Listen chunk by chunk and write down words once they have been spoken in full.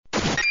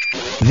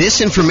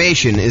This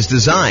information is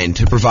designed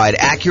to provide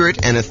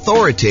accurate and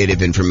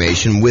authoritative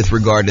information with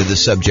regard to the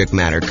subject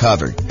matter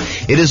covered.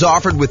 It is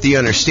offered with the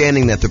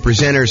understanding that the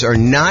presenters are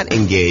not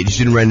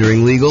engaged in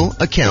rendering legal,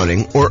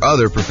 accounting, or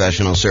other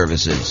professional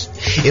services.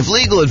 If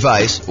legal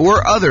advice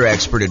or other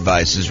expert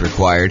advice is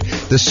required,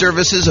 the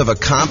services of a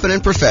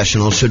competent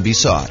professional should be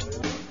sought.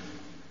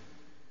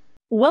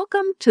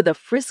 Welcome to the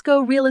Frisco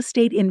Real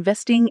Estate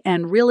Investing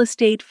and Real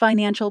Estate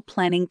Financial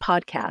Planning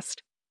Podcast.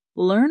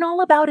 Learn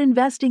all about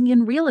investing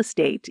in real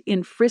estate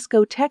in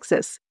Frisco,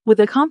 Texas, with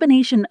a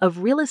combination of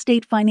real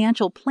estate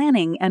financial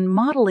planning and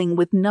modeling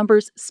with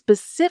numbers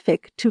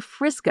specific to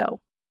Frisco,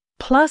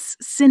 plus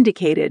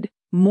syndicated,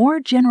 more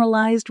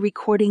generalized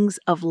recordings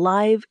of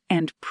live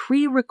and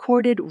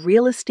pre-recorded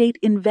real estate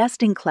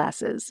investing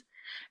classes,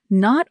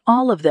 not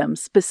all of them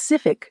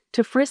specific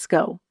to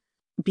Frisco.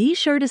 Be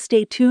sure to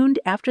stay tuned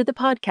after the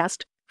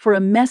podcast for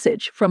a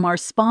message from our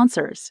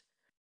sponsors.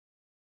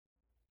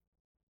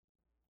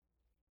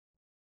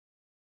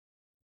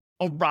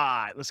 All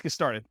right, let's get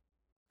started.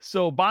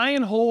 So buy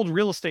and hold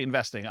real estate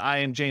investing. I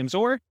am James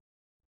Orr.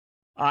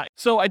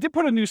 So I did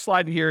put a new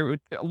slide here.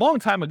 A long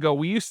time ago,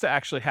 we used to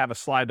actually have a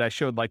slide that I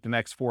showed like the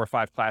next 4 or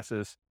 5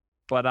 classes,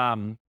 but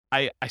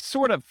I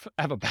sort of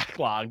have a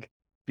backlog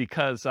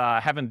because I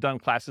haven't done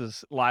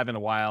classes live in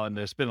a while, and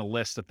there's been a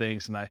list of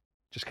things, and I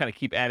just kind of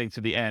keep adding to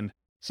the end.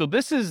 So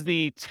this is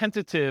the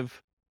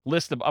tentative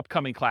list of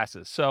upcoming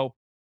classes. So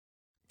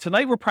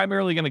tonight we're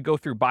primarily going to go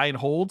through buy and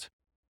hold.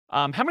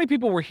 How many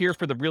people were here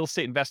for the real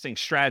estate investing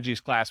strategies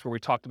class where we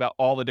talked about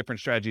all the different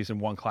strategies in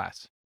one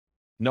class?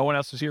 No one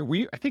else was here?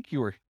 I think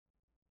you were.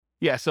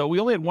 Yeah, so we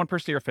only had one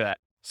person here for that.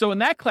 So in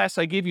that class,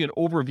 I gave you an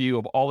overview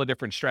of all the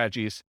different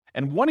strategies.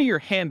 And one of your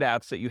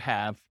handouts that you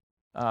have,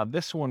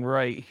 this one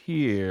right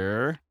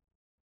here.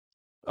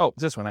 Oh,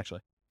 this one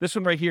actually. This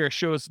one right here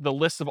shows the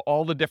list of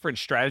all the different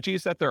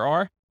strategies that there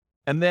are.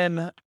 And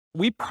then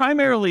we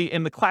primarily,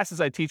 in the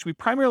classes I teach, we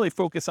primarily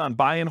focus on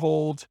buy and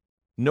hold,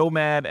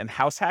 nomad, and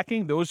house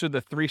hacking. Those are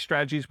the 3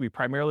 strategies we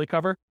primarily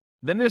cover.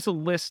 Then there's a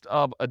list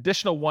of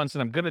additional ones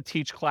that I'm going to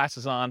teach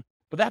classes on,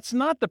 but that's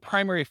not the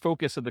primary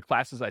focus of the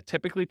classes I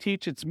typically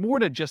teach. It's more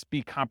to just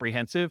be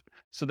comprehensive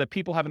so that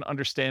people have an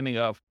understanding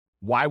of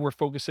why we're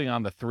focusing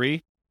on the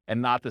 3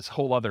 and not this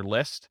whole other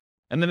list.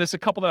 And then there's a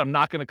couple that I'm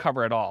not going to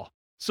cover at all.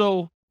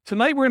 So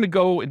tonight we're going to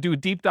go and do a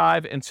deep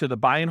dive into the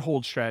buy and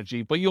hold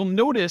strategy, but you'll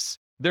notice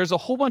there's a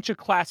whole bunch of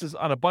classes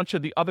on a bunch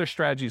of the other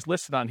strategies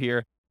listed on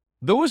here.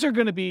 Those are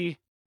going to be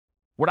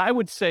what I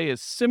would say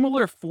is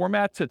similar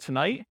format to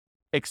tonight,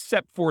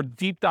 except for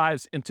deep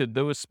dives into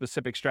those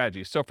specific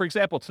strategies. So for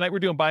example, tonight we're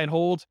doing buy and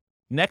hold.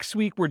 Next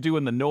week, we're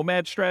doing the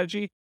nomad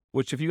strategy,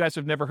 which if you guys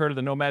have never heard of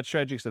the nomad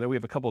strategy, because I know we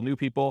have a couple of new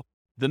people,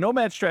 the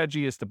nomad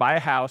strategy is to buy a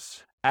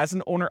house as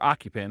an owner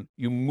occupant.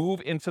 You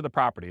move into the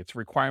property. It's a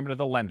requirement of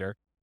the lender.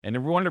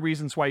 And one of the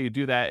reasons why you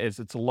do that is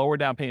it's a lower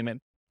down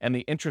payment and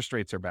the interest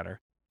rates are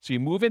better. So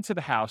you move into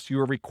the house, you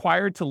are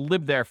required to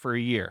live there for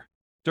a year.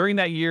 During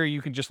that year,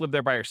 you can just live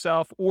there by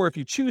yourself, or if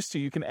you choose to,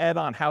 you can add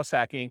on house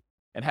hacking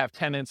and have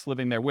tenants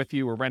living there with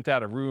you or rent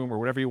out a room or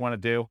whatever you want to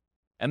do.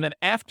 And then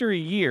after a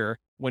year,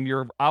 when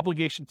your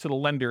obligation to the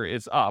lender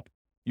is up,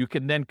 you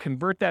can then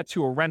convert that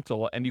to a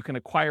rental and you can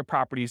acquire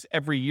properties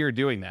every year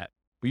doing that.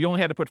 But you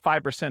only had to put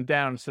 5%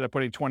 down instead of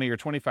putting 20 or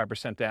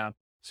 25% down.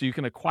 So you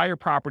can acquire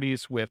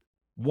properties with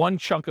one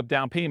chunk of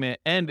down payment,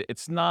 and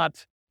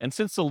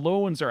since the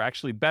loans are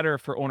actually better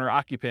for owner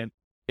occupant,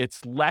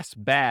 it's less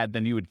bad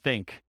than you would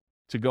think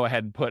to go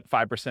ahead and put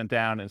 5%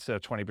 down instead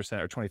of 20%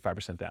 or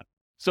 25% down.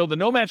 So the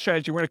nomad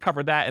strategy, we're going to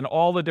cover that and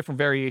all the different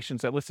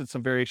variations. I listed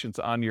some variations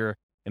on your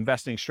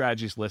investing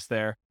strategies list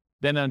there.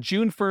 Then on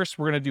June 1st,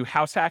 we're going to do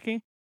house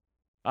hacking.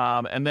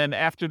 And then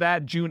after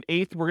that, June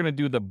 8th, we're going to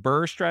do the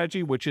BRRRR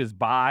strategy, which is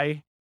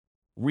buy,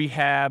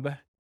 rehab,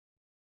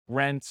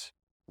 rent,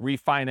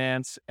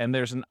 refinance. And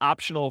there's an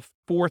optional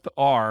 4th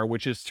R,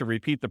 which is to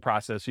repeat the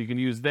process. So you can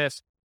use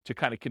this to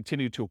kind of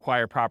continue to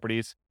acquire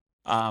properties.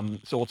 So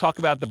we'll talk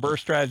about the BRRRR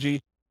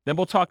strategy. Then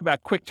we'll talk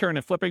about quick turn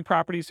and flipping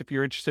properties if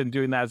you're interested in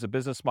doing that as a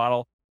business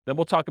model. Then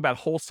we'll talk about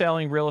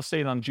wholesaling real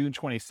estate on June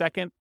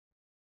 22nd.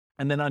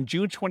 And then on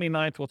June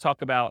 29th, we'll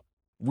talk about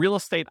real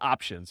estate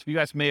options. You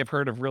guys may have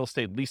heard of real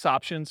estate lease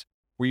options,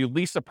 where you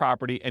lease a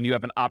property and you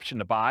have an option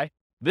to buy.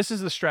 This is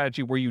the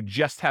strategy where you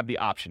just have the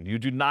option. You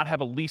do not have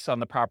a lease on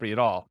the property at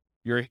all.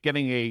 You're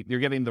getting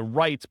the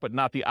rights, but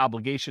not the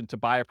obligation to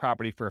buy a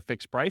property for a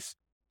fixed price.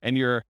 And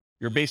you're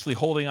basically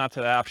holding on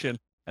to that option.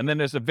 And then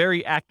there's a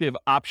very active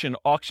option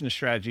auction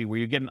strategy where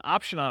you get an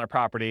option on a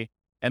property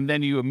and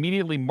then you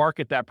immediately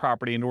market that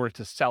property in order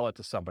to sell it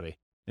to somebody.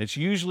 And it's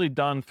usually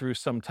done through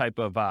some type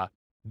of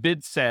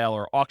bid sale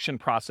or auction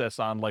process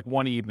on like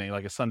one evening,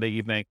 like a Sunday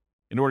evening,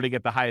 in order to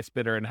get the highest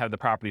bidder and have the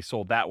property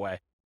sold that way.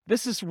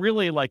 This is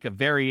really like a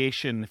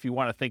variation, if you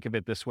want to think of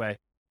it this way.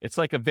 It's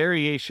like a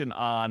variation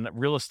on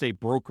real estate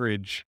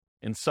brokerage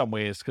in some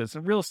ways, because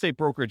a real estate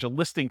brokerage, a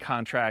listing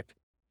contract,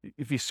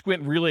 if you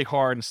squint really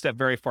hard and step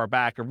very far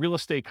back, a real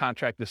estate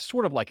contract is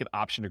sort of like an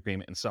option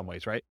agreement in some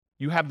ways, right?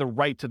 You have the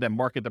right to then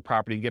market the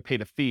property and get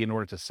paid a fee in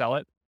order to sell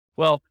it.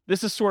 Well,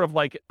 this is sort of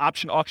like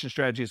option auction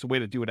strategy is a way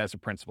to do it as a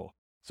principal.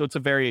 So it's a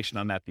variation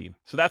on that theme.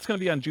 So that's going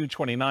to be on June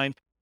 29th.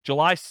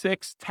 July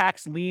 6th,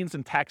 tax liens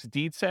and tax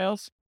deed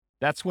sales.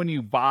 That's when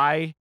you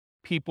buy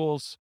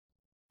people's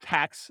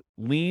tax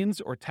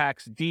liens or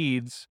tax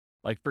deeds.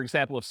 Like, for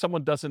example, if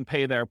someone doesn't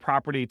pay their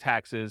property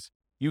taxes,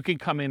 you can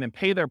come in and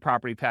pay their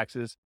property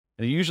taxes,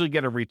 and you usually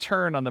get a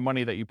return on the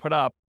money that you put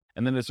up.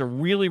 And then there's a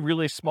really,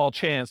 really small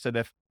chance that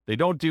if they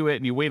don't do it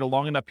and you wait a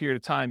long enough period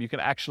of time, you can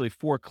actually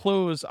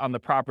foreclose on the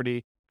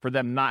property for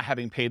them not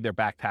having paid their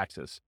back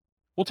taxes.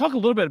 We'll talk a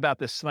little bit about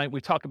this tonight. We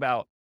talk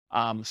about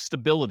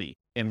stability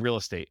in real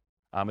estate.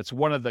 It's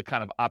one of the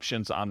kind of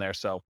options on there.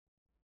 So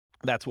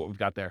that's what we've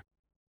got there.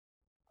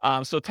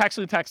 So tax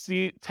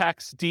lien,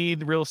 tax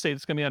deed, real estate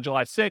is going to be on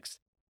July 6th.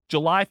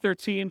 July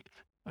 13th,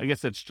 I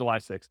guess it's July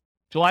 6th.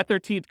 July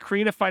 13th,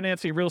 creative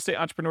financing, real estate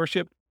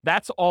entrepreneurship.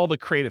 That's all the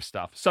creative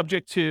stuff.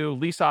 Subject to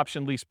lease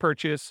option, lease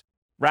purchase,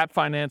 wrap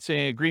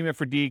financing, agreement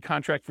for deed,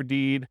 contract for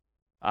deed.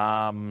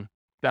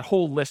 That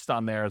whole list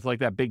on there is like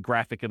that big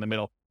graphic in the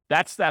middle.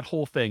 That's that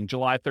whole thing.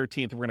 July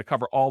 13th, we're going to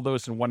cover all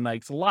those in one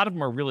night. A lot of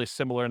them are really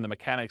similar in the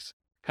mechanics.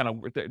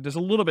 There's a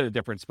little bit of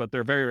difference, but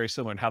they're very, very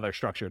similar in how they're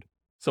structured.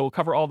 So we'll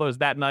cover all those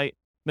that night.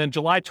 Then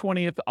July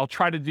 20th, I'll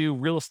try to do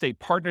real estate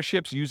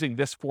partnerships using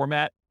this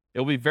format.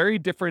 It'll be very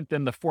different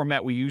than the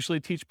format we usually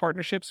teach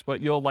partnerships,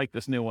 but you'll like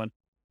this new one.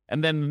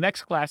 And then the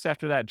next class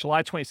after that,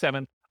 July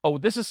 27th. Oh,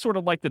 this is sort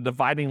of like the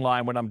dividing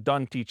line when I'm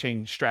done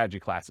teaching strategy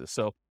classes.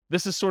 So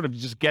this is sort of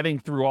just getting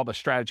through all the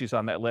strategies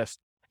on that list.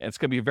 And it's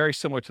going to be very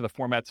similar to the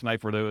format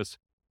tonight for those.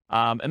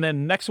 And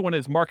then next one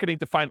is marketing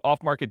to find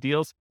off-market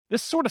deals.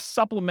 This sort of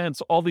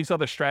supplements all these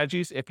other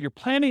strategies. If you're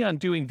planning on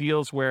doing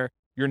deals where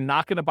you're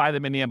not going to buy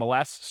them in the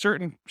MLS,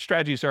 certain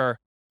strategies are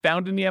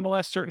found in the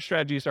MLS. Certain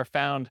strategies are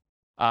found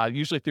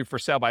usually through for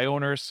sale by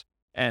owners,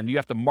 and you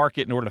have to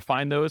market in order to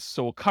find those.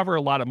 So we'll cover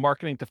a lot of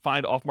marketing to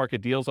find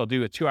off-market deals. I'll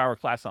do a 2-hour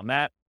class on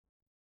that.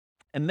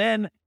 And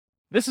then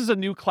this is a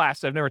new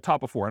class I've never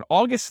taught before. On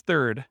August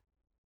 3rd,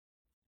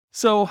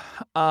 so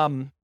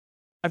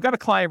I've got a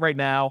client right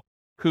now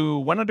who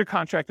went under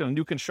contract on a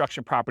new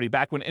construction property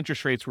back when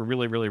interest rates were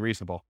really, really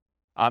reasonable.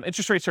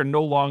 Interest rates are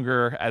no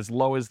longer as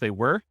low as they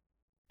were.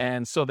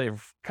 And so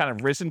they've kind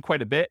of risen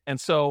quite a bit. And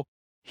so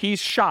he's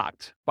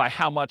shocked by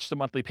how much the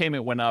monthly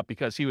payment went up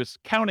because he was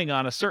counting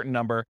on a certain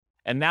number.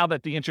 And now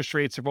that the interest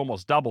rates have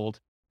almost doubled,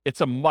 it's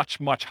a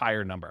much, much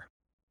higher number.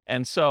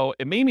 And so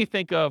it made me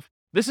think of,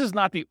 this is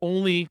not the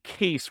only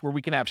case where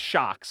we can have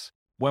shocks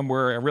when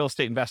we're a real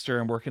estate investor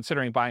and we're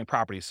considering buying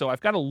properties. So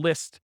I've got a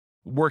list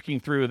working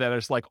through that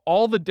is like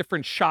all the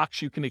different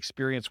shocks you can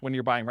experience when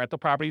you're buying rental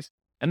properties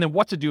and then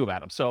what to do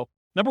about them. So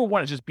number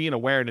one is just being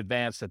aware in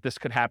advance that this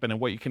could happen and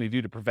what you can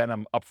do to prevent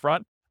them up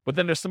front. But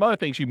then there's some other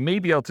things you may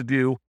be able to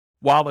do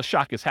while the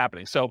shock is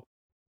happening. So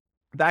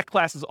that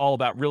class is all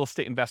about real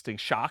estate investing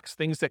shocks,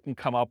 things that can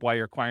come up while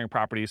you're acquiring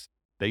properties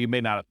that you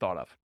may not have thought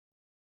of.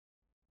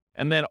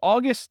 And then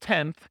August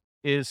 10th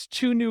is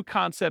 2 new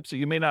concepts that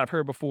you may not have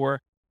heard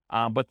before,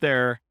 but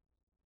there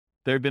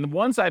have been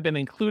ones I've been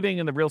including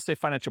in the Real Estate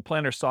Financial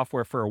Planner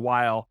software for a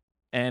while,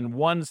 and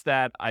ones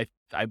that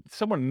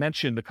someone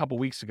mentioned a couple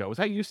weeks ago. Was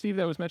that you, Steve,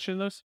 that was mentioning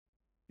those?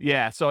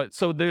 Yeah.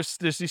 So there's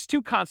these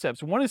 2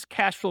 concepts. One is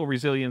cash flow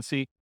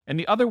resiliency, and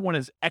the other one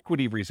is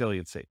equity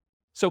resiliency.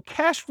 So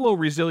cash flow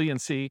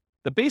resiliency,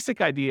 the basic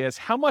idea is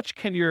how much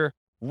can your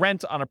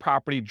rent on a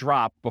property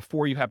drop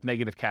before you have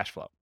negative cash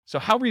flow? So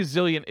how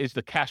resilient is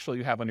the cash flow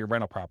you have on your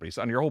rental properties,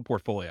 on your whole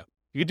portfolio?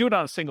 You can do it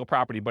on a single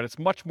property, but it's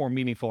much more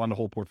meaningful on the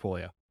whole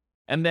portfolio.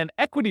 And then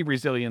equity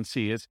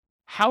resiliency is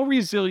how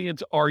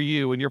resilient are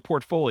you in your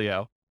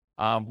portfolio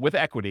with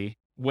equity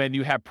when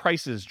you have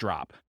prices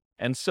drop?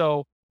 And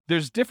so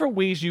there's different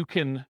ways you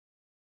can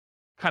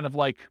kind of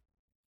like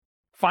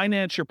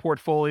finance your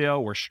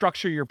portfolio or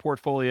structure your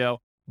portfolio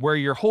where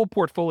your whole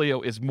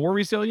portfolio is more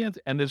resilient,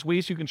 and there's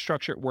ways you can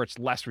structure it where it's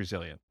less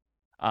resilient.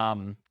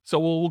 So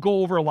we'll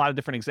go over a lot of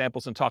different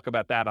examples and talk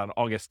about that on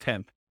August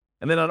 10th.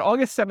 And then on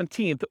August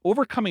 17th,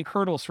 overcoming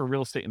hurdles for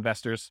real estate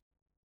investors.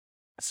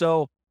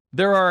 So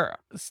there are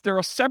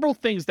several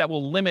things that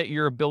will limit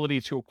your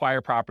ability to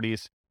acquire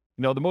properties.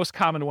 You know, the most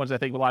common ones I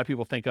think a lot of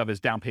people think of is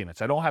down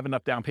payments. I don't have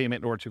enough down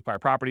payment in order to acquire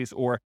properties,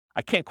 or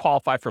I can't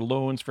qualify for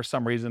loans for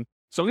some reason.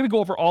 So I'm going to go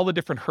over all the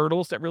different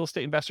hurdles that real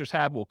estate investors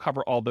have. We'll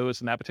cover all those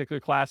in that particular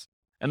class.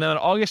 And then on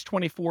August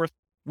 24th,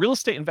 real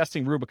estate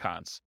investing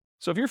Rubicons.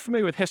 So if you're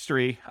familiar with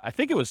history, I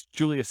think it was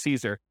Julius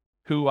Caesar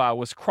who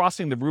was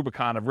crossing the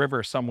Rubicon, a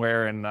river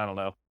somewhere in, I don't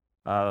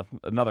know,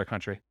 another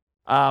country.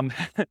 And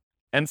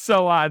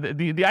so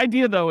the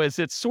idea, though, is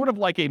it's sort of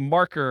like a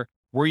marker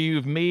where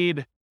you've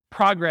made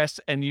progress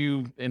and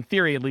you, in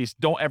theory at least,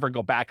 don't ever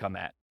go back on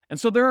that. And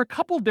so there are a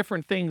couple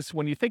different things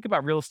when you think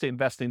about real estate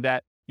investing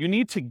that you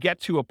need to get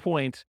to a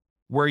point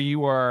where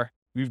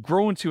you've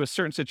grown to a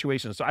certain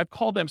situation. So I've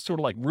called them sort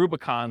of like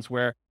Rubicons,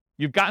 where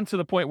you've gotten to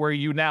the point where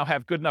you now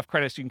have good enough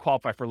credit so you can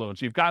qualify for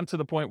loans. You've gotten to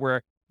the point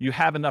where you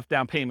have enough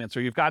down payments,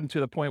 or you've gotten to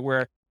the point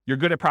where you're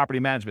good at property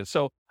management.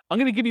 So I'm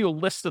going to give you a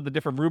list of the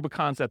different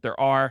Rubicons that there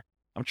are.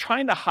 I'm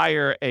trying to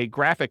hire a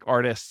graphic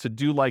artist to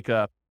do like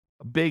a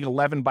a big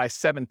 11 by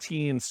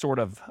 17 sort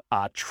of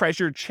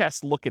treasure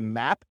chest looking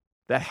map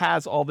that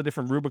has all the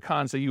different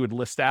Rubicons that you would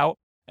list out.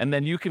 And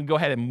then you can go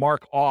ahead and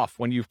mark off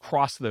when you've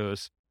crossed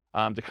those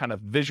to kind of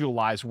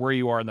visualize where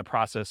you are in the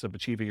process of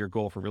achieving your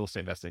goal for real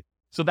estate investing.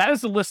 So that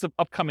is the list of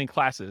upcoming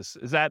classes.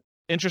 Is that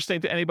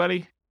interesting to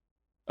anybody?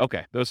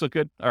 Okay, those look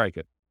good. All right,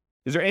 good.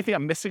 Is there anything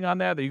I'm missing on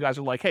there that you guys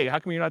are like, hey, how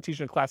come you're not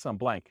teaching a class on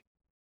blank?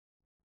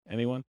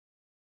 Anyone?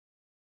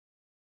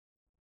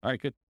 All right,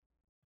 good.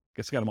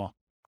 Guess I got them all.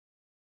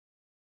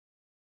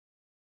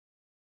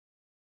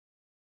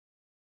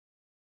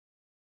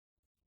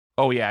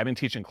 Oh yeah, I've been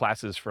teaching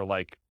classes for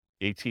like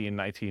 18,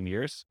 19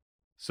 years.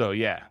 So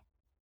yeah.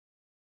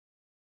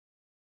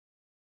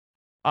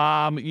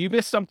 You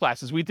missed some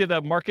classes. We did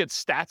a market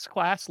stats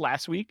class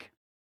last week.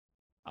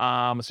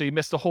 So you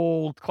missed a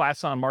whole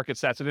class on market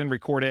stats. I didn't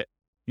record it.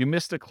 You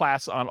missed a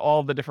class on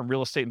all the different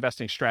real estate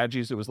investing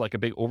strategies. It was like a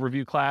big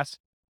overview class.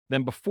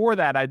 Then before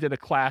that, I did a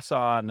class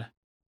on,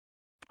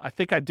 I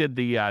think I did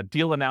the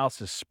deal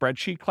analysis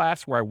spreadsheet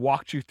class where I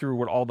walked you through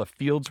what all the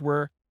fields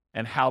were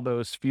and how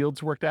those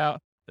fields worked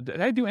out.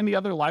 Did I do any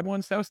other live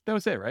ones? That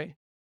was it, right?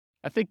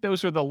 I think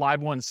those are the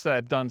live ones that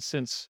I've done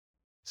since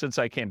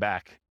I came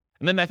back.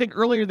 And then I think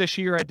earlier this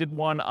year, I did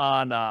one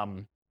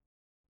on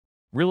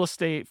real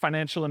estate,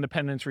 financial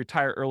independence,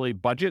 retire early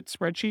budget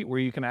spreadsheet, where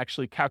you can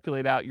actually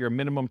calculate out your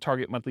minimum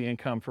target monthly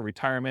income for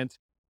retirement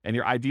and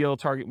your ideal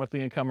target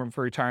monthly income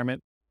for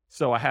retirement.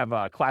 So I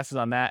have classes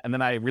on that. And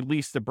then I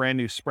released a brand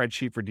new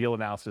spreadsheet for deal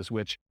analysis,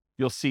 which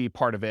you'll see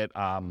part of it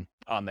on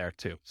there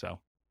too. So,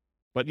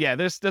 but yeah,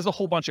 there's a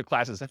whole bunch of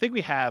classes. I think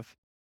we have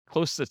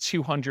close to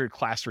 200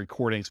 class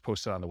recordings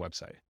posted on the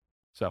website.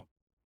 So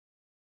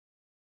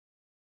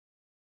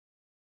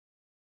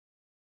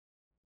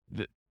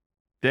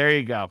there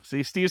you go.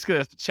 See, Steve's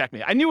going to check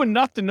me. I knew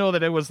enough to know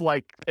that it was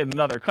like in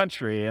another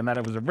country and that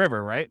it was a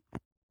river, right?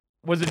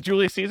 Was it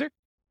Julius Caesar?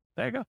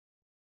 There you go.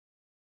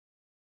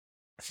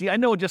 See, I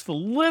know just a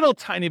little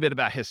tiny bit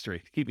about history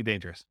to keep me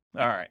dangerous.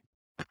 All right.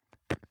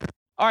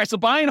 All right, so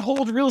buy and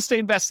hold real estate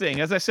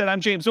investing. As I said, I'm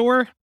James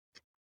Orr.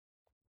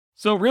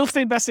 So real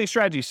estate investing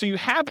strategies. So you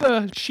have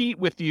the sheet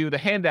with you, the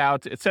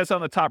handout. It says on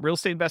the top, real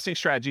estate investing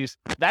strategies.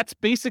 That's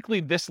basically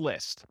this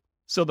list.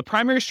 So the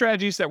primary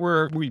strategies that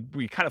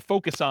we kind of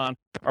focus on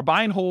are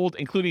buy and hold,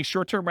 including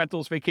short-term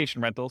rentals,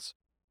 vacation rentals,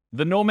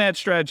 the nomad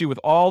strategy with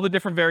all the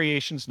different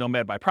variations,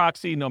 nomad by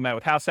proxy, nomad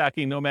with house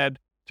hacking, nomad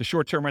to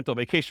short-term rental,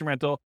 vacation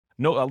rental,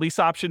 lease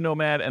option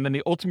nomad, and then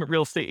the ultimate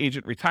real estate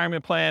agent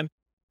retirement plan,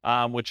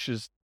 which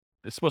is,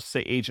 it's supposed to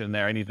say agent in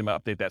there. I need to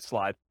update that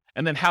slide.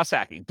 And then house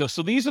hacking.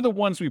 So these are the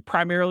ones we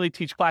primarily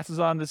teach classes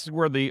on. This is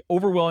where the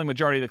overwhelming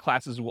majority of the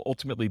classes will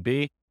ultimately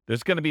be.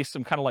 There's going to be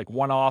some kind of like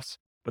one-offs,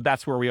 but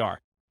that's where we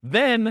are.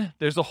 Then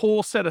there's a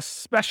whole set of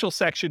special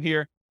section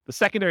here, the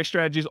secondary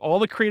strategies, all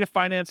the creative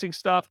financing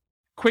stuff,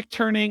 quick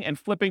turning and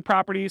flipping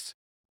properties,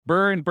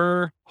 BRRRR and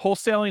BRRRR,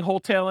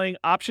 wholetailing,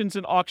 options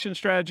and auction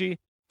strategy,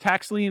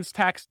 tax liens,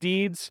 tax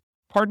deeds,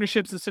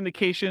 partnerships and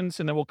syndications,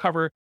 and then we'll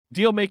cover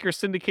deal maker,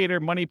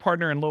 syndicator, money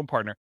partner, and loan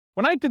partner.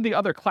 When I did the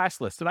other class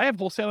list, did I have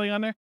wholesaling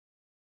on there?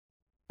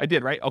 I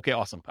did, right? Okay,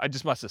 awesome. I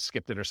just must have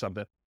skipped it or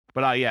something.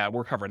 But yeah,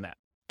 we're covering that.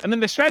 And then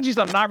the strategies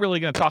I'm not really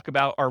going to talk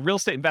about are real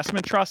estate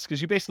investment trusts,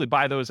 because you basically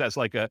buy those as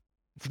like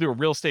through a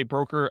real estate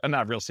broker,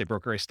 not a real estate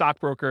broker, a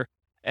stockbroker.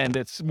 And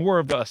it's more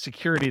of a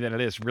security than it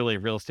is really a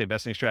real estate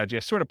investing strategy. I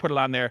sort of put it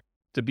on there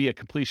to be a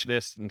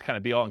completionist and kind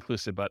of be all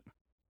inclusive, but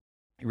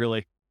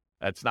really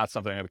that's not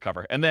something I'm going to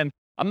cover. And then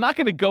I'm not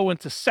going to go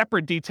into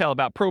separate detail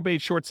about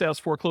probate, short sales,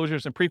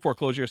 foreclosures, and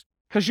pre-foreclosures,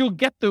 because you'll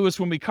get those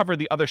when we cover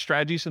the other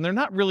strategies, and they're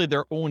not really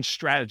their own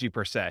strategy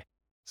per se.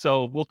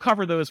 So we'll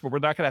cover those, but we're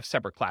not going to have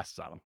separate classes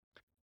on them.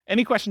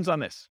 Any questions on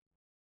this?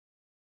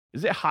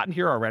 Is it hot in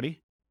here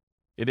already?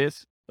 It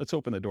is? Let's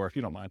open the door if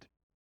you don't mind.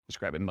 Just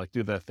grab it and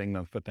do the thing,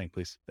 the foot thing,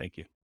 please. Thank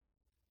you.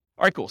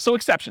 All right, cool. So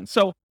exceptions.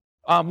 So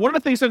one of the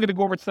things I'm going to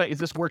go over tonight is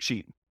this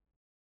worksheet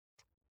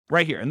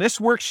right here. And this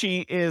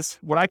worksheet is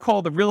what I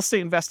call the real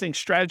estate investing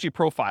strategy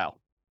profile.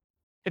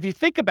 If you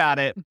think about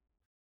it,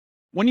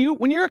 when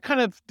you're kind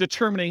of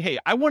determining, hey,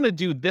 I want to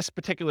do this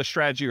particular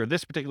strategy or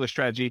this particular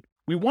strategy,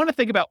 we want to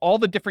think about all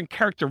the different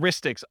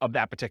characteristics of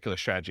that particular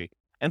strategy.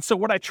 And so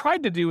what I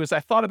tried to do is I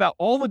thought about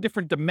all the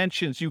different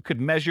dimensions you could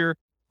measure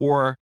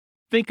or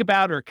think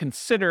about or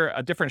consider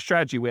a different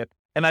strategy with.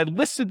 And I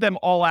listed them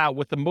all out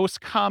with the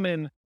most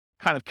common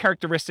kind of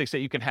characteristics that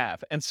you can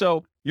have. And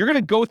so you're going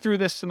to go through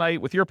this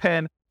tonight with your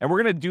pen, and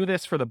we're going to do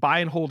this for the buy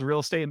and hold real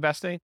estate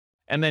investing.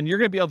 And then you're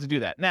going to be able to do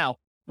that. Now,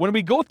 when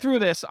we go through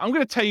this, I'm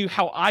going to tell you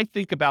how I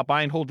think about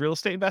buy and hold real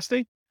estate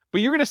investing, but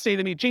you're going to say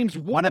to me, James,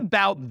 what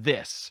about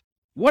this?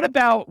 What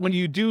about when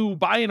you do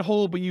buy and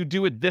hold, but you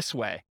do it this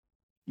way?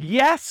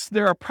 Yes,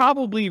 there are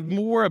probably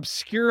more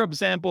obscure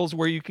examples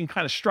where you can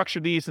kind of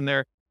structure these, and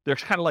there's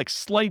kind of like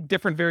slight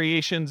different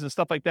variations and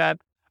stuff like that.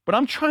 But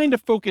I'm trying to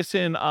focus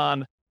in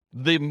on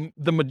the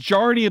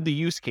majority of the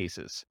use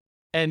cases.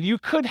 And you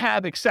could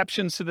have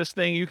exceptions to this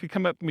thing. You could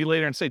come up to me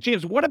later and say,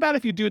 James, what about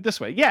if you do it this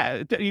way?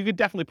 Yeah, you could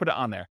definitely put it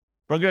on there.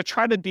 But I'm going to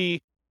try to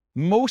be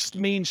most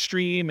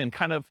mainstream and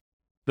kind of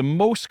the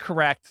most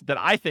correct that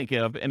I think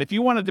of. And if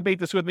you want to debate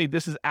this with me,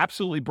 this is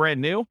absolutely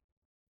brand new.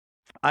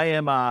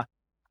 I'm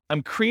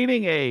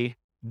creating a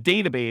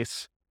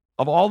database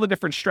of all the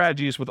different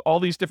strategies with all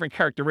these different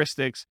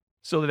characteristics,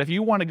 so that if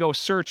you want to go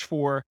search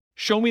for,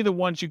 show me the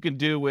ones you can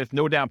do with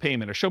no down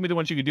payment, or show me the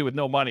ones you could do with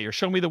no money, or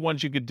show me the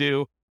ones you could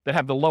do that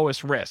have the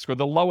lowest risk or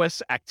the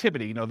lowest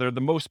activity, they're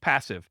the most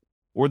passive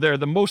or they're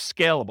the most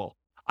scalable.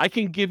 I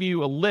can give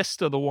you a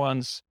list of the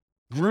ones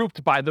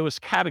grouped by those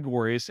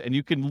categories, and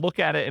you can look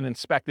at it and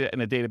inspect it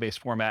in a database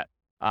format.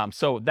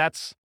 So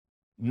that's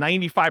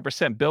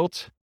 95%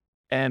 built,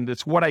 and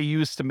it's what I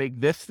use to make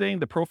this thing,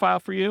 the profile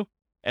for you.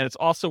 And it's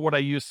also what I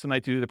use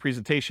tonight to do the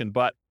presentation.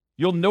 But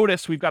you'll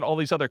notice we've got all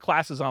these other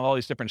classes on all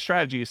these different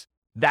strategies.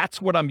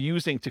 That's what I'm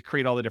using to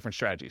create all the different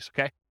strategies,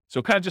 okay?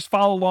 So kind of just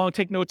follow along,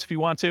 take notes if you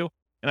want to.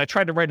 And I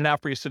tried to write it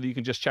out for you so that you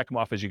can just check them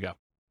off as you go.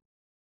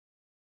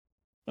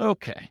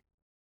 Okay.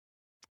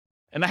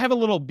 And I have a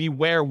little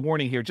beware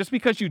warning here. Just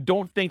because you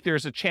don't think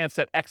there's a chance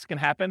that X can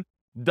happen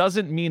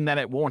doesn't mean that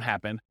it won't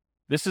happen.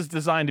 This is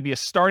designed to be a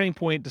starting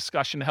point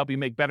discussion to help you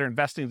make better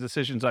investing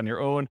decisions on your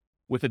own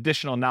with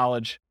additional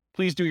knowledge.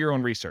 Please do your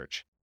own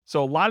research.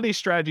 So a lot of these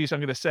strategies, I'm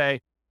going to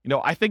say,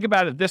 I think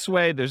about it this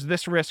way. There's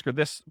this risk or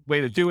this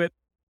way to do it.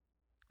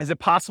 Is it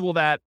possible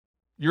that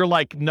you're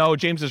like, no,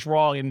 James is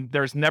wrong, and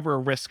there's never a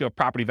risk of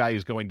property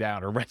values going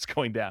down or rents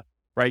going down,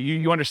 right?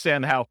 You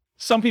understand how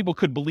some people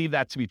could believe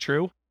that to be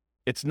true.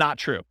 It's not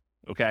true,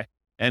 okay?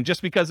 And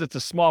just because it's a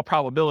small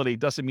probability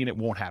doesn't mean it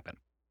won't happen.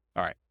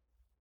 All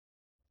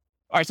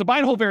right, so buy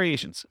and hold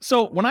variations.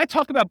 So when I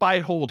talk about buy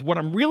and hold, what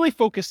I'm really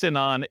focusing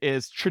on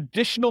is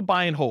traditional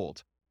buy and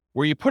hold,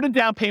 where you put a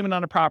down payment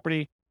on a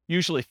property,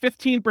 usually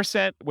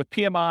 15% with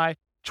PMI,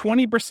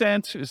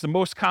 20% is the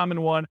most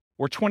common one,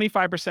 or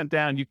 25%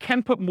 down. You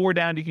can put more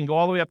down. You can go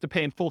all the way up to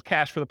paying full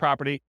cash for the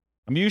property.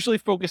 I'm usually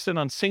focusing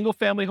on single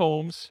family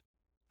homes,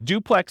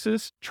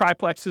 duplexes,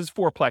 triplexes,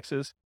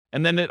 fourplexes,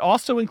 and then it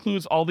also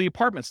includes all the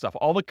apartment stuff,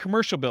 all the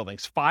commercial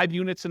buildings, 5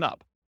 units and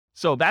up.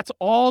 So that's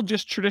all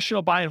just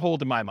traditional buy and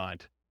hold in my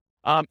mind.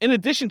 In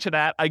addition to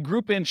that, I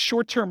group in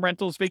short-term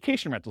rentals,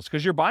 vacation rentals,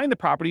 because you're buying the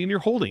property and you're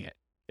holding it.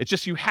 It's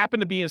just you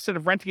happen to be, instead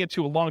of renting it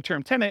to a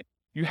long-term tenant,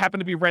 you happen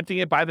to be renting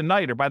it by the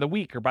night or by the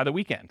week or by the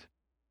weekend.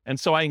 And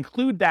so I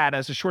include that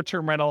as a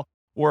short-term rental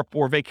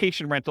or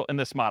vacation rental in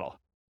this model.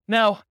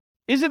 Now,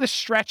 is it a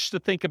stretch to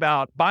think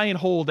about buy and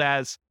hold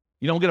as,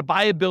 I'm going to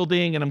buy a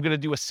building and I'm going to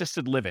do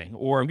assisted living,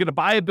 or I'm going to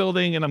buy a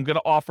building and I'm going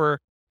to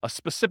offer a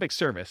specific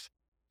service?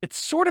 It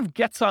sort of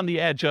gets on the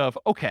edge of,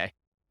 okay,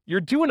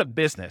 you're doing a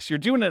business, you're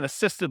doing an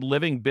assisted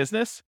living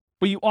business,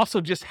 but you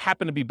also just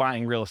happen to be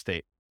buying real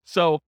estate.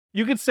 So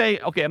you could say,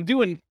 okay, I'm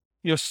doing,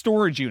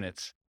 storage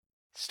units.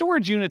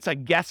 Storage units, I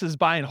guess, is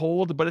buy and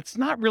hold, but it's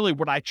not really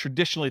what I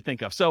traditionally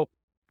think of. So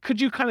could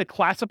you kind of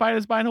classify it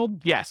as buy and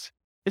hold? Yes.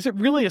 Is it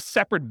really a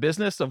separate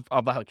business of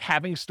like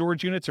having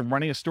storage units and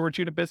running a storage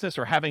unit business,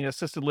 or having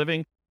assisted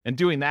living and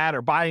doing that,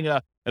 or buying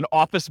an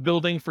office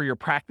building for your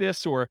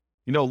practice, or,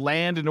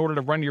 land in order to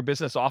run your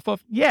business off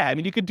of? Yeah, I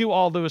mean, you could do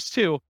all those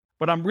too,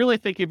 but I'm really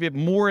thinking of it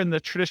more in the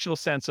traditional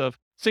sense of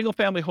single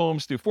family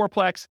homes through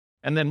fourplex,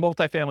 and then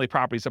multifamily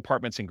properties,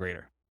 apartments, and greater.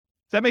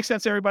 Does that make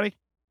sense, everybody?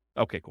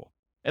 Okay, cool.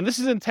 And this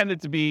is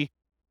intended to be,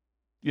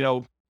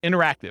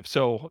 interactive.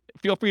 So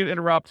feel free to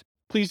interrupt.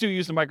 Please do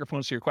use the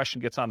microphone so your question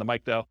gets on the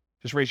mic, though.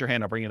 Just raise your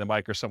hand. I'll bring you the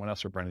mic, or someone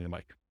else will bring you the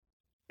mic.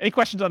 Any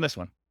questions on this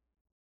one?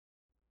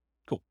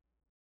 Cool.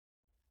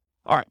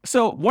 All right.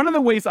 So one of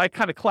the ways I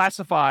kind of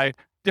classify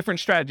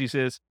different strategies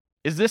is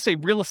this a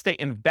real estate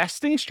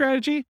investing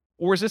strategy,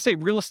 or is this a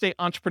real estate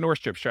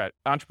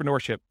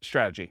entrepreneurship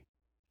strategy?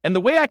 And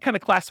the way I kind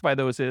of classify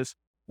those is,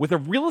 with a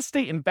real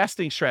estate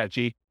investing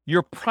strategy,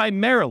 you're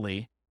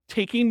primarily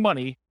taking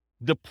money,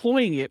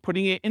 deploying it,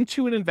 putting it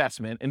into an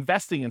investment,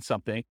 investing in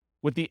something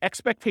with the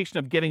expectation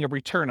of getting a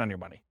return on your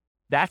money.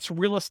 That's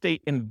real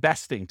estate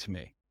investing to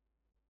me.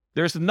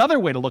 There's another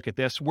way to look at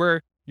this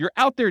where you're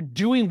out there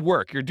doing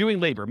work, you're doing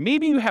labor.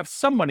 Maybe you have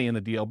some money in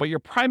the deal, but you're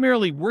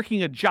primarily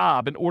working a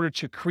job in order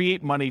to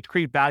create money, to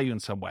create value in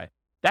some way.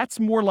 That's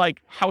more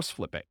like house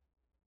flipping,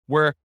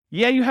 where,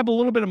 yeah, you have a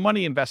little bit of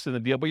money invested in the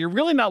deal, but you're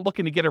really not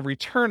looking to get a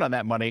return on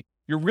that money.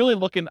 You're really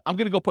looking, I'm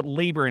going to go put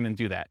labor in and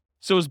do that.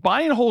 So is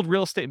buy and hold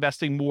real estate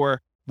investing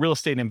more real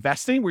estate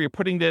investing, where you're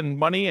putting in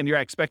money and you're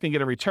expecting to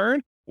get a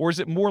return? Or is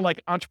it more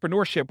like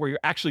entrepreneurship, where you're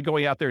actually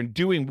going out there and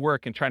doing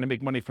work and trying to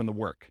make money from the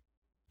work?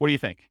 What do you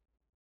think?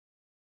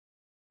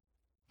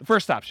 The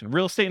first option,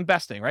 real estate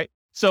investing, right?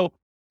 So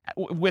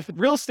with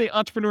real estate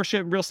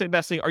entrepreneurship, real estate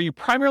investing, are you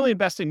primarily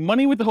investing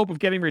money with the hope of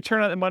getting a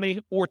return on that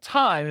money, or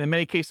time, and in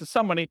many cases,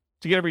 some money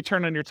to get a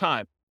return on your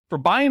time? For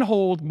buy and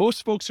hold,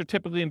 most folks are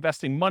typically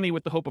investing money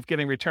with the hope of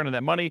getting a return on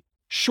that money.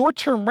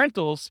 Short-term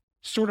rentals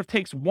sort of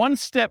takes one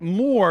step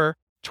more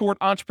toward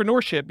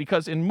entrepreneurship,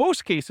 because in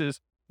most cases,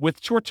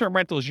 with short-term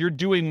rentals, you're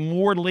doing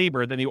more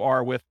labor than you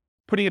are with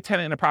putting a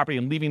tenant in a property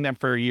and leaving them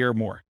for a year or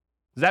more.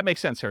 Does that make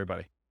sense,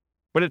 everybody?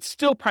 But it's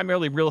still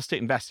primarily real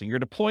estate investing. You're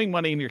deploying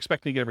money and you're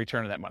expecting to get a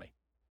return on that money.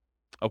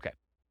 Okay.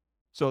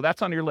 So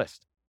that's on your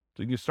list.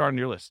 So you can start on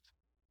your list.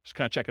 Just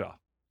kind of check it off.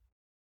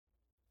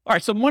 All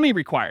right, so money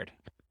required.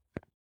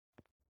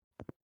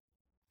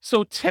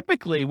 So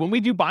typically when we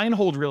do buy and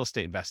hold real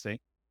estate investing,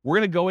 we're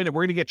going to go in and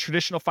we're going to get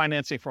traditional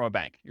financing from a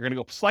bank. You're going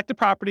to go select a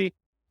property.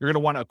 You're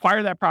going to want to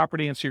acquire that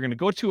property. And so you're going to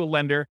go to a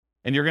lender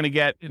and you're going to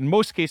get, in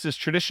most cases,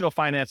 traditional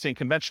financing,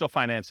 conventional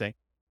financing.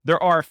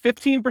 There are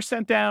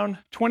 15% down,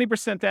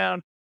 20%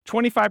 down,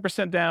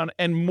 25% down,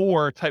 and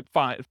more type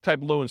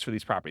loans for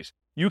these properties.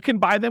 You can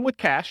buy them with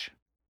cash,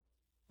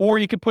 or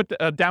you can put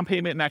a down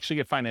payment and actually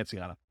get financing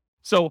on them.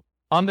 So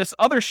on this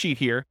other sheet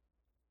here,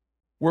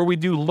 where we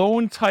do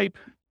loan type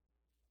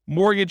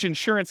mortgage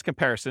insurance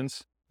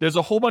comparisons, there's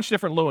a whole bunch of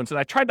different loans. And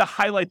I tried to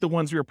highlight the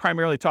ones we were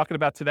primarily talking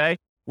about today,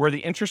 where the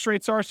interest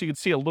rates are. So you can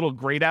see a little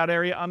grayed out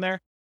area on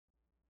there.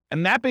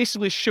 And that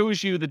basically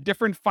shows you the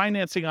different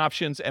financing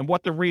options and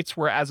what the rates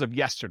were as of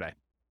yesterday.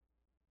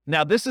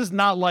 Now, this is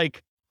not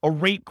like a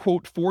rate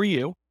quote for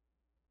you.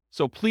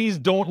 So please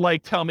don't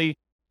tell me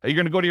you're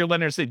going to go to your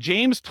lender and say,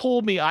 James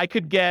told me I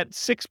could get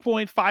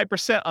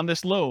 6.5% on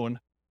this loan.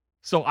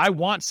 So I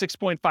want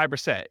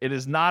 6.5%. It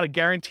is not a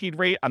guaranteed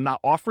rate. I'm not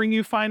offering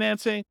you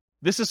financing.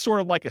 This is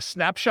sort of like a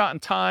snapshot in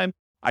time.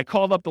 I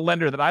called up the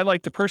lender that I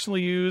like to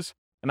personally use,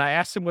 and I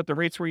asked him what the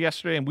rates were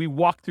yesterday, and we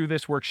walked through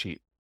this worksheet.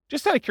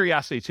 Just out of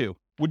curiosity too,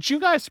 would you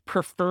guys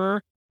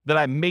prefer that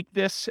I make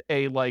this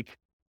a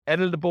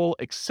editable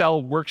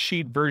Excel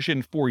worksheet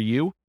version for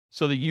you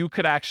so that you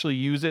could actually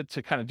use it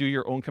to kind of do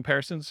your own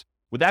comparisons?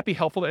 Would that be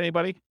helpful to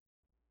anybody?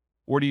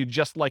 Or do you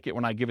just like it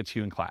when I give it to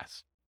you in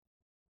class?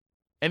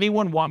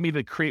 Anyone want me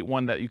to create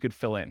one that you could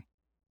fill in?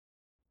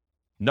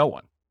 No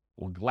one.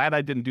 Well, glad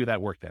I didn't do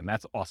that work then.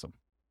 That's awesome.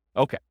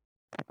 Okay.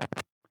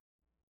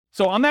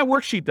 So on that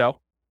worksheet though,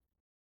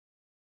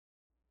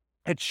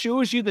 it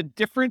shows you the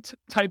different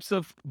types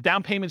of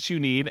down payments you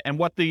need and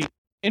what the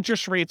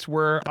interest rates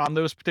were on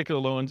those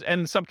particular loans,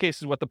 and in some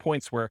cases what the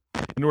points were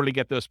in order to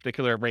get those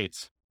particular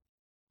rates.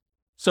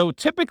 So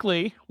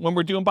typically when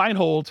we're doing buy and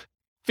hold,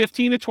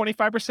 15 to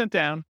 25%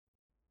 down,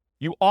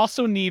 you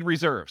also need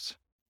reserves.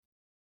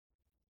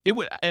 It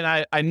would,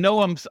 and I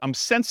know I'm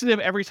sensitive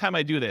every time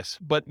I do this,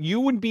 but you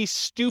would be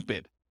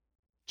stupid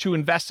to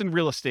invest in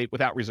real estate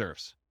without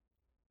reserves.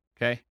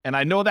 Okay. And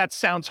I know that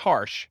sounds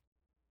harsh,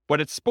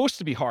 but it's supposed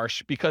to be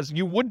harsh because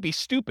you would be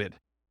stupid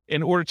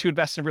in order to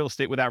invest in real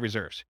estate without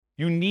reserves.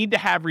 You need to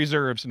have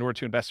reserves in order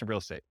to invest in real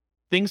estate.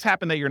 Things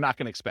happen that you're not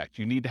going to expect.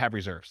 You need to have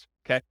reserves.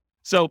 Okay.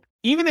 So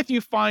even if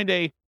you find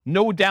a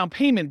no down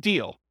payment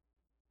deal,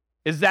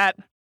 is that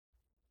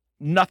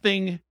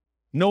nothing,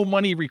 no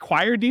money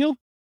required deal?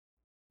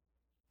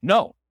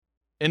 No.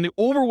 In the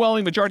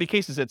overwhelming majority of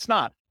cases, it's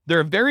not. There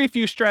are very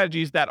few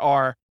strategies that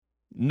are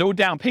no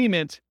down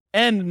payment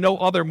and no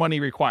other money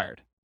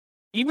required.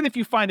 Even if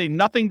you find a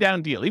nothing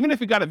down deal, even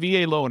if you got a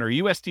VA loan or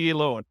USDA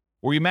loan,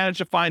 or you manage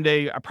to find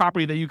a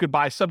property that you could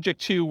buy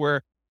subject to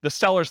where the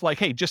seller's like,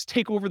 hey, just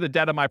take over the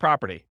debt of my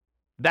property.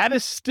 That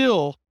is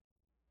still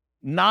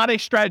not a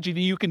strategy that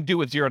you can do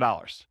with $0.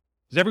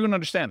 Does everyone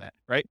understand that,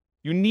 right?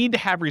 You need to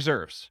have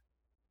reserves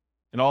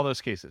in all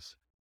those cases.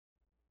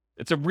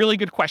 It's a really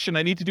good question.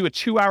 I need to do a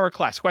 2-hour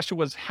class. Question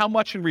was, how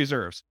much in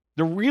reserves?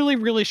 The really,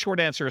 really short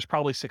answer is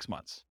probably 6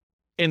 months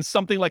in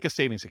something like a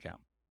savings account.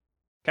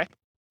 Okay.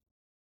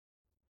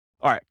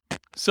 All right.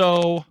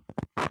 So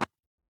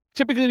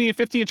typically you need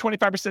 15 to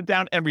 25%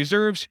 down and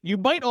reserves. You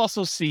might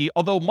also see,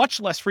 although much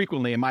less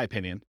frequently, in my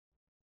opinion,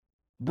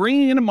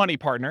 bringing in a money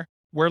partner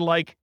where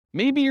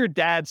maybe your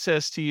dad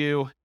says to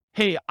you,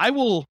 hey, I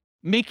will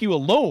make you a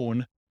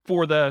loan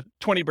for the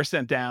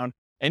 20% down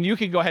and you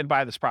can go ahead and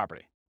buy this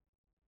property.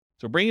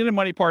 So bring in a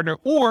money partner,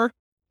 or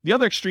the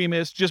other extreme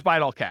is just buy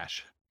it all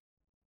cash.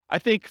 I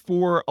think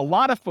for a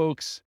lot of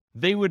folks,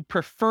 they would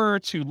prefer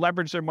to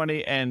leverage their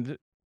money and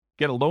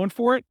get a loan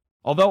for it.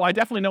 Although I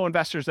definitely know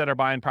investors that are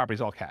buying properties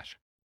all cash.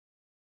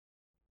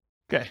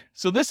 Okay,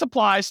 so this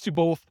applies to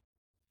both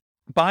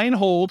buy and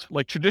hold,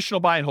 like traditional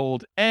buy and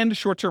hold, and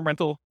short-term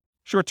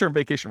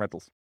vacation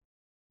rentals.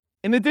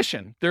 In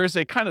addition, there is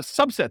a kind of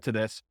subset to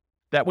this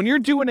that when you're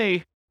doing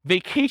a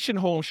vacation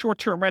home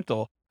short-term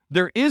rental,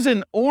 there is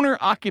an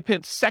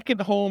owner-occupant second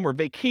home or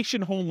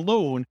vacation home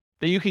loan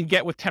that you can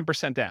get with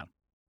 10% down.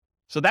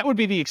 So that would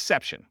be the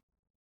exception.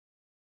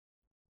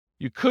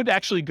 You could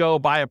actually go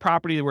buy a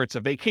property where it's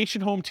a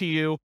vacation home to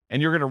you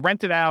and you're going to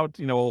rent it out,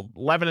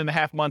 11 and a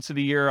half months of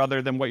the year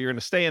other than what you're going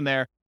to stay in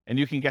there, and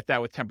you can get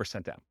that with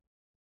 10% down.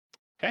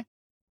 Okay?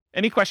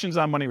 Any questions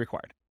on money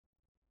required?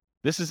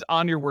 This is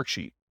on your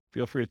worksheet.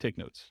 Feel free to take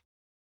notes.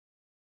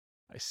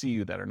 I see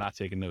you that are not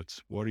taking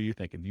notes. What are you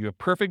thinking? Do you have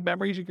perfect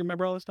memories? You can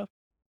remember all this stuff?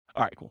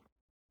 All right, cool.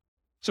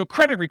 So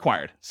credit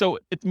required. So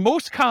it's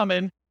most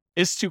common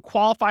is to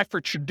qualify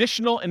for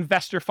traditional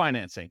investor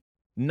financing,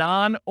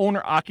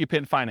 non-owner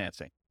occupant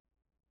financing.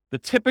 The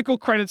typical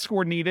credit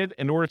score needed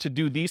in order to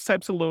do these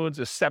types of loans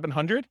is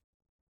 700.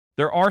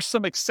 There are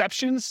some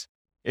exceptions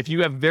if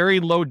you have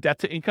very low debt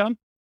to income.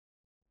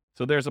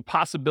 So there's a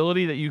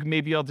possibility that you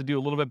may be able to do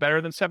a little bit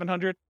better than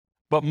 700,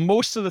 but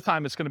most of the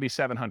time it's going to be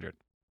 700.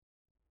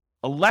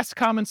 A less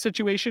common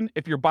situation,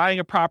 if you're buying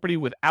a property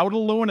without a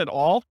loan at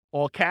all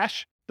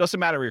cash, doesn't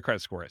matter what your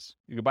credit score is.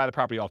 You can buy the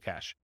property all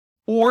cash.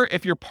 Or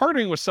if you're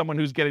partnering with someone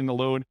who's getting the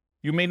loan,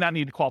 you may not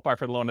need to qualify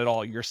for the loan at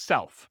all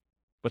yourself,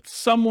 but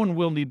someone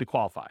will need to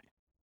qualify.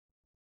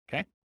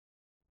 Okay?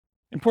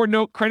 Important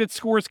note, credit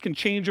scores can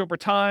change over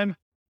time.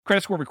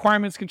 Credit score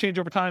requirements can change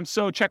over time.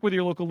 So check with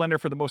your local lender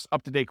for the most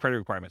up-to-date credit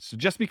requirements. So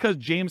just because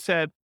James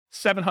said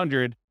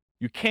 700,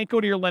 you can't go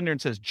to your lender and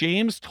says,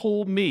 James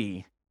told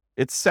me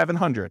it's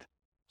 700.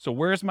 So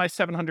where's my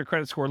 700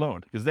 credit score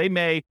loan? Because they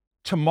may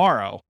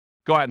tomorrow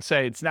go out and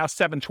say it's now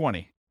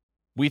 720.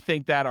 We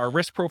think that our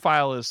risk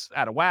profile is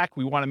out of whack.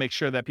 We want to make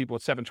sure that people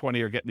at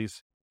 720 are getting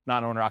these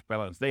non-owner occupied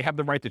loans. They have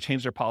the right to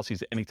change their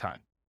policies at any time.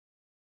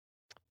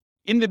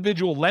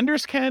 Individual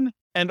lenders can,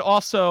 and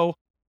also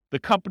the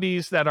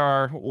companies that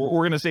are, or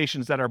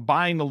organizations that are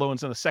buying the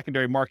loans in the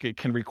secondary market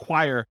can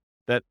require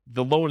that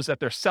the loans that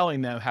they're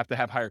selling them have to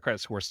have higher credit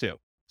scores too.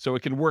 So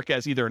it can work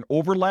as either an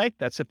overlay,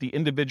 that's if the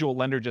individual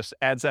lender just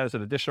adds that as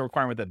an additional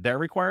requirement that they're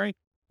requiring,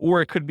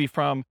 or it could be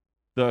from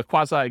the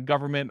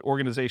quasi-government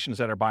organizations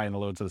that are buying the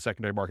loans in the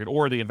secondary market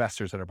or the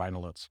investors that are buying the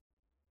loans.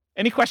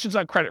 Any questions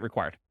on credit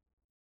required?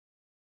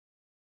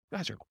 You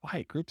guys are a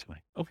quiet group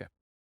tonight. Okay.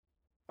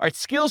 All right,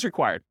 skills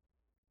required.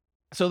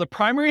 So the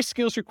primary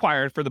skills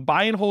required for the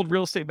buy and hold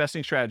real estate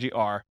investing strategy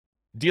are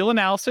deal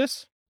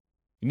analysis.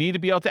 You need to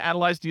be able to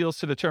analyze deals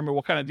to determine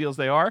what kind of deals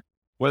they are,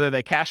 whether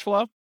they cash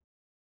flow,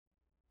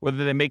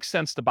 whether they make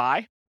sense to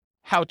buy,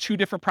 how 2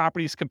 different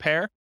properties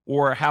compare,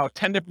 or how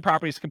 10 different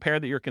properties compare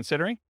that you're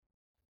considering.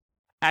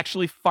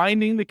 Actually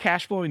finding the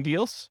cash flowing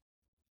deals,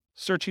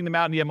 searching them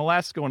out in the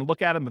MLS, going to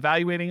look at them,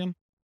 evaluating them.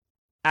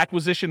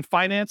 Acquisition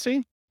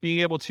financing,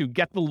 being able to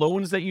get the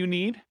loans that you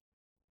need,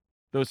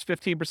 those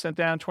 15%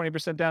 down,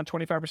 20% down,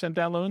 25%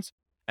 down loans,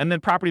 and then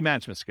property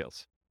management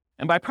skills.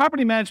 And by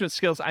property management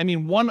skills, I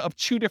mean one of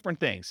 2 different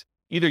things.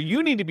 Either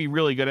you need to be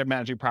really good at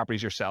managing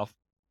properties yourself,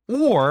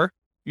 or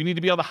you need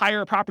to be able to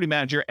hire a property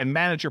manager and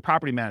manage your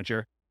property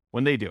manager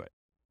when they do it.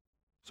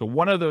 So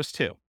one of those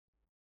 2.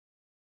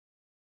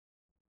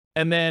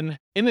 And then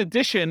in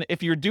addition,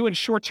 if you're doing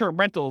short-term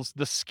rentals,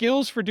 the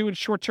skills for doing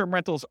short-term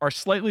rentals are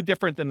slightly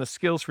different than the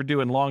skills for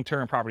doing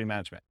long-term property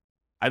management.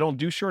 I don't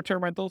do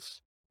short-term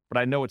rentals, but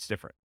I know it's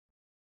different.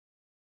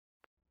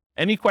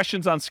 Any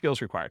questions on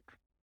skills required?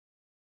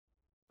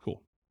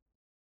 Cool.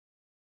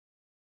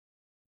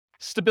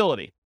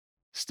 Stability.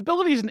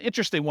 Stability is an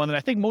interesting one that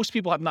I think most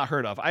people have not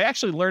heard of. I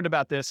actually learned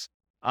about this.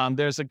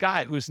 There's a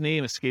guy whose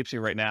name escapes me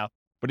right now,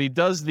 but he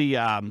does the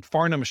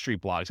Farnham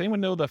Street blogs. Anyone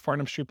know the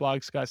Farnham Street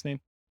blogs guy's name?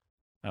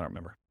 I don't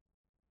remember.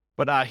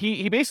 But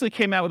he basically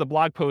came out with a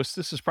blog post.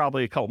 This is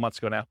probably a couple months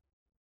ago now.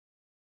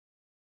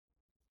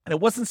 And it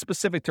wasn't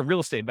specific to real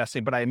estate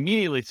investing, but I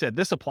immediately said,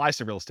 this applies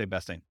to real estate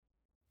investing.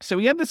 So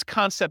we have this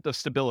concept of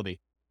stability.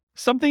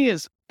 Something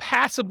is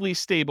passively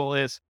stable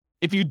is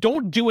if you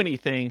don't do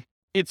anything,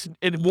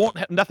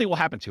 nothing will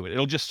happen to it.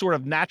 It'll just sort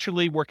of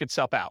naturally work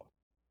itself out.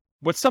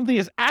 But something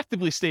is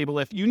actively stable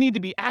if you need to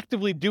be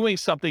actively doing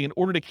something in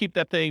order to keep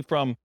that thing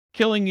from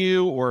killing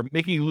you or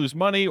making you lose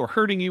money or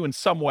hurting you in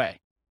some way.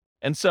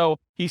 And so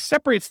he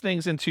separates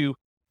things into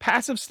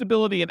passive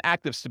stability and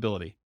active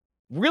stability.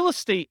 Real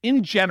estate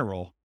in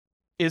general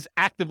is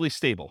actively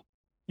stable.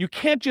 You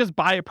can't just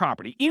buy a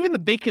property, even the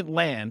vacant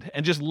land,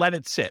 and just let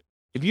it sit.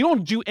 If you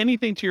don't do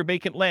anything to your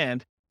vacant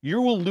land,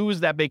 you will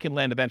lose that vacant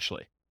land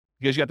eventually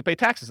because you have to pay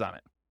taxes on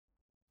it.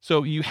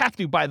 So you have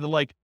to, by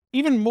the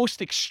even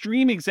most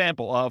extreme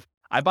example of,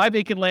 I buy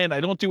vacant land,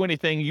 I don't do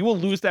anything, you will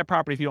lose that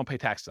property if you don't pay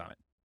taxes on it.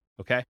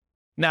 Okay?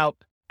 Now,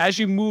 as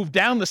you move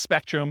down the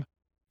spectrum,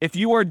 if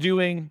you are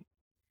doing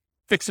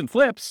fix and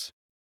flips,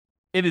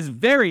 it is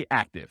very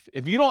active.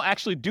 If you don't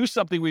actually do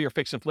something with your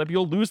fix and flip,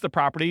 you'll lose the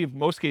property. In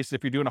most cases,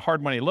 if you're doing a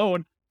hard money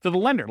loan, to the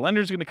lender.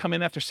 Lender's going to come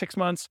in after 6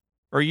 months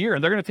or a year,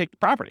 and they're going to take the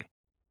property.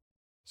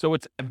 So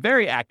it's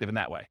very active in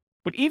that way.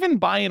 But even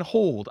buy and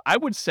hold, I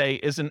would say,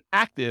 is an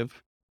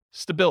active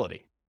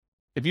stability.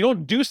 If you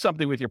don't do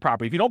something with your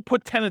property, if you don't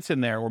put tenants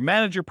in there or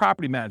manage your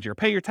property manager,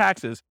 pay your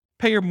taxes,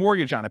 pay your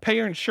mortgage on it, pay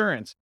your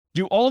insurance,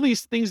 do all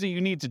these things that you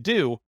need to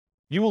do,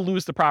 you will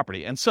lose the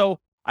property. And so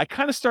I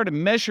kind of started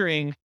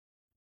measuring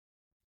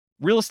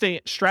real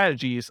estate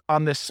strategies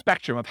on this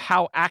spectrum of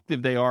how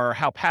active they are or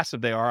how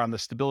passive they are on the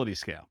stability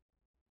scale.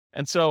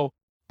 And so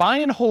buy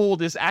and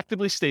hold is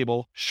actively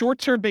stable.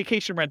 Short-term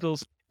vacation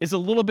rentals is a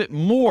little bit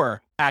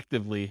more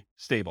actively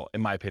stable,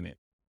 in my opinion.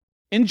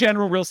 In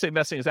general, real estate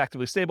investing is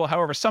actively stable.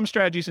 However, some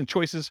strategies and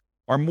choices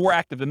are more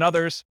active than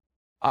others.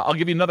 I'll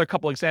give you another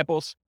couple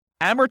examples.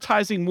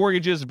 Amortizing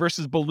mortgages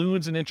versus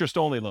balloons and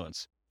interest-only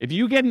loans. If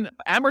you get an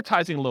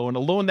amortizing loan, a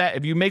loan that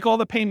if you make all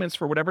the payments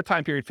for whatever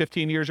time period,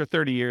 15 years or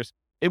 30 years,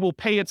 it will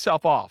pay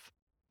itself off.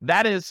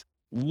 That is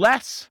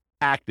less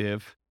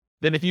active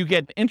than if you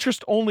get an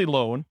interest-only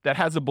loan that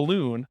has a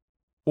balloon,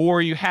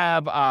 or you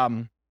have,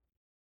 well,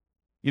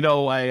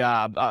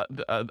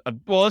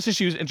 let's just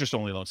use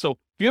interest-only loan. So if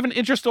you have an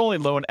interest-only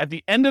loan, at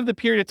the end of the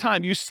period of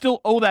time, you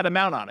still owe that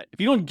amount on it. If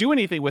you don't do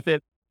anything with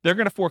it, they're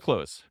going to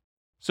foreclose.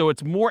 So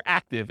it's more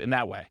active in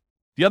that way.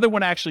 The other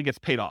one actually gets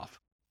paid off.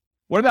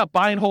 What about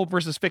buy and hold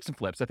versus fix and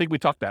flips? I think we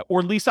talked about.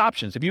 Or lease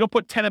options. If you don't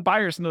put tenant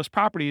buyers in those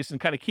properties and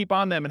kind of keep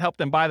on them and help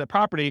them buy the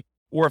property,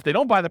 Or if they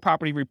don't buy the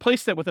property,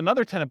 replace that with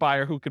another tenant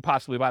buyer who could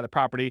possibly buy the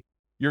property.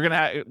 You're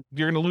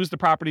gonna lose the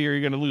property, or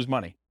you're gonna lose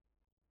money.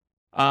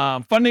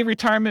 Funding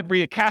retirement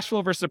via cash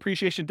flow versus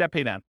appreciation, debt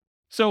pay down.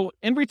 So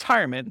in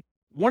retirement,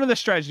 one of the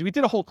strategies, we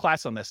did a whole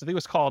class on this. I think it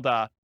was called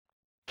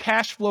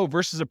cash flow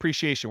versus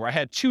appreciation, where I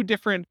had two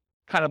different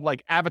kind of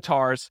like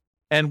avatars,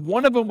 and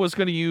one of them was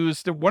going to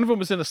use, one of them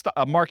was in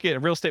a market, a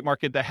real estate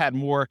market that had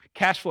more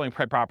cash flowing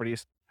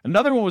properties.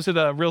 Another one was in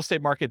a real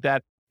estate market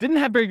that didn't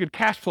have very good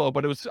cash flow,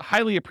 but it was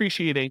highly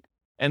appreciating.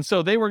 And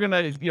so they were going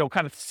to,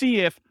 kind of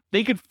see if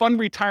they could fund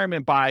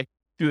retirement by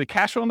through the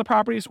cash flow on the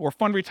properties, or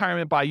fund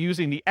retirement by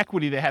using the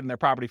equity they had in their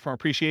property from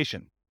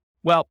appreciation.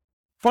 Well,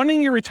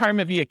 funding your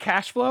retirement via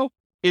cash flow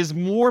is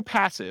more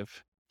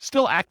passive,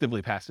 still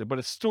actively passive, but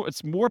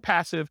it's more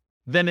passive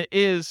than it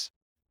is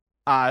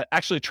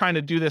actually trying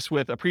to do this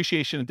with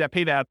appreciation and debt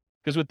pay down.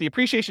 Because with the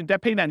appreciation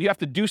debt pay down, you have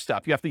to do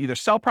stuff. You have to either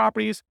sell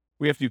properties,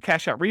 we have to do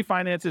cash out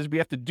refinances, we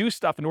have to do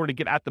stuff in order to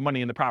get at the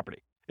money in the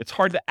property. It's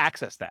hard to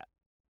access that.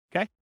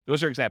 Okay,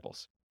 those are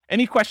examples.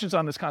 Any questions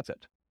on this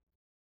concept?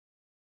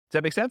 Does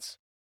that make sense?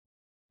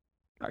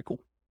 All right, cool.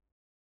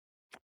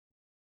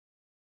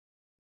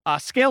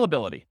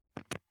 Scalability.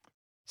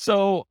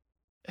 So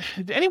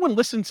did anyone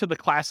listen to the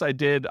class I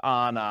did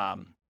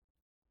on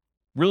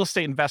Real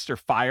Estate Investor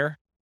FIRE,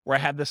 where I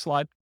had this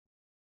slide?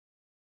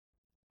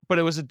 But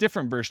it was a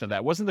different version of that.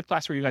 It wasn't the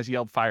class where you guys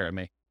yelled fire at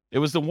me. It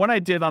was the one I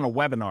did on a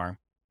webinar.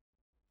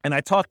 And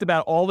I talked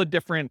about all the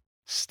different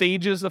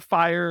stages of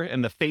FIRE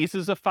and the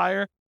phases of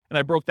FIRE, and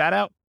I broke that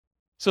out.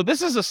 So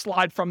this is a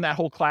slide from that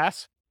whole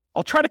class.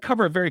 I'll try to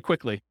cover it very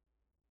quickly.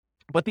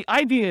 But the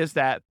idea is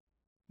that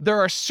there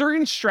are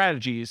certain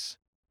strategies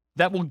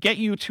that will get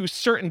you to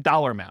certain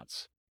dollar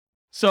amounts.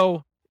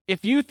 So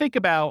if you think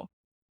about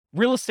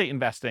real estate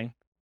investing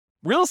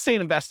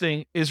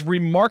is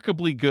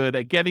remarkably good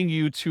at getting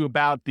you to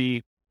about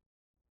this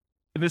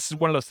is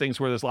one of those things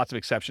where there's lots of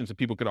exceptions and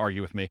people could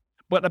argue with me,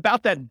 but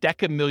about that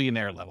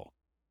decamillionaire level.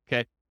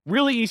 Okay.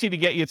 Really easy to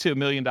get you to $1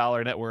 million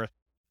net worth,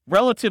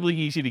 relatively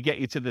easy to get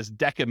you to this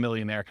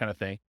decamillionaire kind of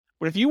thing.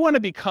 But if you want to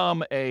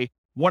become a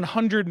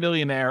 100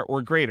 millionaire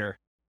or greater,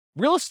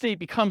 real estate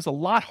becomes a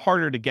lot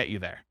harder to get you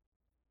there.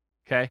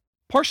 Okay.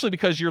 Partially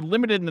because you're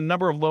limited in the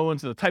number of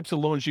loans and the types of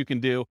loans you can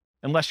do,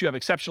 unless you have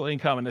exceptional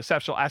income and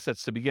exceptional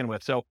assets to begin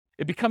with. So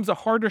it becomes a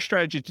harder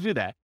strategy to do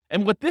that.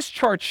 And what this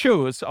chart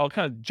shows, I'll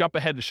kind of jump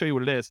ahead to show you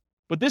what it is,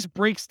 but this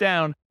breaks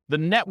down the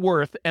net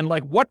worth and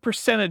like what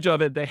percentage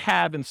of it they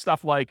have in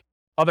stuff like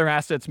other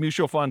assets,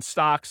 mutual funds,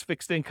 stocks,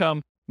 fixed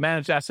income,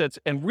 managed assets,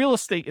 and real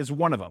estate is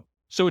one of them.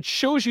 So it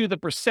shows you the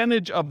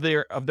percentage of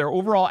their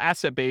overall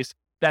asset base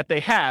that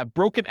they have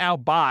broken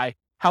out by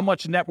how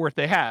much net worth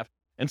they have.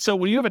 And so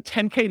when you have a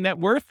 10K net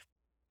worth,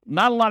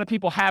 not a lot of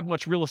people have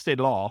much real estate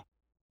at all,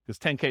 because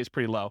 10K is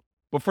pretty low.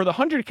 But for the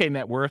 100K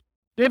net worth,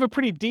 they have a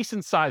pretty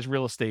decent sized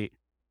real estate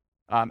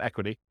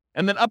equity.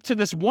 And then up to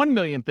this 1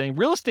 million thing,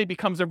 real estate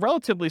becomes a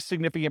relatively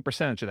significant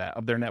percentage of that,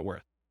 of their net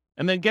worth.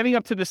 And then getting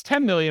up to this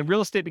 10 million,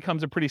 real estate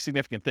becomes a pretty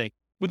significant thing.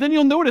 But then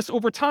you'll notice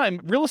over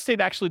time, real estate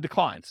actually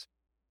declines.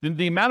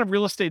 The amount of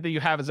real estate that you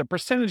have as a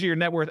percentage of your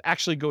net worth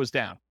actually goes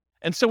down.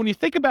 And so when you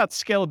think about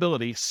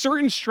scalability,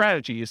 certain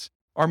strategies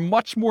are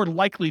much more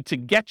likely to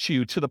get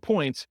you to the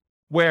point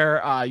where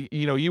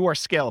you are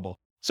scalable.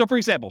 So for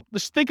example,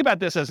 let's think about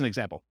this as an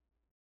example.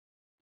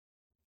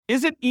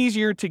 Is it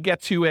easier to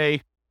get to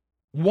a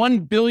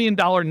 $1 billion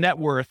net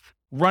worth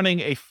running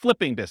a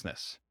flipping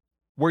business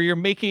where you're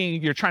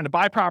trying to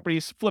buy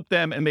properties, flip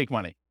them, and make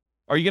money?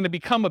 Are you going to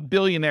become a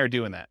billionaire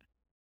doing that?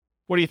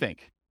 What do you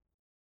think?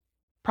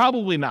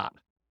 Probably not.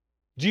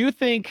 Do you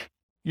think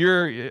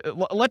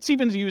let's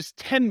even use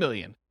 10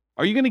 million.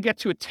 Are you going to get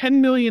to a $10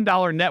 million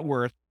net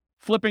worth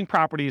flipping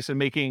properties and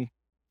making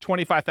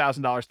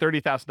 $25,000,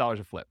 $30,000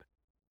 a flip?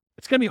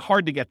 It's going to be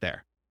hard to get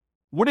there.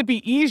 Would it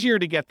be easier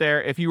to get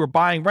there if you were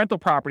buying rental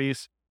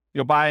properties,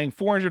 buying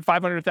 $400,000,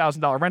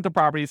 $500,000 rental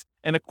properties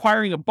and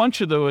acquiring a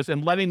bunch of those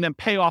and letting them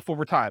pay off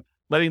over time,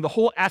 letting the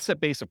whole asset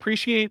base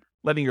appreciate,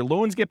 letting your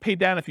loans get paid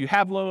down if you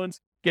have loans,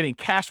 getting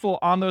cash flow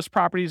on those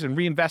properties and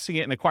reinvesting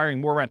it and acquiring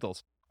more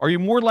rentals? Are you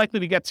more likely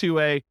to get to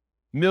a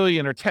 $1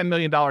 million or $10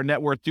 million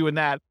net worth doing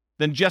that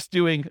than just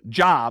doing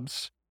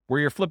jobs where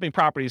you're flipping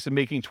properties and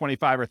making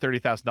 $25,000 or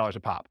 $30,000 a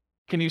pop?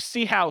 Can you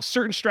see how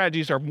certain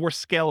strategies are more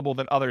scalable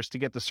than others to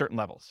get to certain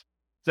levels?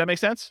 Does that make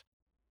sense?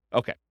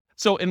 Okay.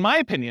 So in my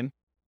opinion,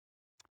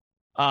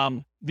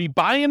 the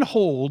buy and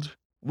hold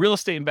real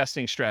estate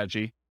investing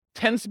strategy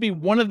tends to be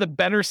one of the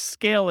better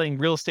scaling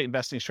real estate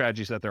investing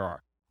strategies that there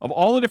are. Of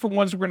all the different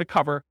ones we're going to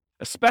cover,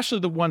 especially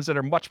the ones that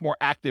are much more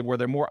active, where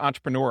they're more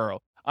entrepreneurial,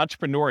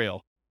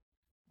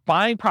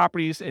 buying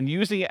properties and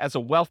using it as a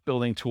wealth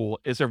building tool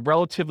is a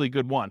relatively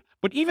good one.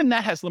 But even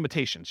that has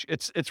limitations.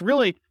 It's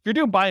really, if you're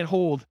doing buy and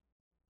hold,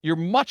 you're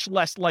much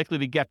less likely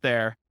to get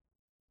there,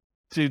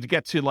 to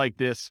get to like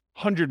this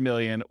 100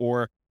 million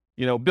or,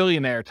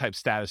 billionaire type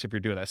status if you're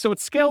doing that. So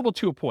it's scalable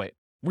to a point.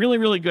 Really,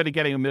 really good at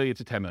getting 1 million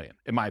to 10 million,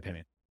 in my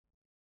opinion.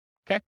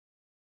 Okay.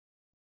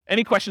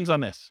 Any questions on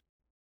this?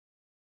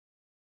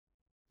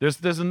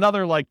 There's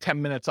another like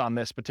 10 minutes on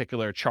this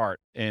particular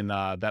chart in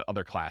that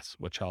other class,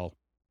 which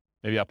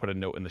maybe I'll put a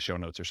note in the show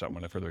notes or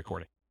something for the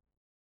recording.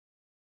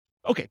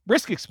 Okay,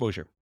 risk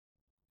exposure.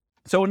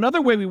 So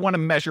another way we want to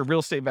measure real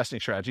estate investing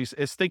strategies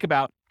is think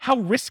about how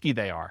risky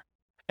they are.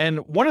 And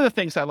one of the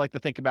things I like to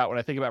think about when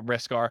I think about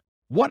risk are,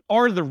 what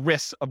are the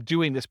risks of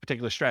doing this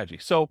particular strategy?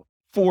 So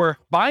for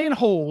buy and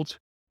hold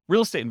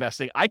real estate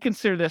investing, I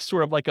consider this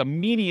sort of like a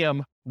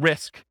medium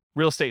risk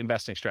real estate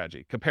investing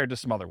strategy compared to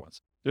some other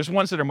ones. There's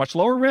ones that are much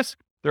lower risk.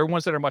 There are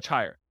ones that are much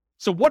higher.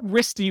 So what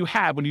risk do you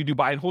have when you do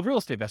buy and hold real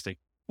estate investing?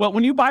 Well,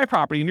 when you buy a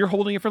property and you're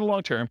holding it for the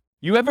long term,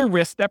 you have a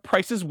risk that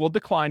prices will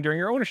decline during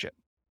your ownership,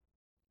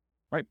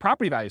 right?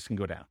 Property values can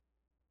go down.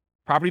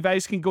 Property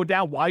values can go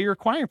down while you're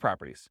acquiring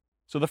properties.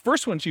 So the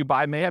first ones you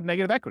buy may have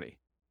negative equity,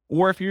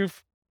 or if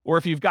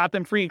you've got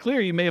them free and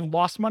clear, you may have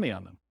lost money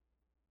on them.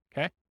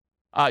 Okay.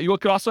 You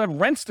could also have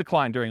rents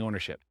decline during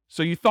ownership.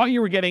 So you thought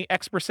you were getting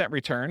X%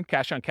 return,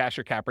 cash on cash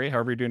or cap rate,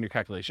 however you're doing your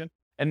calculation.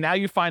 And now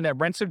you find that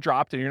rents have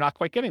dropped and you're not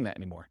quite getting that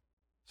anymore.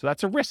 So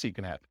that's a risk you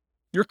can have.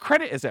 Your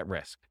credit is at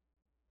risk.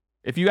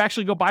 If you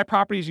actually go buy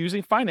properties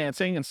using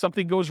financing and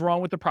something goes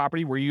wrong with the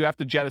property where you have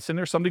to jettison,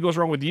 or something goes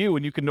wrong with you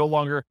and you can no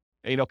longer,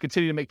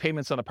 continue to make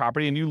payments on the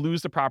property and you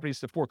lose the properties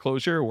to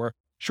foreclosure or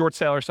short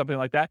sale or something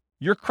like that,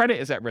 your credit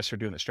is at risk for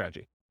doing this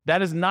strategy.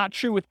 That is not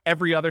true with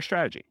every other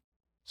strategy.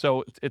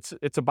 So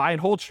it's a buy and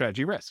hold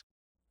strategy risk.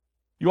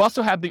 You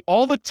also have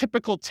all the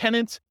typical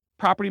tenant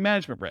property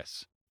management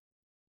risks.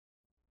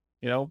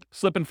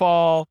 Slip and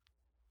fall,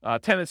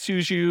 tenant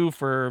sues you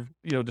for,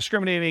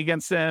 discriminating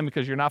against them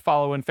because you're not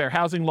following fair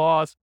housing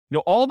laws.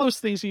 All those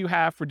things that you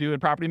have for doing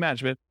property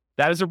management,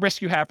 that is a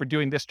risk you have for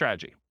doing this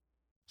strategy.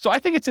 So I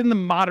think it's in the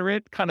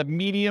moderate kind of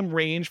medium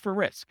range for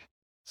risk.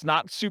 It's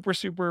not super,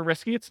 super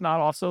risky. It's not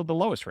also the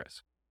lowest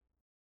risk.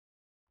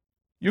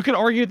 You could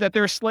argue that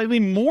there's slightly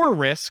more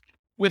risk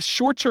with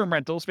short-term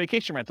rentals,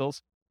 vacation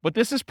rentals, but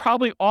this is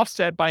probably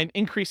offset by an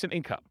increase in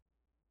income.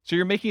 So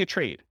you're making a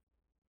trade.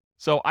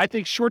 So I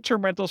think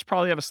short-term rentals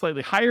probably have a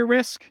slightly higher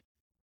risk.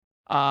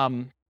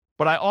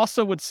 But I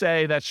also would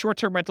say that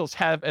short-term rentals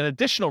have an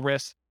additional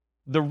risk,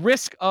 the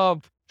risk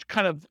of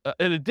an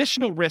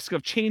additional risk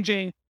of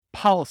changing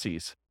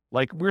policies.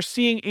 Like we're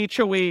seeing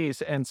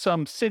HOAs and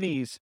some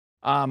cities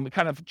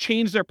kind of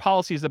change their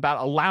policies about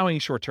allowing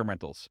short-term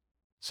rentals.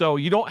 So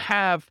you don't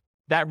have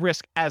that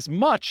risk as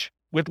much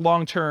with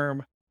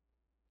long-term,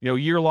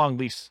 year-long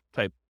lease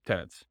type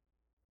tenants.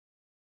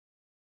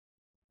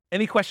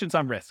 Any questions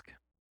on risk?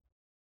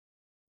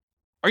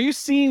 Are you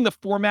seeing the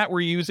format we're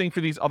using for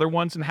these other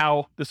ones and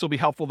how this will be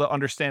helpful to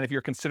understand if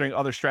you're considering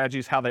other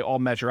strategies, how they all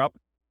measure up?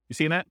 You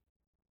seeing that?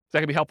 Is that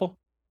going to be helpful?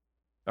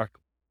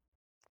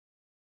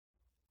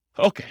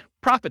 Okay,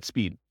 profit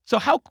speed. So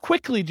how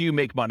quickly do you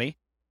make money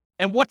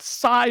and what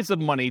size of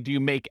money do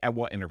you make at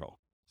what interval?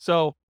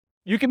 So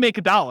you can make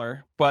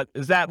 $1, but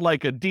is that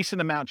like a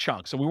decent amount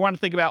chunk? So we want to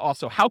think about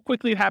also how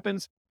quickly it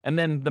happens and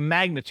then the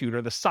magnitude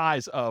or the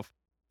size of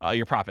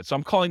your profit. So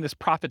I'm calling this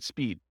profit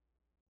speed.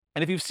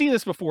 And if you've seen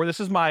this before,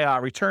 this is my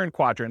return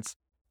quadrants.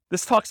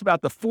 This talks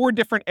about the 4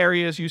 different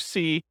areas you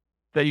see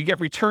that you get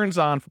returns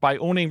on by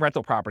owning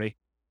rental property.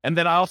 And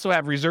then I also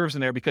have reserves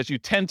in there because you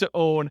tend to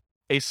own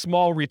a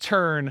small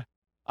return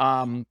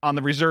on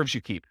the reserves you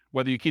keep.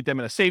 Whether you keep them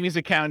in a savings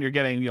account, you're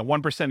getting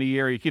 1% a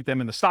year. You keep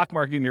them in the stock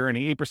market, and you're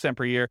earning 8%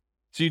 per year.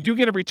 So you do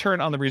get a return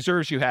on the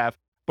reserves you have,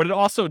 but it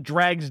also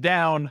drags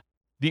down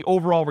the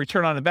overall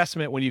return on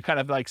investment when you kind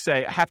of like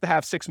say, I have to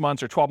have 6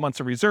 months or 12 months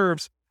of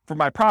reserves for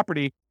my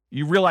property.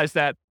 You realize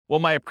that, well,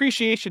 my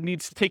appreciation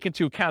needs to take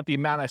into account the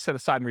amount I set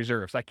aside in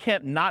reserves. I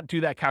can't not do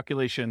that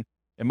calculation,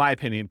 in my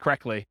opinion,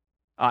 correctly,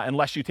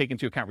 unless you take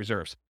into account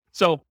reserves.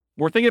 So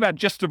we're thinking about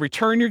just the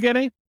return you're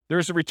getting.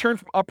 There's a return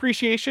from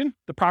appreciation,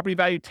 the property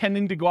value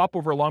tending to go up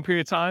over a long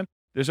period of time.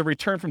 There's a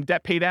return from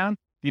debt pay down,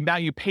 the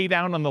amount you pay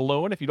down on the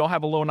loan. If you don't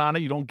have a loan on it,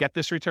 you don't get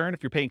this return.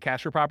 If you're paying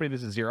cash for property,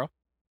 this is 0.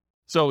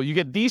 So you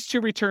get these 2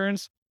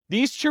 returns.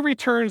 These 2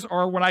 returns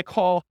are what I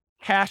call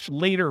cash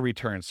later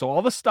returns. So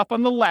all the stuff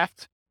on the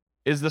left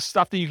is the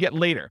stuff that you get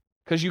later,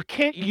 because you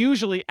can't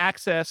usually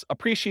access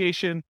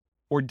appreciation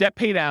or debt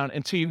pay down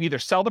until you either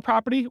sell the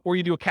property or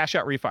you do a cash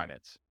out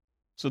refinance.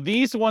 So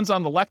these ones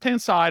on the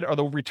left-hand side are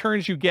the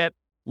returns you get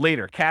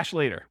later, cash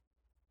later.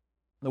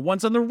 The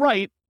ones on the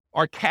right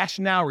are cash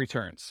now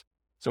returns.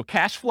 So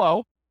cash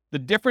flow, the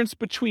difference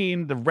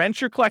between the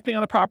rent you're collecting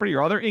on the property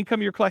or other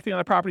income you're collecting on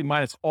the property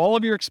minus all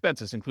of your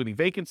expenses, including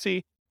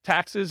vacancy,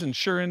 taxes,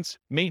 insurance,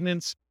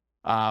 maintenance,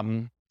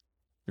 your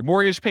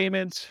mortgage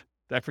payments.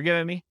 Did I forget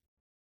any?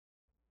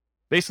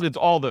 Basically, it's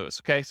all those,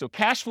 okay? So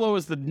cash flow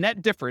is the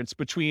net difference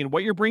between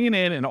what you're bringing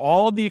in and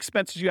all of the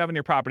expenses you have in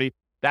your property.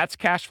 That's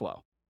cash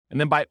flow. And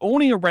then by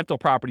owning a rental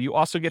property, you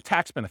also get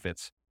tax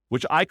benefits,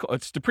 which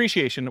it's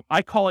depreciation.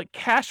 I call it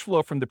cash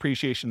flow from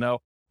depreciation,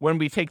 though, when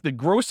we take the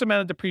gross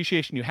amount of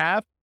depreciation you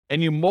have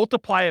and you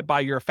multiply it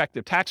by your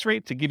effective tax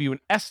rate to give you an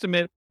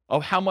estimate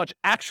of how much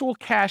actual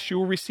cash you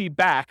will receive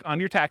back on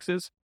your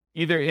taxes,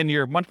 either in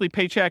your monthly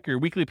paycheck or your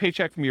weekly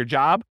paycheck from your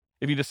job,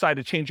 if you decide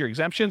to change your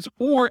exemptions,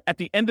 or at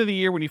the end of the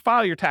year when you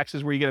file your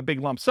taxes where you get a big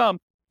lump sum,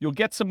 you'll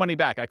get some money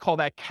back. I call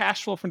that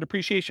cash flow from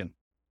depreciation.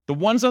 The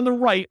ones on the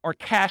right are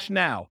cash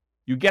now.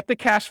 You get the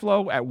cash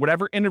flow at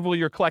whatever interval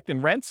you're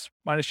collecting rents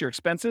minus your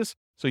expenses.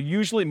 So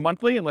usually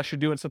monthly, unless you're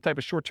doing some type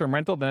of short-term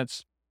rental, then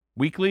it's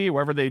weekly,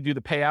 wherever they do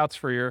the payouts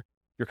for your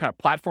kind of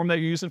platform that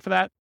you're using for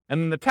that.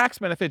 And then the tax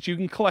benefits, you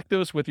can collect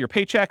those with your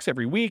paychecks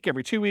every week,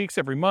 every 2 weeks,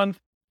 every month,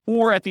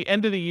 or at the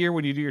end of the year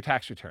when you do your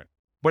tax return.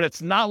 But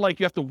it's not like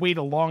you have to wait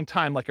a long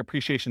time like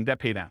appreciation debt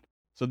pay down.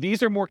 So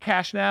these are more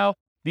cash now.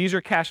 These are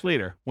cash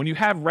later. When you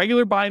have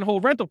regular buy and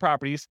hold rental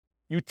properties,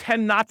 you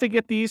tend not to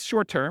get these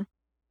short-term,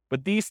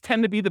 but these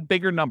tend to be the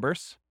bigger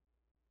numbers.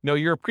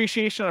 Your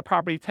appreciation on a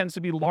property tends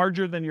to be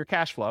larger than your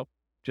cash flow,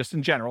 just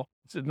in general.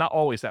 It's not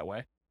always that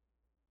way.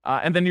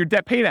 And then your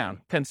debt pay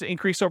down tends to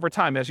increase over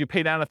time. As you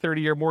pay down a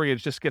 30-year mortgage,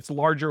 it just gets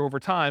larger over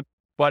time,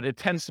 but it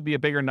tends to be a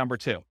bigger number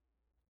too.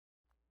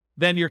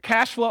 Then your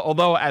cash flow,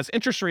 although as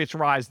interest rates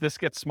rise, this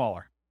gets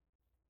smaller.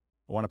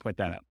 I want to point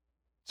that out.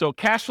 So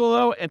cash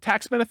flow and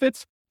tax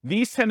benefits,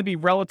 these tend to be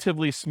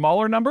relatively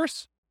smaller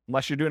numbers,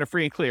 unless you're doing a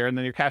free and clear, and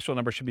then your cash flow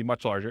number should be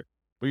much larger.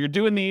 But you're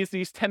doing these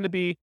tend to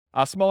be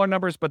smaller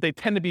numbers, but they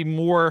tend to be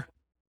more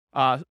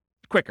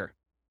quicker.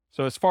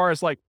 So as far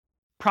as like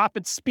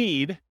profit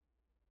speed,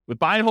 with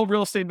buy and hold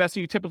real estate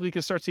investing, you typically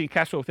can start seeing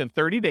cash flow within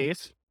 30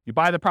 days. You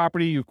buy the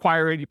property, you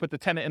acquire it, you put the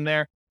tenant in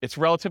there. It's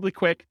relatively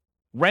quick.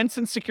 Rents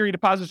and security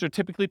deposits are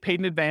typically paid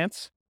in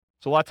advance.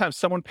 So a lot of times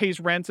someone pays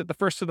rents at the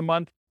first of the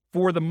month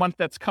for the month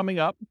that's coming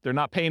up. They're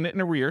not paying it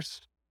in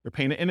arrears. They're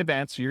paying it in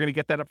advance. So you're going to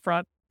get that up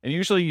front. And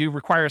usually you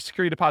require a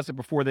security deposit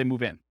before they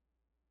move in.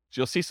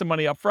 So you'll see some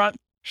money up front.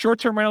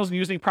 Short-term rentals and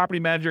using property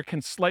manager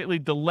can slightly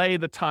delay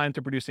the time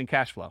to producing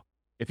cash flow.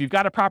 If you've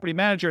got a property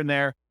manager in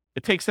there,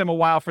 it takes them a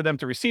while for them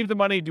to receive the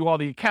money, do all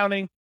the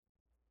accounting,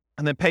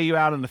 and then pay you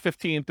out on the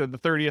 15th or the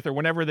 30th or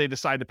whenever they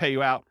decide to pay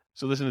you out.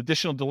 So there's an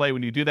additional delay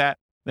when you do that.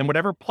 Then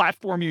whatever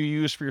platform you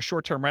use for your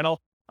short-term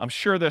rental, I'm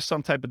sure there's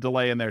some type of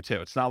delay in there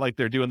too. It's not like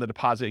they're doing the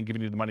deposit and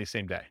giving you the money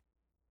same day.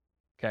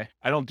 Okay.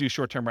 I don't do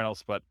short-term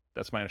rentals, but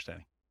that's my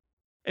understanding.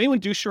 Anyone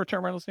do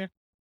short-term rentals here?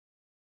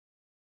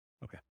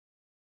 Okay.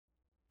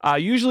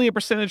 Usually a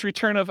percentage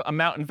return of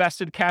amount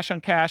invested, cash on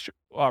cash,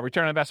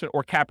 return on investment,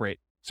 or cap rate.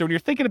 So when you're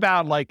thinking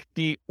about like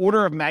the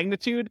order of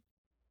magnitude,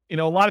 a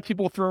lot of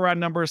people throw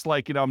around numbers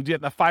like, I'm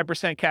getting a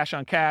 5% cash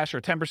on cash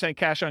or 10%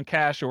 cash on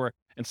cash, or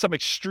in some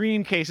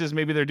extreme cases,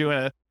 maybe they're doing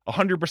a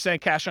 100%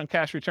 cash on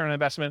cash return on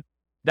investment.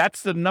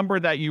 That's the number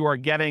that you are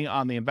getting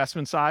on the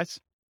investment size,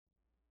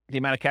 the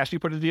amount of cash you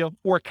put in the deal.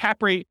 Or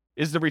cap rate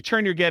is the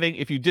return you're getting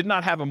if you did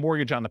not have a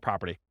mortgage on the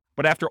property,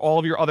 but after all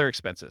of your other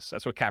expenses.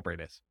 That's what cap rate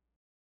is.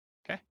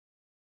 Okay.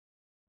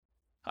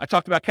 I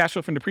talked about cash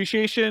flow from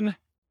depreciation.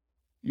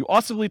 You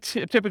also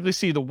typically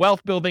see the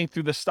wealth building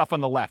through the stuff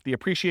on the left. The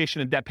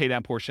appreciation and debt pay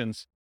down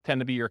portions tend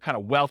to be your kind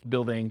of wealth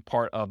building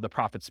part of the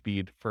profit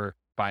speed for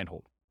buy and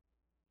hold.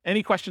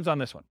 Any questions on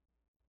this one?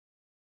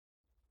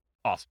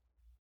 Awesome.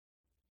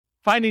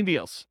 Finding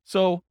deals.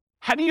 So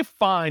how do you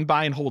find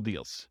buy and hold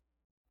deals?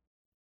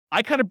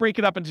 I kind of break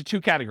it up into two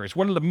categories.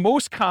 One of the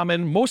most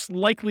common, most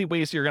likely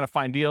ways you're going to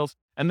find deals,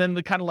 and then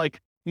the kind of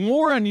like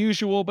more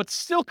unusual, but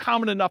still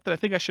common enough that I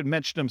think I should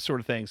mention them sort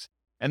of things.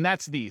 And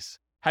that's these.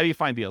 How do you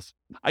find deals?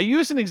 I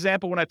used an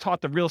example when I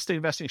taught the real estate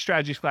investing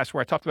strategies class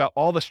where I talked about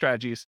all the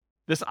strategies,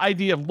 this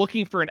idea of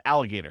looking for an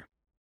alligator.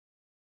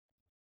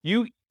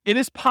 It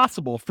is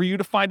possible for you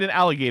to find an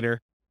alligator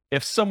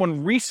if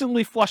someone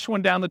recently flushed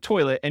one down the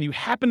toilet and you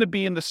happen to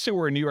be in the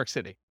sewer in New York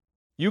City.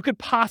 You could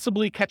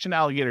possibly catch an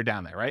alligator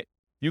down there, right?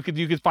 You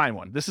could find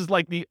one. This is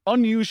like the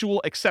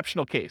unusual,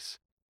 exceptional case.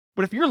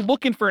 But if you're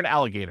looking for an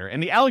alligator,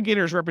 and the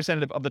alligator is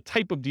representative of the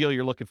type of deal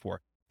you're looking for,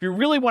 if you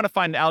really want to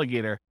find an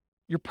alligator,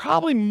 you're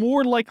probably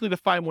more likely to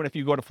find one if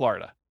you go to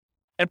Florida.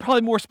 And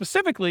probably more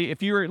specifically,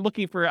 if you're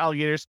looking for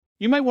alligators,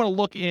 you might want to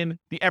look in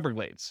the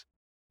Everglades.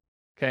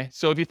 Okay,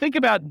 so if you think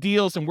about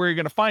deals and where you're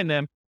going to find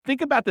them,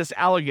 think about this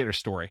alligator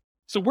story.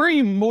 So where are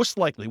you most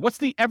likely? What's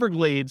the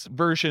Everglades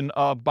version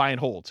of buy and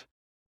hold?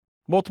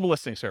 Multiple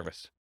listing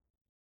service.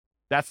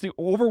 That's the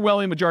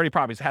overwhelming majority of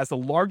properties. It has the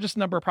largest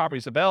number of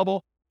properties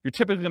available. You're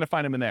typically going to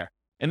find them in there.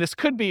 And this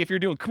could be, if you're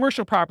doing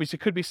commercial properties, it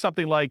could be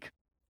something like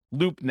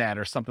LoopNet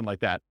or something like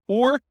that.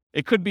 Or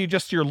it could be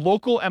just your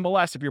local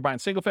MLS if you're buying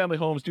single family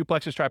homes,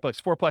 duplexes,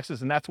 triplexes,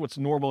 fourplexes, and that's what's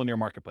normal in your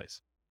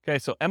marketplace. Okay,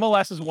 so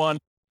MLS is one.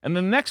 And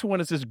the next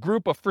one is this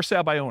group of for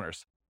sale by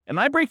owners. And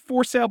I break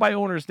for sale by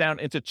owners down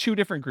into two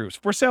different groups.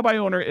 For sale by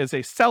owner is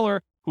a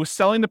seller who is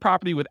selling the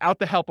property without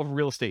the help of a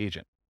real estate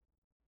agent.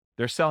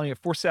 They're selling it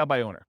for sale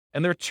by owner.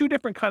 And there are two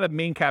different kind of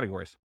main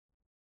categories.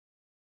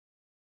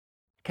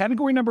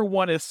 Category number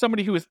one is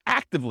somebody who is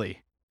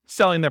actively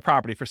selling their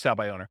property for sale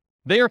by owner.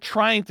 They are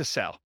trying to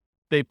sell.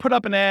 They put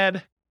up an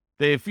ad.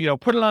 They've,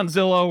 put it on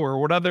Zillow or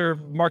what other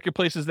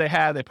marketplaces they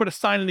have. They put a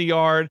sign in the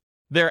yard.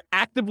 They're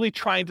actively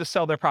trying to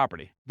sell their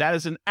property. That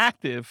is an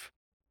actively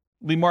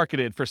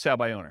marketed for sale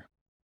by owner.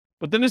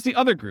 But then there's the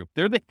other group.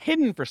 They're the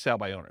hidden for sale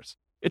by owners.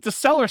 It's a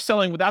seller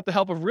selling without the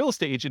help of a real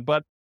estate agent,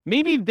 but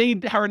maybe they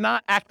are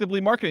not actively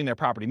marketing their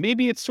property.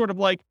 Maybe it's sort of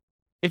like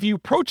if you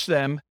approach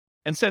them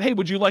and said, hey,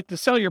 would you like to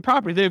sell your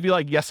property? They'd be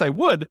like, yes, I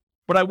would,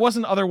 but I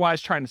wasn't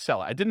otherwise trying to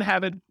sell it. I didn't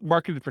have it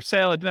marketed for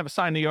sale. I didn't have a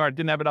sign in the yard.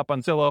 Didn't have it up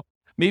on Zillow.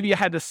 Maybe you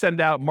had to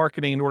send out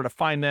marketing in order to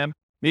find them.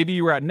 Maybe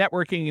you were out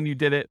networking and you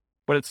did it,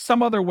 but it's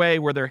some other way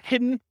where they're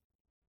hidden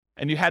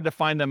and you had to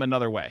find them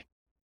another way.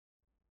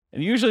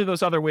 And usually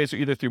those other ways are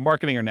either through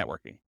marketing or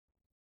networking.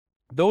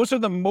 Those are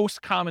the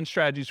most common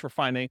strategies for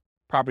finding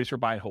properties for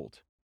buy and hold.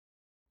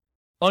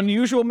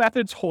 Unusual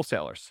methods,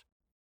 wholesalers.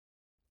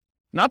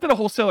 Not that a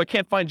wholesaler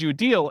can't find you a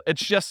deal.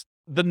 It's just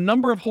the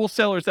number of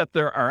wholesalers that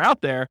there are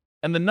out there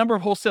and the number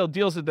of wholesale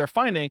deals that they're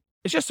finding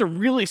is just a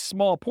really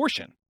small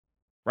portion,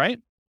 right?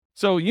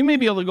 So you may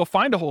be able to go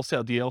find a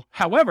wholesale deal.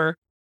 However,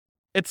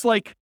 it's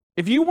like,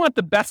 if you want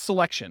the best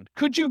selection,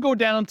 could you go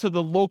down to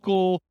the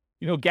local,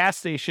 gas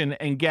station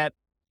and get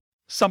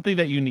something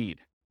that you need?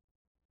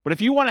 But if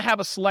you want to have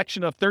a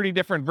selection of 30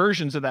 different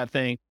versions of that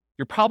thing,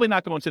 you're probably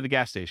not going to the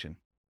gas station.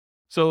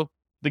 So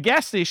the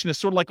gas station is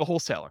sort of like a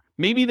wholesaler.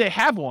 Maybe they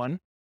have one,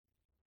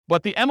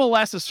 but the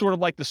MLS is sort of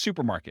like the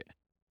supermarket,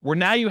 where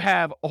now you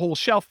have a whole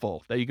shelf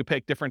full that you can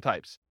pick different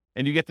types,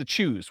 and you get to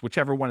choose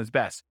whichever one is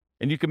best,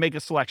 and you can make a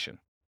selection.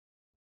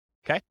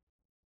 Okay?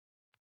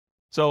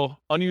 So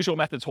unusual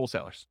methods,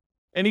 wholesalers.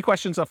 Any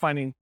questions on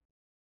finding?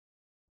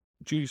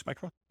 Did you use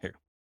microphone? Here.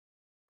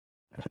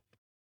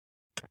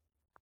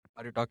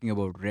 Are you talking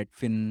about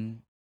Redfin,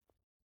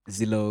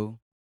 Zillow?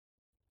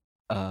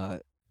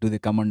 Do they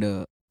come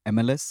under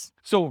MLS?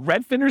 So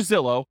Redfin or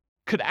Zillow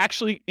could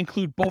actually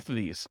include both of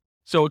these.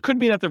 So it could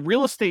be that the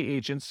real estate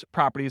agents'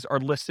 properties are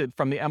listed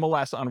from the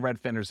MLS on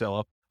Redfin or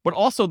Zillow, but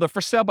also the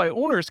for sale by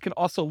owners can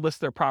also list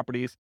their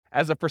properties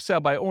as a for sale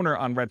by owner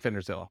on Redfin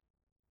or Zillow.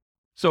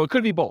 So it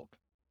could be both.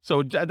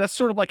 So that's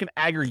sort of like an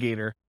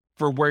aggregator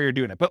for where you're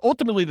doing it. But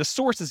ultimately, the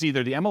source is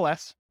either the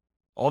MLS,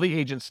 all the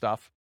agent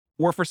stuff,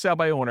 or for sale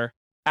by owner,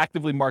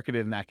 actively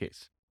marketed in that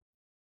case.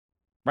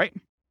 Right?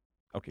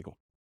 Okay, cool.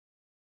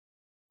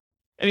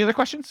 Any other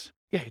questions?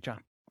 Yeah, hey,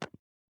 John.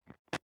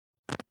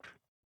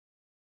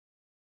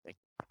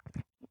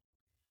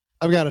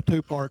 I've got a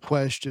two-part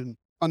question.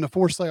 On the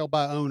for sale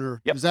by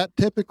owner, Yep. Is that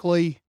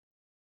typically,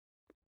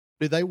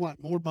 do they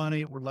want more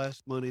money or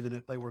less money than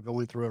if they were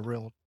going through a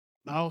realtor?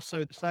 And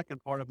also, the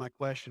second part of my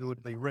question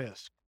would be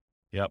risk.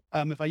 Yep.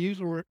 If I use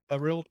a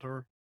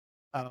realtor,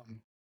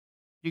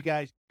 you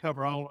guys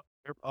cover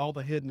all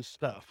the hidden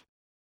stuff.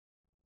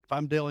 If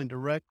I'm dealing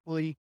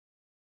directly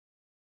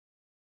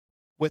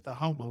with a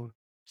homeowner,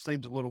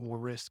 seems a little more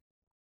risky.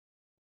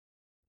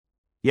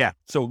 Yeah.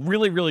 So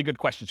really, really good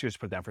questions. Here's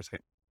put it down for a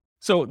second.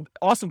 So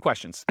awesome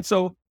questions.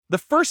 So the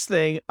first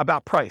thing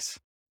about price,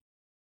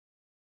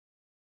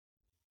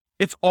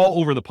 it's all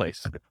over the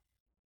place.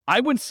 I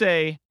would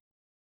say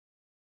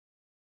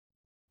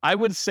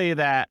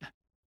that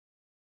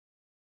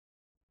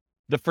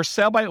the for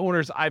sale by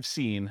owners I've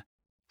seen,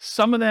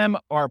 some of them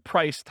are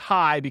priced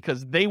high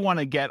because they want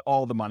to get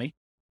all the money,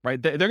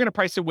 right? They're going to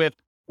price it with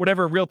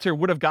whatever a realtor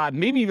would have gotten,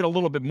 maybe even a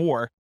little bit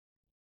more,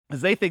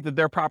 because they think that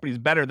their property is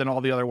better than all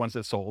the other ones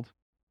that sold.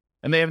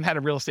 And they haven't had a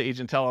real estate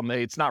agent tell them that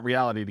it's not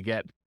reality to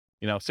get,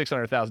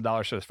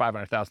 $600,000 for this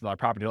 $500,000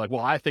 property. They're like,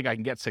 well, I think I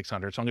can get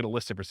 600, so I'm going to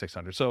list it for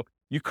 600. So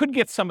you could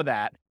get some of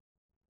that.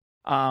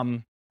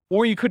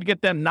 Or you could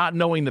get them not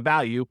knowing the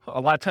value. A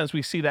lot of times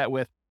we see that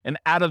with an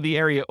out of the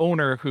area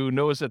owner who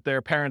knows that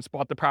their parents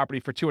bought the property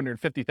for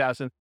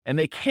 $250,000 and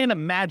they can't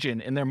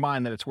imagine in their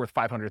mind that it's worth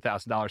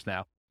 $500,000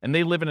 now. And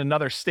they live in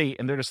another state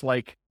and they're just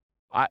like,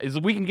 if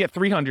we can get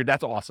 300,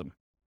 that's awesome.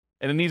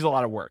 And it needs a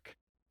lot of work.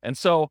 And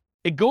so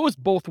it goes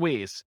both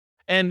ways.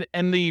 And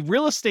the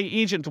real estate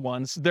agent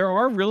ones, there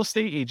are real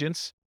estate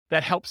agents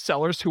that help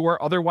sellers who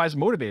are otherwise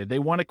motivated. They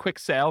want a quick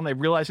sale and they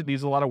realize it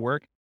needs a lot of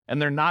work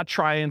and they're not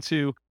trying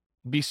to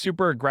be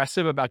super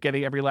aggressive about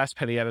getting every last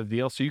penny out of the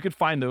deal. So you could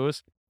find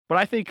those. But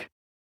I think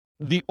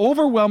the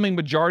overwhelming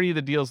majority of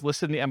the deals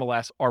listed in the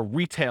MLS are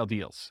retail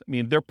deals. I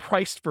mean, they're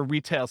priced for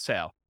retail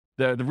sale.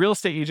 The real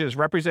estate agent is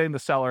representing the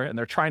seller and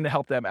they're trying to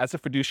help them as a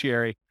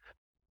fiduciary,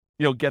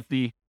 get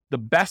the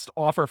best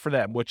offer for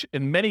them, which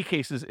in many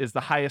cases is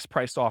the highest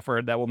priced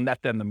offer that will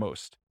net them the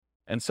most.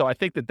 And so I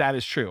think that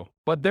is true.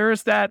 But there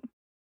is that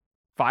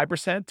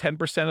 5%,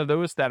 10% of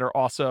those that are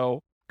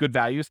also good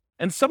values.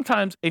 And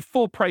sometimes a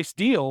full price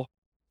deal,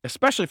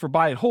 especially for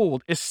buy and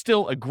hold, is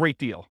still a great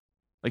deal.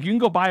 Like you can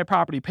go buy a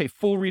property, pay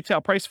full retail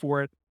price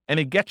for it, and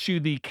it gets you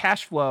the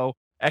cash flow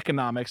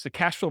economics, the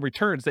cash flow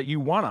returns that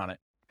you want on it.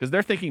 Because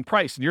they're thinking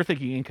price and you're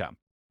thinking income,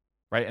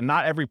 right? And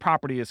not every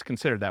property is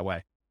considered that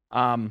way.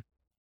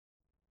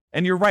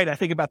 And you're right, I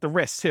think about the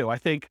risk too. I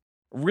think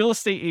a real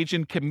estate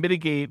agent can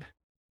mitigate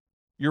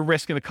your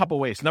risk in a couple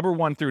ways. Number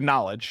one, through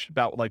knowledge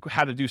about like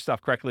how to do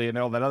stuff correctly and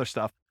all that other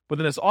stuff. But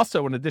then there's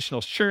also an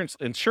additional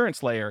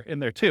insurance layer in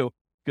there too,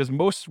 because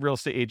most real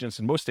estate agents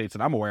in most states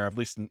that I'm aware of, at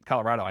least in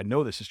Colorado, I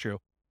know this is true,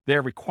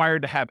 they're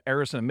required to have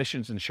errors and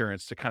omissions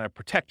insurance to kind of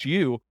protect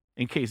you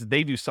in case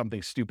they do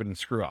something stupid and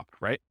screw up,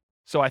 right?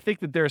 So I think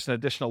that there's an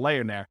additional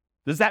layer in there.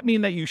 Does that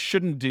mean that you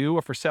shouldn't do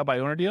a for sale by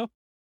owner deal?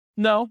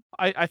 No,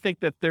 I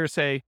think that there's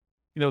a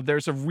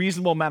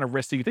reasonable amount of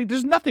risk that you think.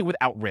 There's nothing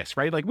without risk,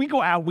 right? Like we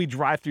go out, we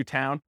drive through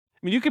town,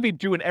 I mean, you could be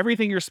doing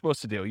everything you're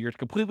supposed to do. You're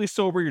completely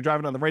sober. You're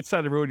driving on the right side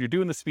of the road. You're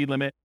doing the speed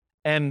limit,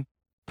 and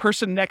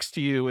person next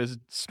to you is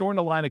snorting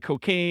a line of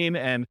cocaine,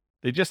 and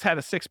they just had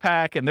a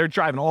 6-pack, and they're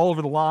driving all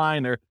over the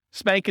line. They're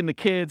spanking the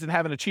kids and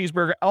having a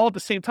cheeseburger all at the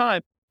same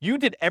time. You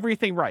did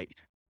everything right,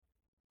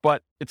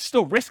 but it's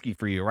still risky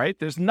for you, right?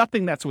 There's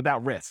nothing that's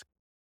without risk.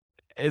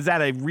 Is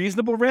that a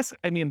reasonable risk?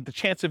 I mean, the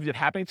chance of it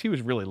happening to you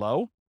is really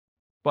low,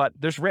 but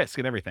there's risk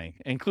in everything,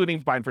 including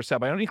buying for sale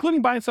by owner,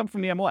 including buying some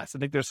from the MLS. I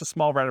think there's a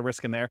small amount of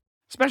risk in there,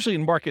 especially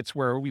in markets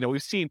where,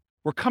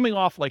 we're coming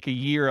off like a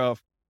year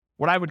of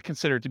what I would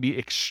consider to be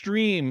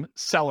extreme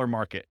seller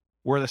market,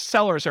 where the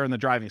sellers are in the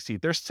driving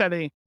seat. They're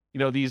setting,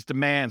 these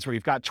demands where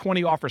you've got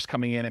 20 offers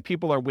coming in and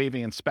people are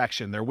waiving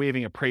inspection. They're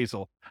waiving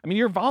appraisal. I mean,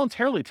 you're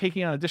voluntarily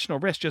taking on additional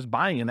risk just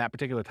buying in that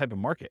particular type of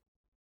market.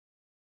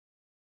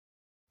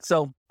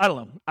 So I don't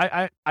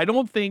know. I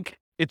don't think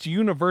it's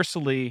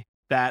universally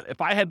that if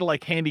I had to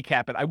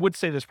handicap it, I would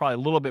say there's probably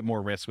a little bit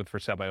more risk with for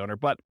sale by owner,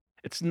 but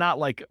it's not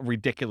like a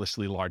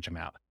ridiculously large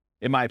amount,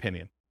 in my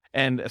opinion.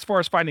 And as far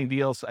as finding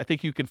deals, I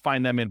think you can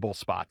find them in both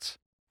spots.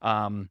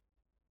 And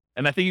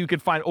I think you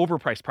can find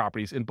overpriced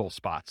properties in both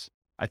spots.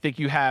 I think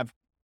you have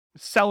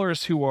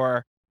sellers who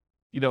are,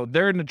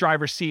 they're in the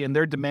driver's seat and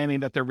they're demanding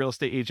that their real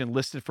estate agent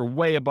listed for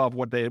way above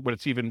what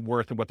it's even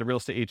worth and what the real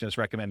estate agent is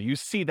recommending. You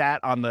see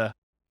that on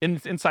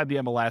inside the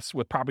MLS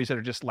with properties that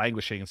are just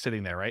languishing and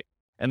sitting there, right?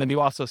 And then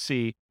you also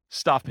see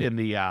stuff in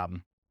the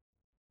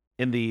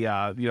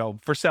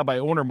for sale by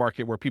owner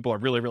market where people are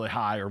really, really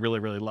high or really,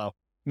 really low.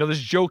 There's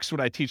jokes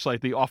when I teach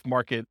the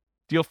off-market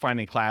deal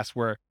finding class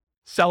where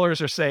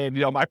sellers are saying,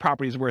 my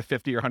property is worth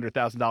 $50,000 or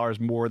 $100,000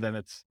 more than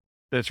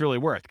it's really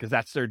worth, because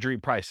that's their dream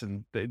price,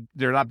 and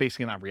they're not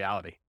basing it on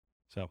reality.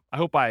 So I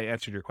hope I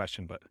answered your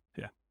question, but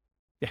yeah.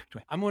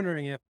 Dwayne. I'm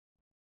wondering if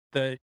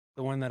the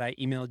one that I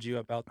emailed you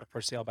about the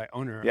for sale by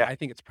owner, Yeah. I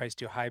think it's priced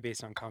too high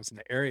based on comps in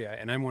the area.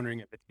 And I'm wondering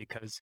if it's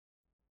because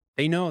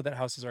they know that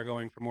houses are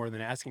going for more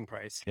than asking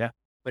price. Yeah.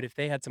 But if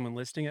they had someone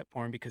listing it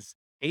for them, because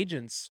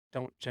agents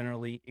don't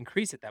generally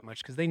increase it that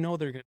much because they know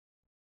they're going to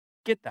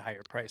get the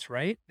higher price,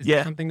 right? Is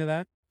there something to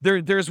that?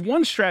 There's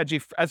one strategy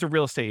as a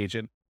real estate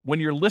agent when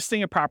you're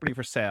listing a property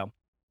for sale.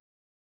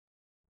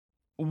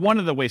 One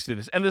of the ways to do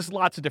this, and there's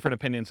lots of different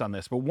opinions on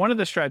this, but one of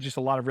the strategies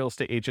a lot of real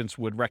estate agents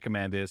would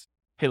recommend is,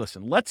 hey,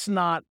 listen, let's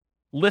not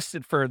list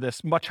it for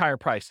this much higher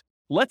price.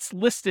 Let's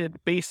list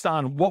it based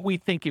on what we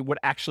think it would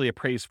actually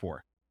appraise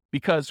for.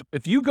 Because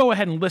if you go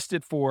ahead and list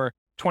it for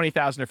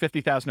 $20,000 or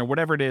 $50,000 or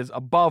whatever it is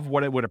above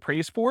what it would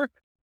appraise for,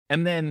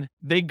 and then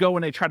they go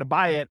and they try to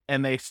buy it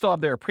and they still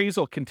have their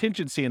appraisal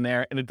contingency in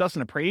there and it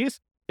doesn't appraise,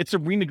 it's a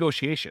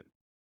renegotiation.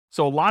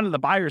 So a lot of the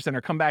buyers then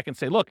are come back and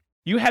say, look,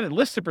 you had it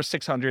listed for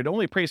 $600,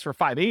 only appraised for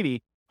 $580.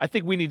 I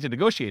think we need to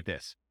negotiate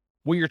this.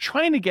 What you're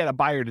trying to get a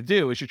buyer to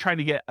do is you're trying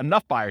to get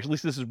enough buyers, at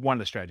least this is one of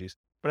the strategies,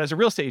 but as a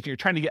real estate agent, you're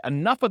trying to get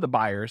enough of the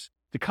buyers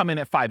to come in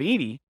at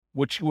 $580,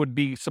 which would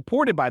be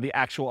supported by the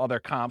actual other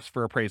comps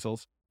for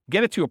appraisals,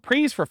 get it to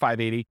appraise for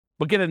 $580,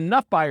 but get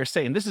enough buyers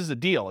saying this is a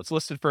deal. It's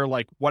listed for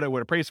what it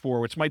would appraise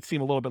for, which might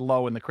seem a little bit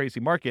low in the crazy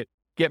market.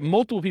 Get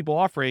multiple people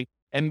offering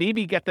and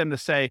maybe get them to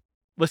say,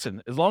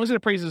 listen, as long as it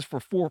appraises for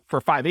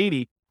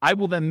 $580, I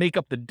will then make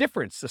up the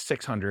difference to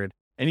 $600.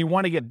 And you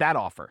want to get that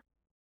offer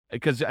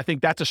because I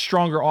think that's a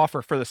stronger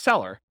offer for the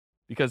seller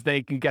because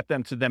they can get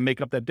them to then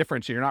make up that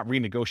difference. So you're not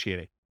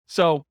renegotiating.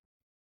 So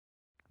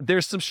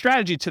there's some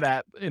strategy to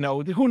that.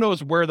 Who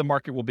knows where the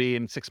market will be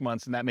in 6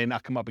 months, and that may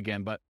not come up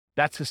again, but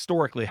that's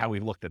historically how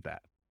we've looked at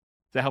that.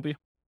 Does that help you?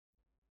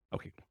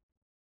 Okay.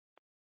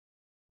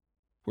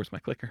 Where's my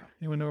clicker?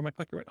 Anyone know where my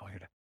clicker went? Oh, here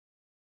it is.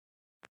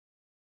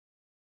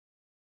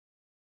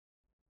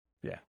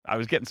 Yeah, I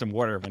was getting some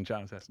water when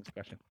John was asking this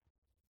question.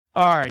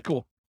 All right,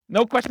 cool.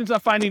 No questions on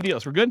finding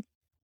deals. We're good?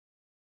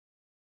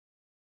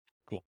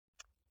 Cool.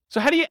 So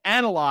how do you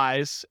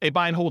analyze a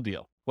buy and hold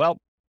deal? Well,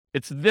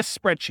 it's this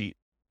spreadsheet,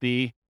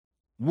 the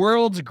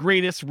world's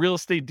greatest real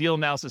estate deal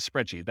analysis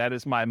spreadsheet. That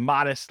is my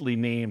modestly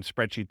named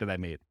spreadsheet that I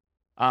made.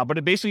 But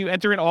it basically, you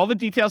enter in all the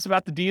details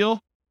about the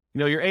deal,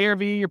 your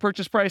ARV, your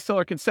purchase price,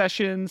 seller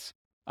concessions,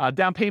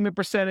 down payment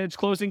percentage,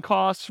 closing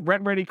costs,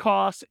 rent ready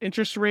costs,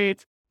 interest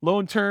rate,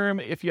 loan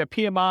term, if you have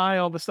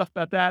PMI, all the stuff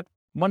about that,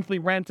 monthly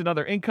rent and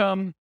other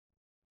income,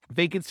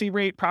 vacancy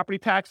rate, property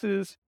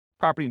taxes,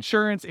 property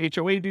insurance,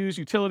 HOA dues,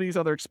 utilities,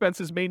 other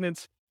expenses,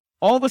 maintenance,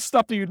 all the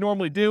stuff that you'd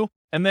normally do.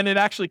 And then it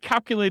actually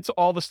calculates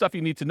all the stuff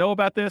you need to know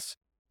about this.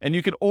 And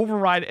you can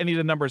override any of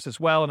the numbers as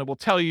well. And it will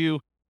tell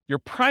you you're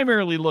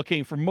primarily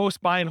looking for most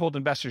buy and hold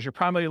investors. You're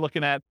primarily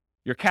looking at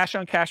your cash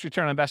on cash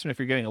return on investment if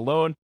you're getting a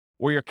loan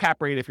or your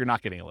cap rate if you're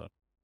not getting a loan.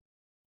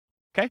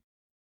 Okay.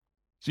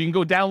 So you can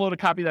go download a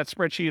copy of that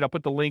spreadsheet. I'll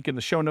put the link in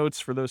the show notes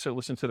for those who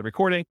listen to the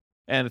recording,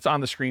 and it's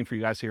on the screen for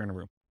you guys here in the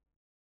room.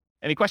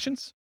 Any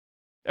questions?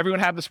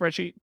 Everyone have the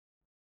spreadsheet?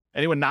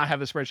 Anyone not have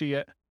the spreadsheet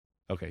yet?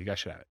 Okay, you guys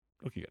should have it.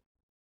 Okay, good.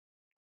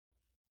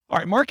 All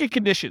right, market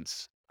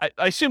conditions. I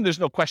assume there's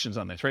no questions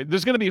on this, right?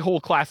 There's going to be whole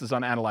classes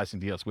on analyzing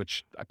deals,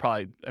 which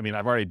I've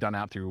already done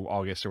out through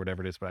August or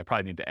whatever it is, but I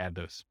probably need to add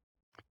those.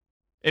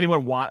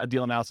 Anyone want a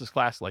deal analysis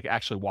class, like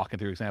actually walking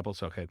through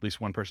examples? Okay, at least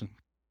one person.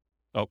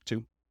 Oh,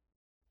 two.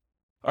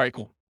 All right,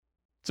 cool.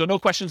 So no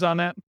questions on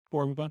that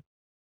before we move on?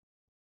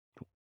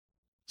 Cool.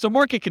 So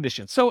market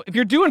conditions. So if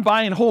you're doing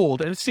buy and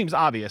hold, and it seems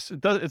obvious,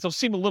 it'll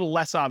seem a little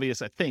less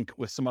obvious, I think,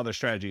 with some other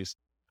strategies.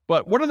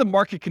 But what are the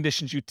market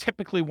conditions you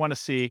typically want to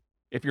see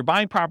if you're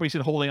buying properties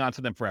and holding on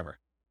to them forever?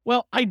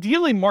 Well,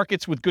 ideally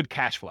markets with good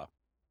cash flow.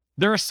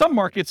 There are some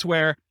markets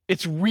where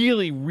it's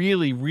really,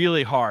 really,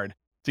 really hard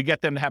to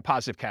get them to have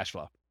positive cash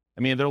flow.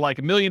 I mean, they're like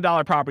 $1 million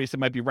properties that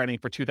might be renting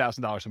for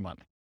 $2,000 a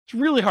month. It's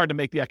really hard to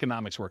make the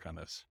economics work on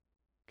this.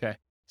 Okay.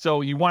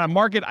 So you want a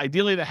market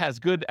ideally that has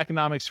good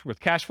economics with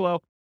cash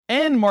flow,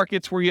 and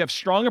markets where you have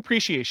strong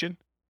appreciation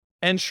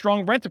and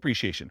strong rent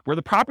appreciation, where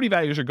the property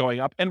values are going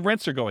up and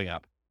rents are going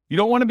up. You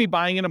don't want to be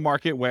buying in a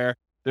market where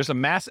there's a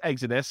mass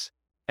exodus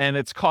and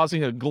it's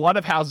causing a glut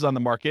of houses on the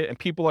market and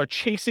people are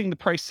chasing the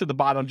price to the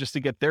bottom just to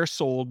get theirs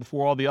sold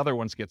before all the other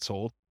ones get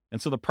sold.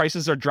 And so the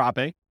prices are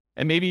dropping.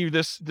 And maybe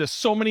there's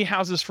so many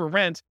houses for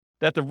rent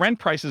that the rent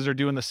prices are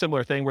doing the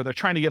similar thing where they're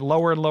trying to get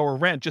lower and lower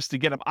rent just to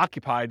get them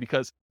occupied,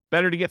 because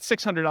better to get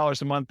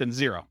 $600 a month than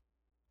zero.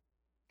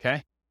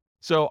 Okay.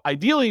 So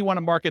ideally you want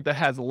a market that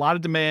has a lot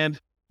of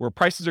demand, where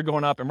prices are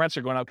going up and rents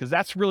are going up, because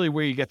that's really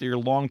where you get your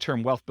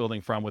long-term wealth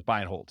building from with buy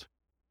and hold.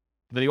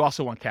 But then you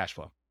also want cash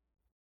flow.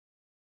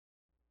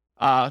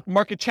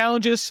 Market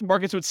challenges,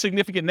 markets with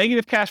significant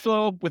negative cash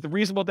flow with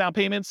reasonable down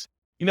payments.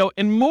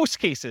 In most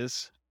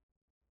cases,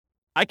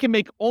 I can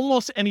make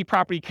almost any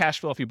property cash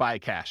flow if you buy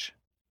it cash,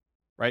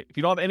 right? If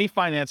you don't have any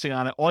financing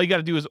on it, all you got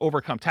to do is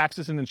overcome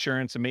taxes and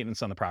insurance and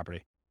maintenance on the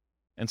property.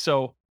 And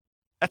so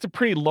that's a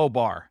pretty low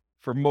bar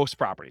for most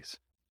properties.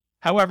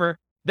 However,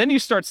 then you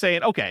start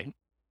saying, okay,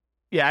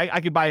 yeah, I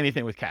could buy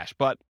anything with cash,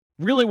 but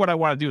really what I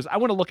want to do is I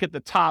want to look at the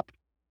top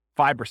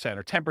 5%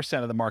 or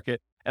 10% of the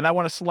market, and I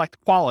want to select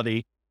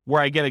quality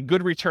where I get a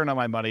good return on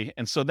my money.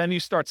 And so then you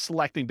start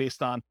selecting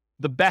based on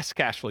the best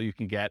cash flow you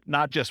can get,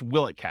 not just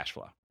will it cash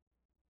flow.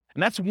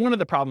 And that's one of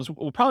the problems.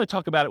 We'll probably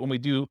talk about it when we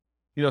do,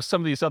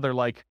 some of these other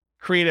like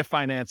creative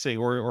financing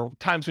or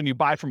times when you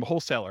buy from a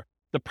wholesaler.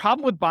 The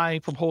problem with buying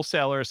from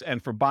wholesalers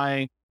and for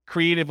buying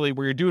creatively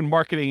where you're doing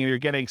marketing and you're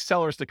getting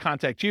sellers to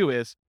contact you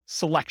is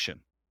selection.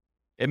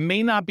 It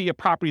may not be a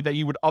property that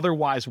you would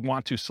otherwise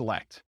want to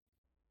select.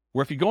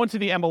 Where if you go into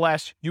the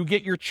MLS, you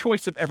get your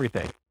choice of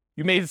everything.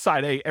 You may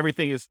decide, hey,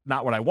 everything is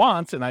not what I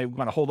want, and I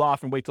want to hold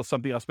off and wait till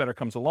something else better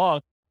comes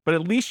along. But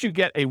at least you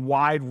get a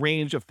wide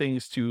range of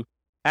things to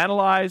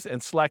analyze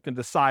and select and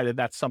decide if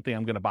that's something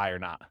I'm going to buy or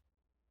not.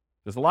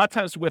 There's a lot of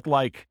times with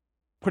like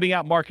putting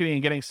out marketing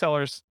and getting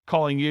sellers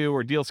calling you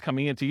or deals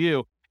coming into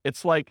you,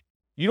 it's like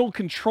you don't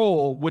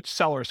control which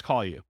sellers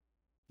call you.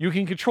 You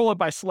can control it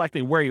by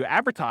selecting where you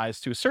advertise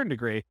to a certain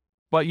degree,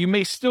 but you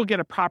may still get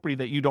a property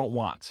that you don't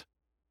want.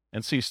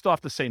 And so you still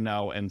have to say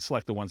no and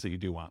select the ones that you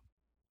do want.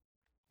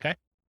 Okay.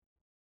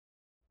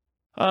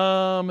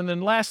 And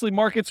then lastly,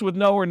 markets with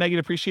no or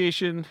negative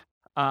appreciation.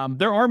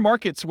 There are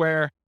markets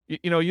where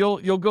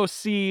you'll go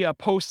see a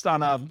post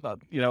on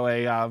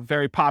a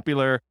very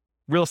popular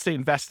real estate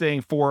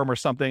investing forum or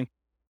something,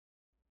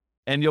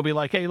 and you'll be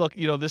like, hey, look,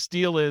 this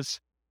deal is,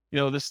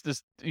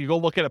 this. You go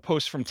look at a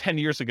post from 10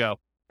 years ago,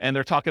 and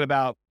they're talking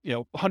about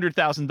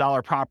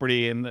 $100,000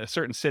 property in a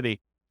certain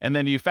city, and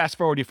then you fast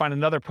forward, you find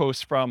another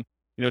post from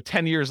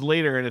 10 years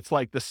later, and it's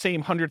like the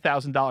same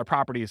 $100,000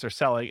 properties are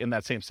selling in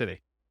that same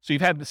city. So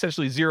you've had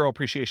essentially zero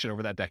appreciation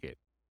over that decade.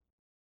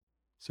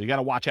 So you got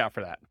to watch out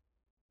for that.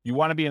 You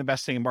want to be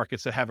investing in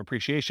markets that have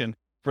appreciation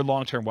for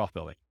long-term wealth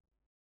building.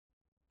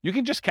 You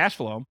can just cash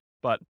flow them,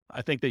 but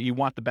I think that you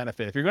want the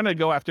benefit. If you're going to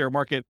go after a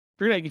market,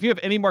 if you have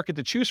any market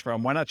to choose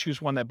from, why not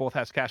choose one that both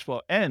has cash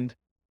flow and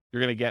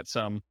you're going to get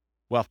some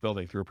wealth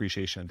building through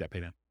appreciation and debt pay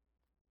down,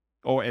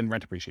 and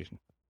rent appreciation.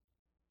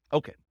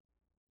 Okay.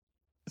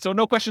 So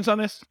no questions on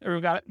this?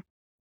 Everyone got it?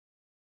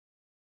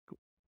 Cool.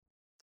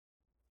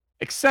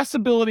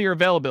 Accessibility or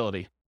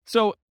availability.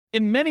 So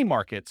in many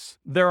markets,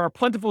 there are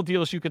plentiful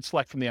deals you could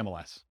select from the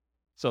MLS.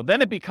 So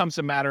then it becomes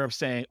a matter of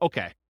saying,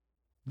 okay,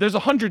 there's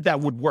 100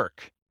 that would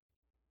work.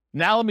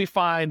 Now let me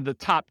find the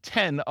top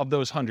 10 of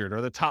those 100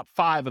 or the top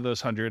 5 of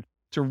those 100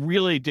 to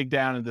really dig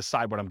down and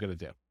decide what I'm going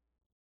to do.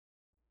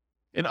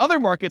 In other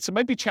markets, it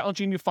might be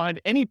challenging to find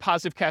any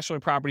positive cash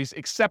flowing properties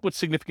except with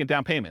significant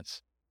down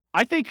payments.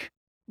 I think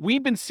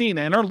we've been seeing,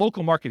 in our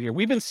local market here,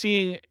 we've been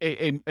seeing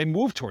a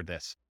move toward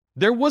this.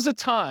 There was a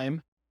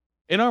time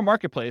in our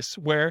marketplace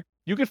where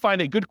you could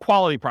find a good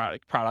quality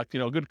product,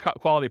 good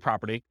quality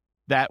property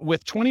that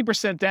with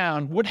 20%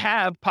 down would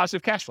have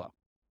positive cash flow.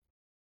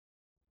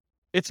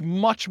 It's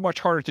much, much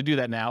harder to do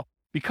that now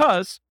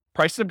because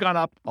prices have gone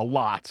up a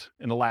lot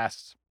in the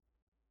last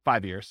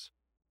 5 years.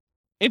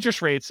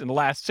 Interest rates in the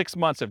last 6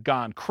 months have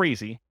gone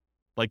crazy,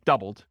 like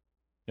doubled,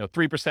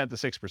 3% to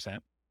 6%.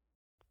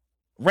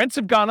 Rents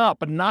have gone up,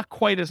 but not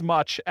quite as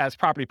much as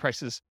property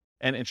prices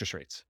and interest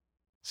rates.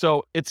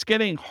 So it's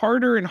getting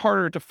harder and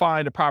harder to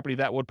find a property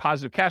that would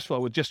positive cash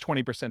flow with just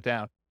 20%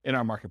 down in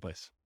our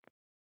marketplace.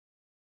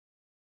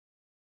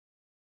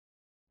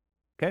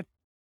 Okay.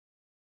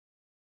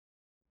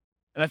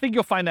 And I think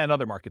you'll find that in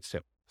other markets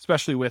too,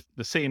 especially with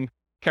the same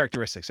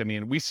characteristics. I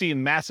mean, we see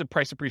massive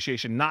price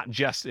appreciation, not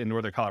just in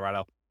Northern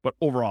Colorado, but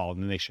overall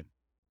in the nation.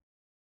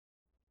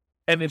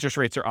 And interest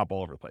rates are up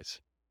all over the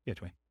place. Yeah,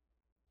 Dwayne.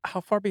 How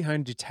far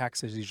behind do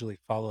taxes usually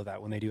follow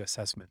that when they do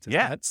assessments? Is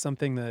that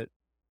something that...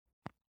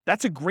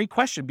 That's a great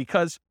question,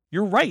 because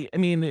you're right. I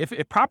mean, if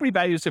property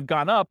values have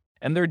gone up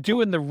and they're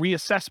doing the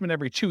reassessment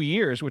every 2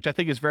 years, which I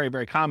think is very,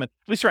 very common,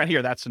 at least around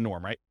here, that's the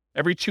norm, right?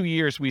 Every 2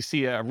 years, we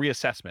see a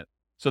reassessment.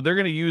 So they're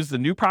going to use the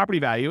new property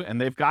value, and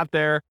they've got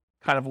their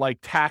kind of like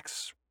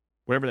tax,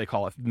 whatever they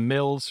call it,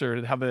 mills,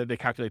 or how they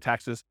calculate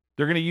taxes.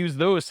 They're going to use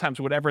those times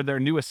whatever their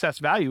new assessed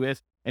value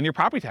is, and your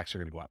property taxes are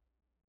going to go up.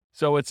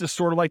 So it's just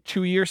sort of like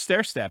 2-year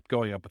stair step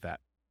going up with that.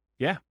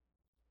 Yeah.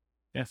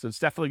 So it's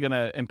definitely going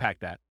to impact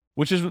that,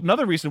 which is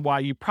another reason why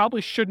you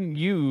probably shouldn't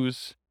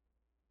use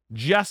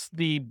just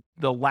the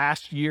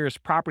last year's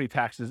property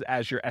taxes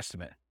as your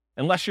estimate,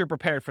 unless you're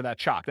prepared for that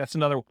shock. That's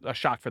another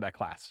shock for that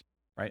class,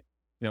 right?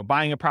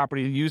 Buying a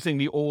property using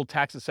the old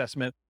tax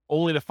assessment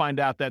only to find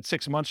out that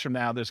 6 months from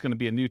now, there's going to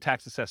be a new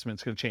tax assessment.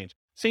 It's going to change.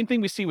 Same thing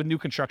we see with new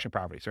construction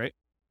properties, right?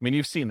 I mean,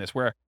 you've seen this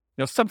where,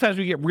 sometimes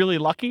we get really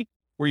lucky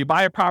where you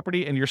buy a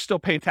property and you're still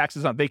paying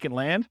taxes on vacant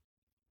land.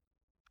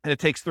 And it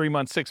takes 3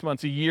 months, 6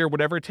 months, a year,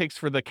 whatever it takes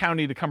for the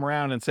county to come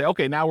around and say,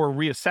 okay, now we're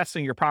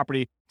reassessing your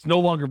property. It's no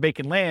longer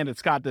vacant land.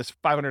 It's got this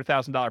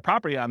 $500,000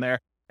 property on there.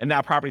 And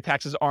now property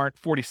taxes aren't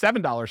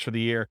 $47 for the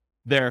year.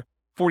 They're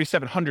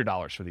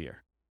 $4,700 for the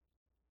year.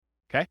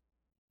 Okay.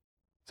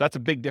 So that's a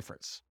big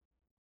difference.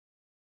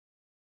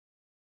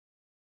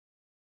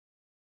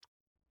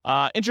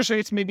 Interest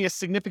rates may be a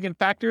significant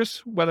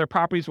factors, whether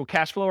properties will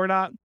cash flow or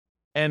not.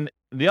 And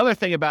the other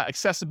thing about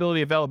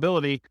accessibility,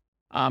 availability,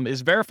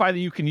 is verify that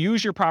you can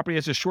use your property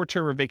as a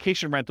short-term or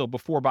vacation rental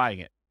before buying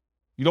it.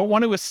 You don't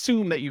want to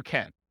assume that you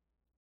can.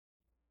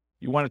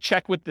 You want to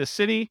check with the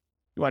city.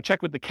 You want to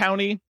check with the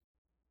county.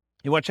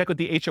 You want to check with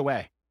the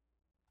HOA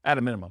at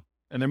a minimum.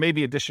 And there may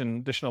be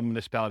additional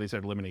municipalities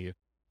that are limiting you.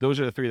 Those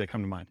are the 3 that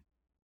come to mind.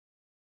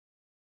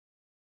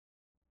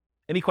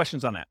 Any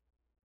questions on that?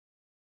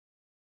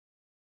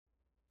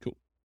 Cool.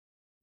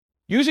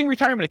 Using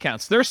retirement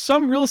accounts. There's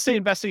some real estate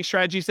investing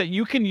strategies that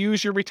you can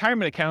use your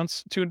retirement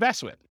accounts to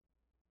invest with.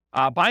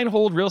 Buy and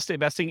hold real estate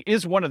investing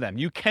is one of them.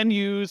 You can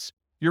use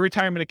your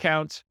retirement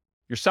account,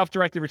 your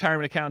self-directed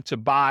retirement account, to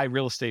buy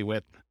real estate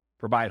with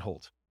for buy and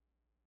hold.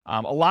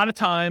 A lot of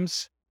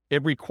times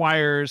it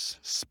requires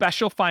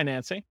special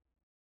financing.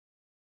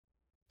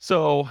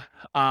 So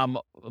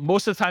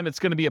most of the time it's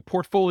going to be a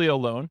portfolio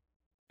loan,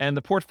 and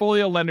the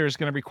portfolio lender is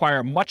going to require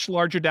a much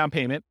larger down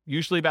payment,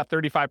 usually about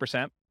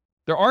 35%.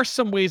 There are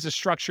some ways to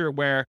structure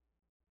where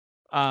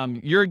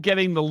you're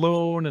getting the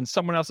loan and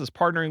someone else is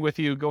partnering with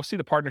you. Go see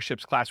the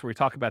partnerships class where we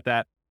talk about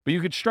that. But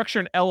you could structure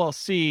an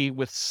LLC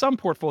with some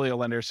portfolio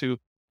lenders who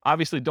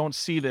obviously don't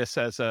see this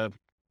as a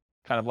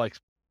kind of like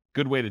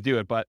good way to do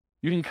it. But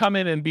you can come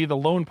in and be the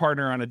loan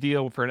partner on a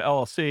deal for an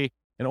LLC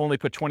and only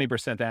put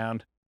 20%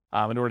 down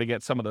in order to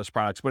get some of those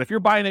products. But if you're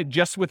buying it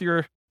just with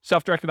your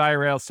self-directed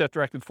IRA,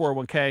 self-directed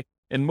 401k,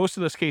 in most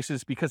of those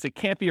cases, because it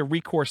can't be a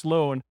recourse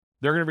loan,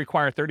 they're going to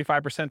require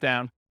 35%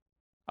 down.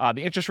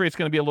 The interest rate is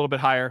going to be a little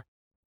bit higher.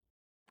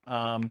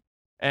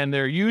 And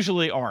they're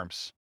usually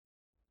ARMs.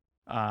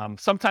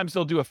 Sometimes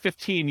they'll do a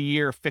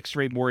 15-year fixed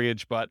rate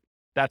mortgage, but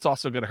that's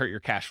also going to hurt your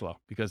cash flow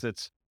because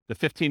it's the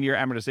 15-year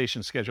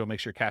amortization schedule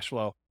makes your cash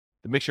flow,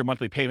 it makes your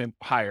monthly payment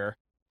higher,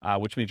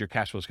 which means your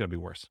cash flow is going to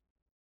be worse.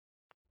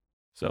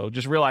 So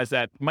just realize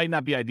that might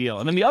not be ideal.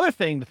 And then the other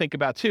thing to think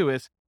about too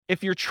is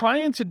if you're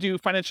trying to do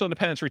financial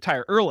independence,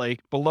 retire early,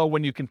 below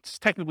when you can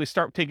technically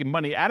start taking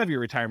money out of your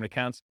retirement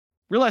accounts,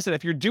 realize that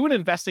if you're doing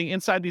investing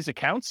inside these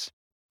accounts,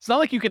 it's not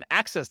like you can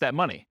access that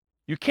money.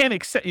 You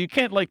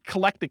can't like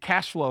collect the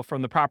cash flow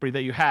from the property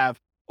that you have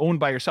owned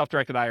by your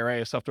self-directed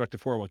IRA or self-directed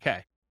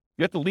 401k.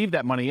 You have to leave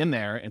that money in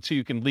there until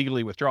you can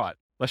legally withdraw it,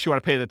 unless you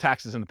want to pay the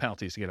taxes and the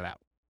penalties to get it out.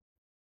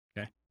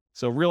 Okay.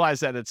 So realize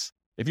that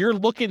if you're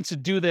looking to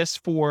do this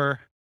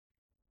for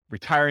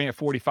retiring at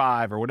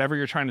 45 or whatever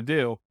you're trying to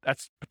do,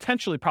 that's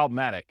potentially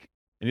problematic.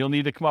 And you'll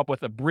need to come up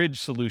with a bridge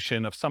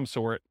solution of some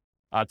sort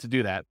to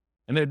do that.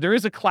 And there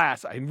is a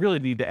class, I really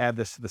need to add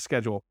this to the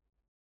schedule.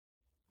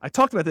 I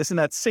talked about this in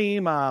that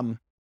same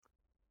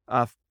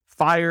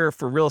Fire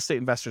for Real Estate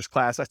Investors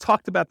class. I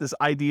talked about this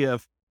idea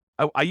of,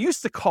 I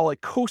used to call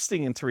it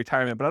coasting into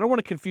retirement, but I don't want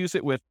to confuse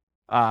it with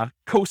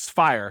Coast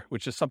Fire,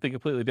 which is something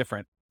completely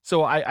different.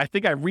 So I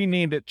think I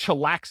renamed it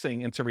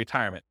chillaxing into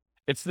retirement.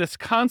 It's this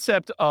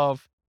concept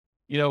of,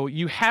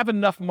 you have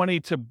enough money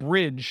to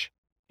bridge,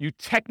 you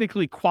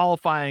technically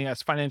qualifying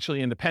as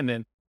financially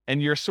independent,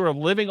 and you're sort of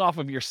living off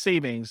of your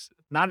savings,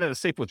 not at a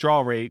safe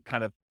withdrawal rate,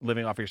 kind of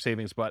living off your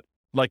savings, but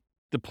like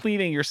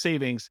depleting your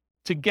savings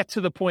to get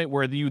to the point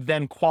where you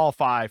then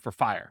qualify for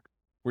FIRE,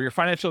 where your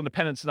financial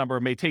independence number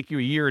may take you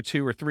a year or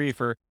 2 or 3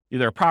 for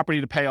either a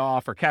property to pay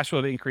off or cash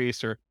flow to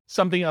increase or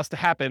something else to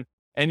happen.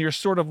 And you're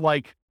sort of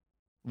like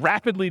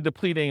rapidly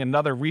depleting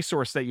another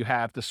resource that you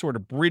have to sort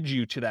of bridge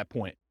you to that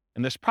point.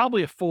 And there's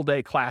probably a full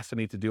day class I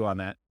need to do on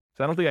that.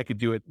 So I don't think I could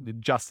do it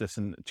justice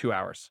in 2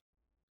 hours.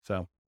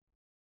 So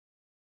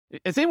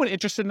is anyone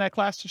interested in that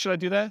class? Should I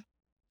do that?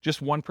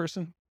 Just one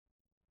person?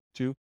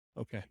 Two?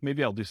 Okay.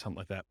 Maybe I'll do something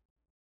like that.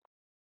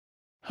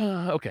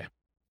 Okay.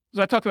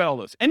 So I talked about all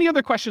those. Any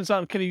other questions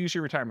on can you use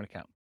your retirement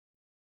account?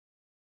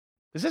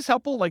 Is this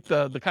helpful? Like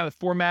the kind of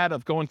format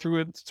of going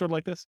through it sort of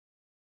like this?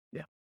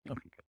 Yeah.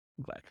 Okay, good.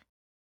 I'm glad.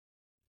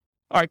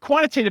 All right,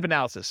 quantitative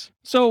analysis.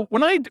 So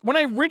when I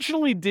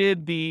originally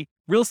did the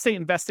real estate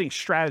investing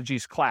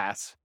strategies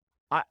class,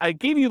 I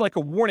gave you like a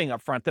warning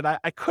up front that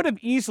I could have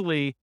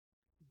easily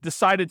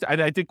decided,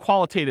 I did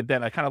qualitative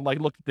then. I kind of like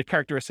looked at the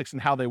characteristics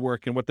and how they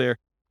work and what their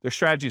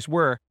strategies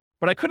were.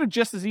 But I could have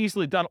just as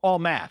easily done all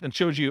math and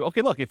showed you,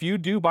 okay, look, if you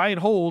do buy and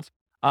hold,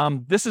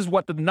 this is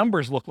what the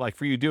numbers look like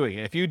for you doing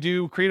it. If you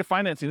do creative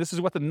financing, this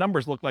is what the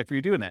numbers look like for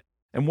you doing it.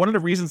 And one of the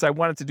reasons I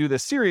wanted to do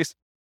this series,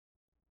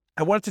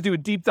 I wanted to do a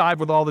deep dive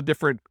with all the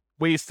different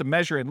ways to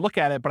measure and look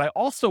at it, but I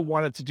also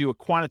wanted to do a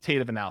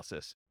quantitative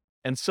analysis.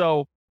 And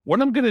so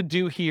what I'm going to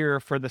do here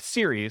for the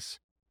series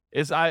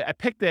is I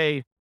picked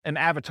an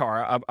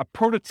avatar, a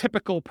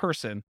prototypical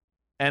person,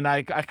 and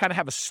I kind of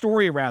have a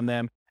story around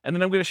them. And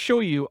then I'm going to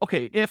show you,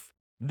 okay, if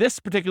this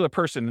particular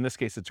person, in this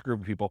case, it's a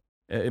group of people,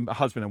 a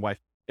husband and wife,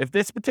 if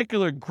this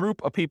particular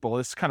group of people,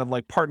 this kind of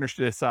like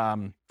partnership, this,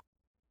 what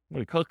do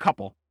you call it,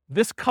 couple,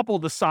 this couple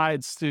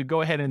decides to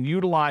go ahead and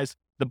utilize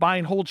the buy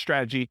and hold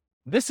strategy,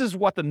 this is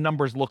what the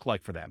numbers look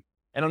like for them.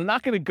 And I'm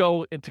not going to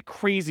go into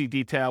crazy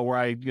detail where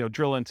I,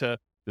 drill into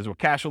this is what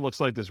cash flow looks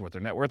like, this is what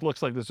their net worth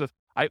looks like,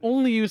 I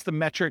only use the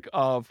metric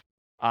of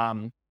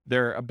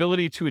their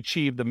ability to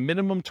achieve the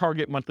minimum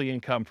target monthly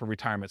income for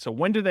retirement. So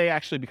when do they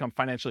actually become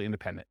financially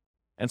independent?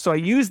 And so I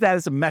use that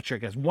as a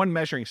metric, as one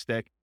measuring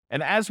stick.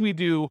 And as we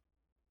do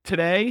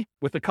today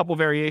with a couple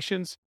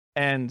variations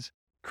and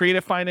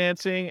creative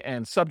financing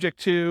and subject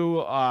to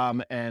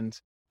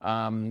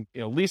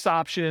lease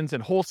options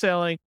and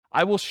wholesaling,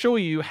 I will show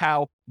you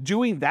how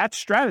doing that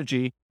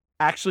strategy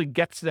actually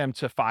gets them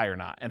to FI or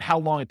not and how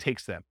long it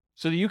takes them.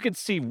 So that you can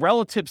see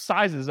relative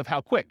sizes of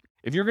how quick.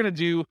 If you're going to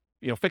do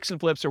fix and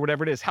flips or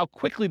whatever it is, how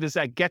quickly does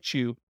that get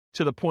you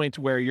to the point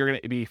where you're going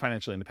to be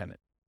financially independent?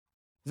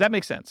 Does that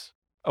make sense?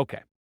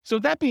 Okay. So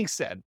that being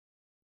said,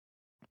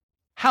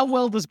 how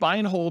well does buy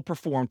and hold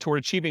perform toward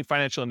achieving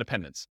financial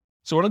independence?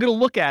 So what I'm going to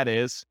look at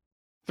is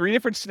 3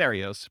 different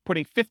scenarios,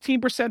 putting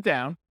 15%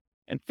 down,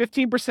 and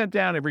 15%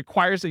 down, it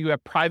requires that you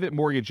have private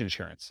mortgage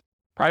insurance.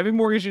 Private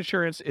mortgage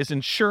insurance is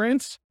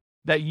insurance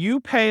that you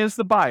pay as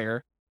the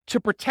buyer to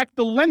protect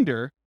the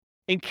lender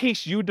in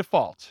case you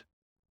default.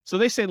 So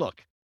they say,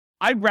 look,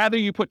 I'd rather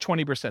you put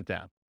 20%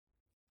 down.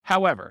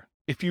 However,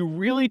 if you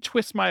really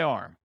twist my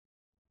arm,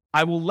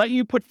 I will let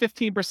you put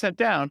 15%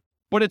 down,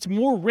 but it's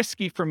more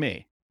risky for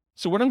me.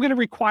 So what I'm going to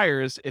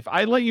require is if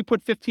I let you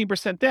put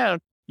 15% down,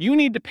 you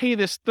need to pay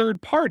this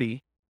third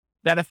party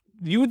that if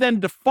you then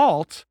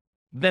default,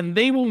 then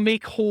they will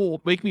make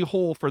me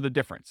whole for the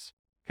difference.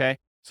 Okay.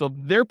 So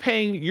you're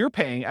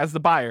paying as the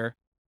buyer,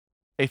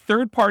 a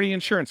third party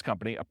insurance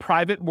company, a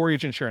private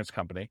mortgage insurance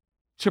company,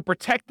 to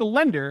protect the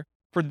lender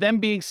for them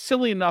being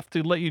silly enough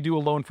to let you do a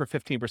loan for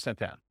 15%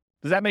 down.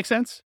 Does that make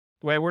sense?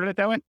 The way I worded it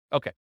that way?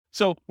 Okay.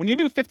 So when you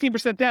do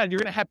 15% down, you're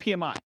going to have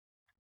PMI.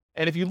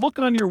 And if you look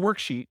on your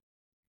worksheet,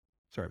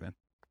 sorry, man,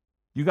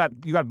 you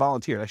got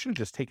volunteered. I should have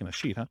just taken a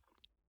sheet,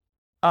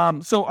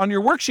 huh? So on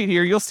your worksheet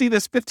here, you'll see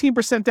this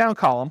 15% down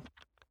column.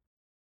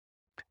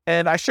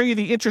 And I show you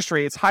the interest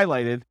rates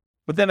highlighted,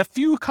 but then a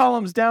few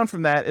columns down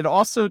from that, it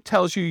also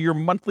tells you your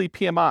monthly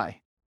PMI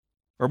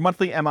or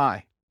monthly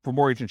MI for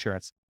mortgage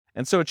insurance.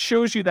 And so it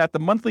shows you that the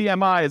monthly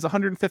MI is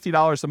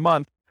 $150 a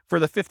month for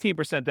the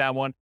 15% down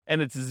one,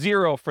 and it's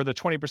 0 for the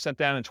 20%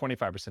 down and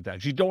 25% down.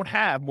 You don't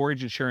have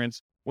mortgage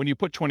insurance when you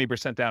put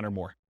 20% down or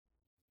more.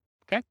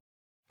 Okay?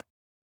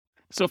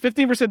 So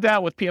 15%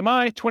 down with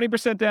PMI,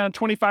 20% down,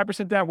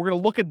 25% down. We're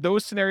going to look at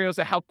those scenarios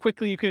of how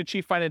quickly you can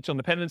achieve financial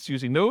independence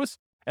using those.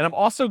 And I'm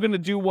also going to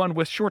do one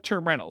with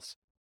short-term rentals.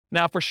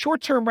 Now, for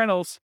short-term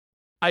rentals,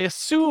 I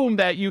assume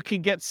that you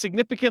can get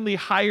significantly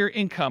higher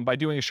income by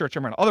doing a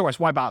short-term rental. Otherwise,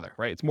 why bother,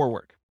 right? It's more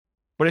work.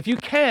 But if you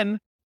can,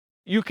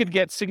 you could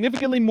get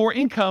significantly more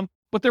income,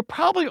 but there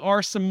probably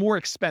are some more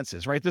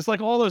expenses, right? There's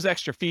like all those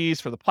extra fees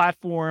for the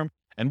platform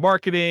and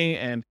marketing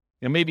and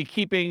maybe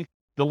keeping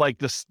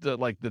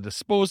the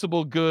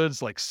disposable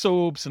goods like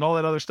soaps and all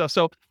that other stuff.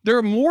 So there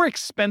are more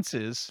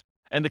expenses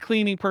and the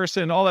cleaning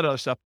person, all that other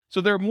stuff. So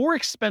there are more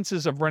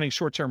expenses of running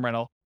short-term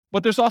rental,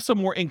 but there's also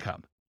more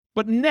income.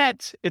 But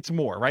net, it's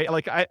more, right?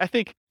 Like I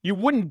think you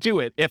wouldn't do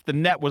it if the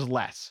net was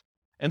less.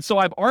 And so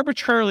I've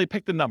arbitrarily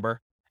picked a number.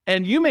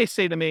 And you may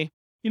say to me,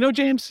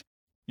 James,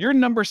 your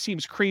number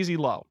seems crazy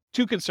low,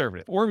 too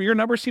conservative, or your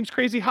number seems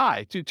crazy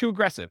high, too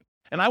aggressive.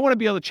 And I want to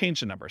be able to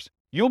change the numbers.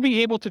 You'll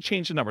be able to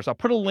change the numbers. I'll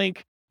put a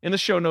link in the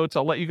show notes.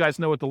 I'll let you guys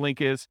know what the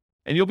link is,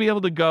 and you'll be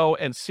able to go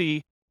and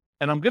see.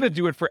 And I'm going to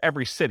do it for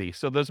every city.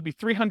 So there'll be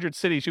 300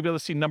 cities. You'll be able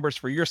to see numbers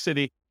for your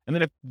city. And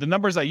then if the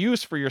numbers I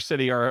use for your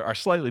city are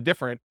slightly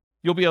different,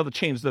 you'll be able to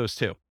change those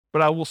too.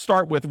 But I will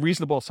start with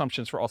reasonable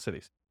assumptions for all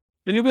cities.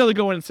 Then you'll be able to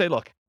go in and say,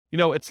 look,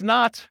 it's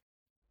not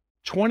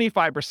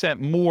 25%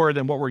 more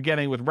than what we're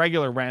getting with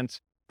regular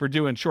rent for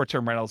doing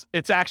short-term rentals,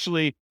 it's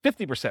actually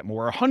 50%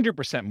 more,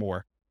 100%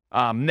 more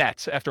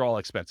net after all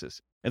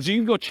expenses. And so you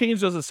can go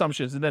change those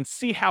assumptions and then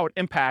see how it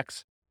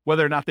impacts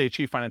whether or not they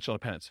achieve financial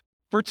independence.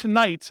 For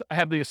tonight, I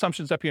have the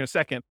assumptions up here in a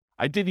second.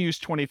 I did use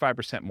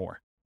 25%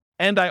 more.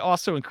 And I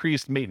also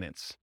increased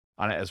maintenance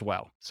on it as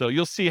well. So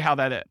you'll see how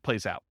that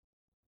plays out.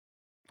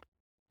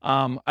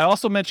 I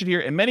also mentioned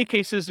here, in many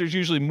cases, there's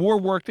usually more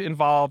work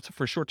involved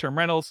for short-term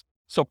rentals.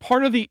 So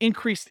part of the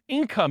increased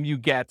income you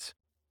get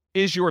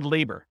is your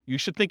labor. You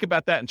should think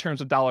about that in terms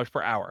of dollars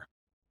per hour.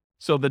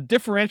 So the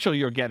differential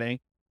you're getting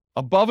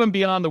above and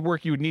beyond the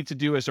work you would need to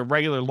do as a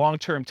regular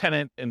long-term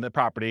tenant in the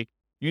property,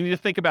 you need to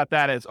think about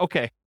that as,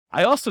 okay,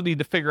 I also need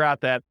to figure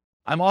out that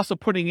I'm also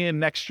putting in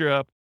an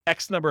extra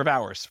X number of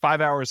hours, 5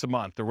 hours a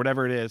month or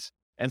whatever it is.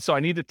 And so I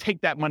need to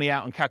take that money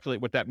out and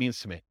calculate what that means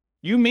to me.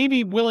 You may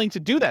be willing to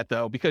do that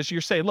though, because you're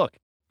saying, look,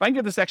 if I can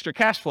get this extra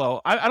cash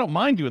flow, I don't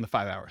mind doing the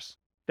 5 hours.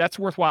 That's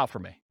worthwhile for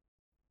me.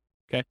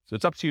 Okay. So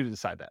it's up to you to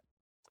decide that.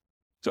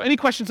 So any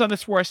questions on this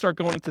before I start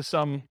going into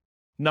some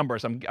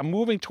numbers? I'm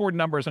moving toward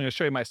numbers. I'm going to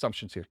show you my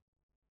assumptions here.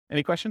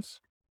 Any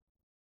questions?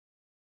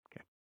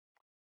 Okay.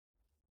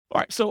 All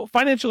right. So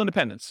financial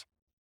independence.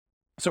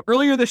 So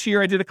earlier this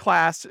year, I did a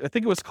class, I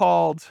think it was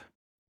called,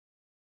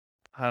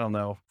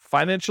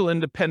 Financial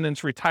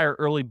Independence Retire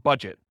Early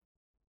Budget.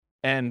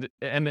 And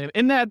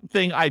in that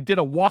thing, I did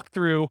a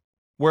walkthrough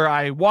where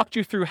I walked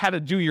you through how to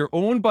do your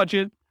own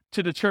budget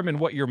to determine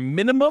what your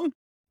minimum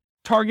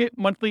target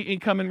monthly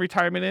income in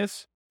retirement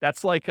is.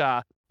 That's like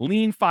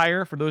lean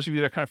fire, for those of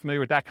you that are kind of familiar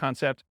with that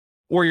concept,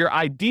 or your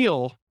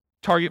ideal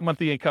target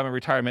monthly income in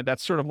retirement.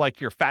 That's sort of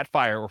like your fat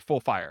fire or full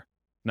fire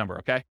number,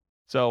 okay?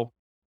 So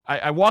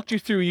I walked you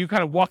through, you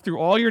kind of walked through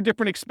all your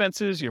different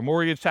expenses, your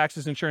mortgage,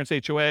 taxes, insurance,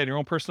 HOA, and your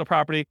own personal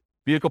property,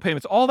 vehicle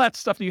payments, all that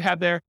stuff that you have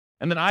there.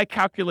 And then I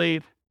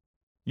calculate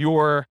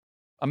your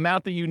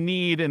amount that you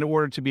need in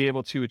order to be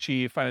able to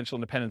achieve financial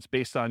independence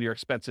based on your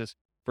expenses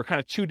for kind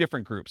of two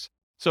different groups.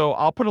 So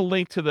I'll put a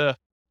link to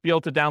be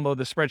able to download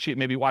the spreadsheet,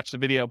 maybe watch the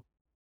video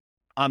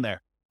on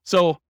there.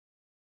 So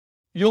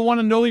you'll want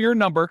to know your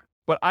number,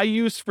 but I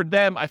used for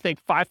them, I think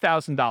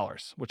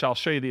 $5,000, which I'll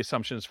show you the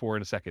assumptions for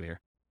in a second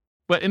here.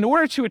 But in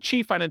order to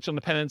achieve financial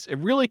independence, it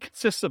really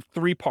consists of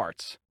three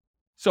parts.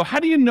 So how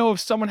do you know if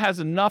someone has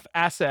enough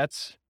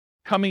assets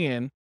coming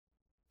in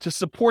to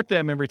support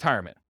them in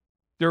retirement?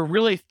 There are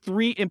really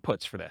three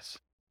inputs for this.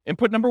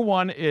 Input number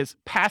one is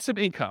passive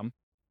income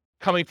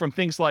coming from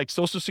things like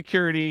Social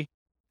Security,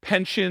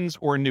 pensions,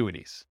 or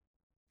annuities.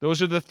 Those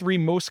are the three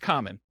most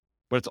common,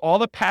 but it's all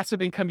the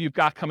passive income you've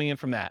got coming in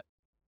from that.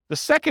 The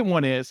second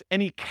one is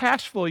any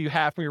cash flow you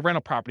have from your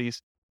rental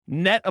properties,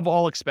 net of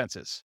all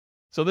expenses.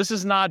 So this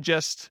is not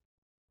just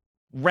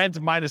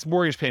rent minus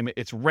mortgage payment.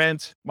 It's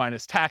rent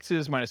minus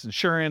taxes, minus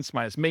insurance,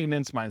 minus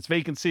maintenance, minus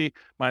vacancy,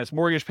 minus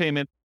mortgage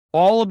payment.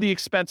 All of the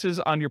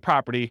expenses on your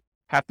property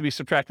have to be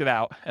subtracted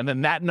out. And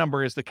then that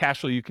number is the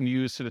cash flow you can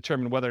use to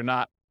determine whether or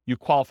not you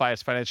qualify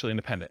as financially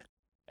independent.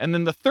 And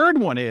then the third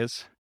one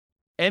is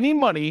any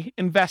money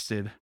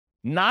invested,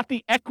 not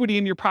the equity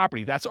in your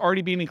property, that's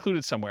already being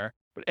included somewhere,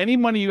 but any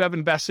money you have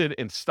invested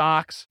in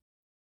stocks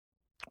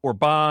or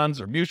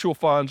bonds or mutual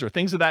funds or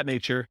things of that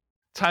nature,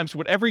 times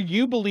whatever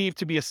you believe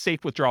to be a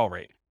safe withdrawal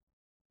rate.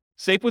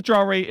 Safe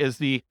withdrawal rate is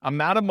the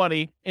amount of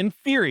money, in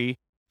theory,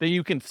 that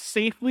you can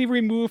safely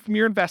remove from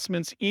your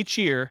investments each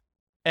year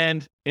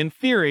and, in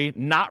theory,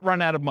 not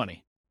run out of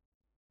money.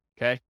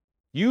 Okay?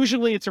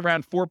 Usually it's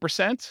around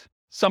 4%.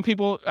 Some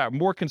people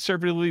more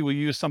conservatively will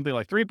use something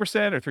like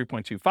 3% or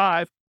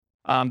 3.25.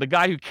 The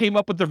guy who came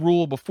up with the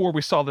rule before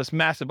we saw this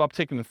massive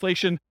uptick in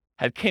inflation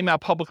had came out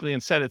publicly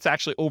and said it's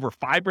actually over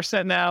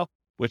 5% now,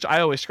 which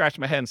I always scratch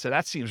my head and say,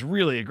 that seems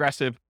really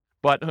aggressive.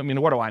 But I mean,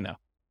 what do I know?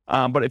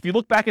 But if you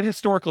look back at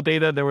historical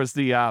data, there was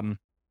the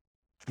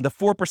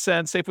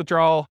 4% safe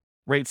withdrawal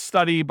rate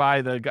study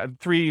by the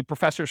three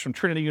professors from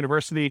Trinity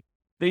University.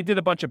 They did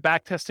a bunch of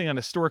back testing on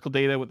historical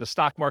data with the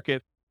stock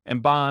market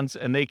and bonds,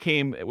 and they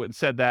came and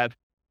said that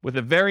with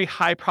a very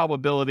high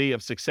probability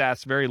of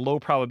success, very low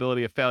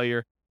probability of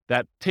failure,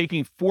 that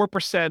taking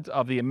 4%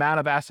 of the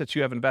amount of assets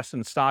you have invested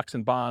in stocks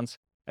and bonds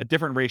at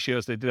different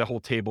ratios, they did a whole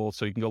table,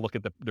 so you can go look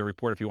at the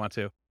report if you want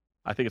to.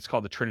 I think it's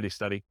called the Trinity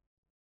study.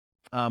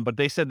 But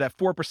they said that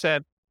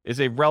 4%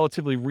 is a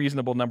relatively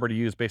reasonable number to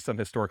use based on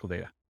historical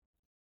data.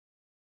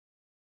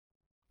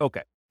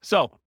 Okay,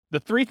 so the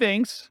three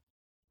things,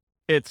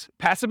 it's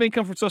passive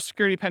income from Social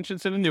Security,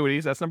 pensions, and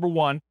annuities. That's number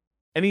one.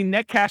 Any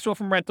net cash flow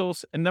from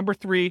rentals. And number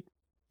three,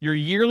 your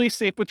yearly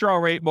safe withdrawal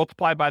rate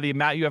multiplied by the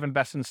amount you have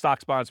invested in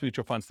stocks, bonds,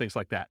 mutual funds, things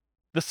like that.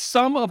 The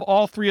sum of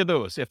all three of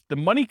those, if the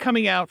money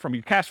coming out from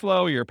your cash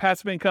flow, your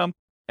passive income,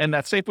 and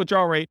that safe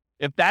withdrawal rate,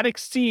 if that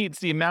exceeds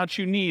the amount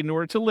you need in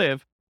order to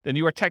live, then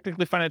you are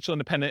technically financially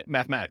independent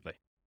mathematically.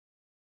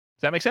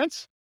 Does that make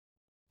sense?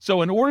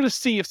 So in order to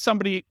see if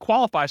somebody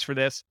qualifies for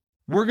this,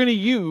 we're going to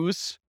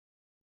use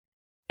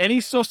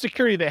any Social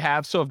Security they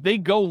have. So if they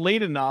go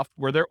late enough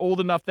where they're old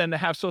enough then to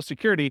have Social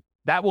Security,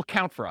 that will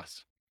count for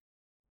us.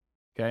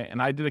 Okay.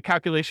 And I did a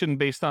calculation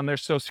based on their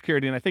Social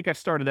Security, and I think I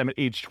started them at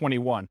age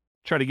 21,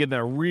 try to give them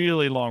a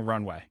really long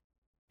runway.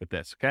 with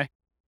this, okay?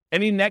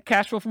 Any net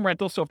cash flow from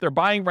rentals. So if they're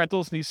buying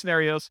rentals in these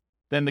scenarios,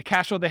 then the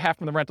cash flow they have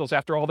from the rentals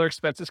after all their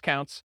expenses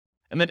counts.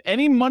 And then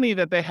any money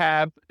that they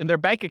have in their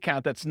bank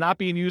account that's not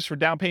being used for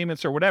down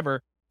payments or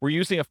whatever, we're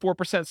using a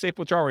 4% safe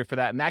withdrawal rate for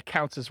that, and that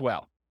counts as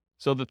well.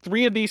 So the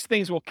three of these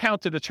things will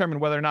count to determine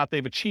whether or not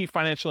they've achieved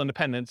financial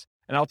independence,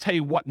 and I'll tell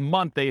you what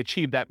month they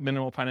achieved that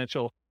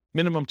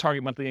minimum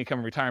target monthly income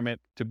in retirement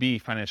to be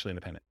financially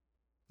independent.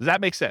 Does that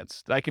make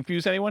sense? Did I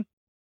confuse anyone?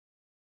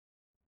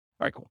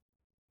 All right, cool.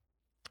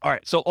 All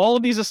right, so all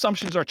of these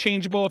assumptions are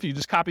changeable if you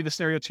just copy the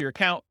scenario to your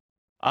account.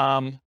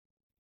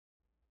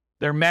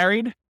 They're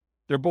married.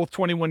 They're both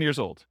 21 years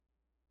old.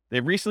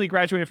 They've recently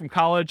graduated from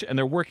college, and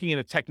they're working in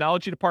a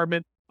technology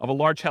department of a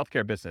large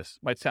healthcare business.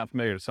 Might sound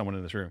familiar to someone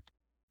in this room.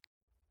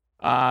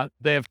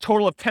 They have a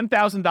total of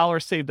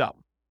 $10,000 saved up.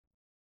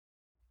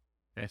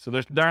 Okay, so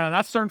they're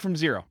not starting from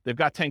zero. They've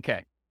got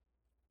 10K.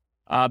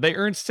 They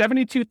earn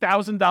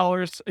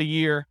 $72,000 a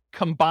year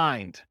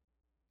combined.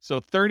 So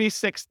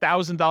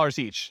 $36,000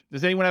 each.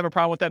 Does anyone have a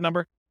problem with that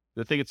number?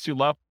 Do they think it's too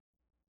low?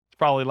 It's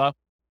probably low.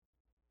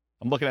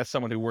 I'm looking at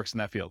someone who works in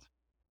that field.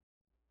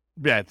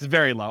 Yeah, it's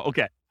very low.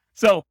 Okay.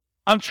 So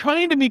I'm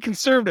trying to be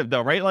conservative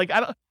though, right? Like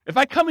if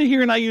I come in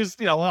here and I use,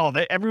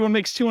 everyone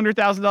makes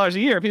 $200,000 a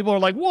year, people are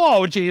like,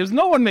 whoa, James,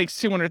 no one makes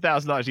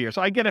 $200,000 a year.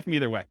 So I get it from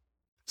either way.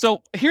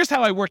 So here's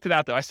how I worked it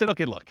out though. I said,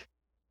 okay, look,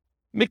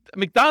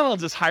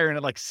 McDonald's is hiring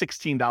at like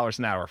 $16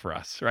 an hour for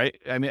us, right?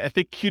 I mean, I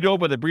think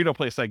Qdoba, the burrito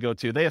place I go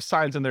to, they have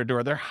signs on their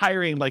door. They're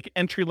hiring like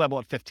entry level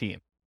at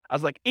 15. I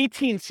was like,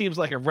 18 seems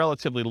like a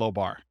relatively low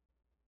bar,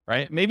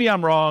 right? Maybe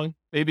I'm wrong.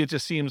 Maybe it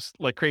just seems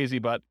like crazy,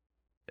 but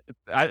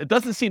it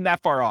doesn't seem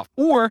that far off.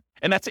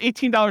 And that's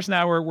 $18 an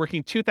hour,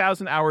 working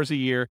 2,000 hours a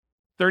year,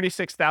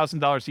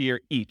 $36,000 a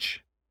year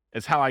each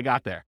is how I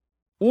got there.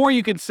 Or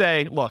you could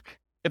say, look,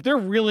 if they're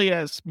really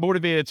as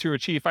motivated to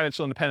achieve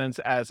financial independence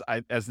as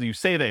you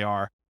say they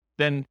are,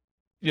 then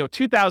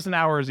 2,000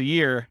 hours a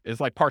year is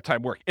like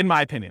part-time work, in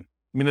my opinion.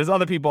 I mean, there's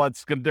other people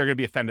they're going to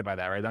be offended by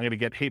that, right? I'm going to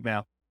get hate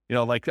mail,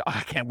 I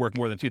can't work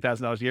more than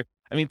 $2,000 a year.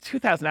 I mean,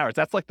 2,000 hours,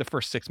 that's like the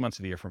first 6 months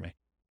of the year for me.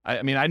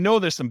 I mean, I know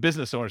there's some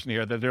business owners in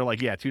here that they're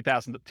like, yeah,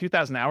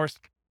 2,000 hours.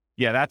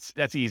 Yeah,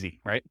 that's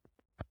easy, right?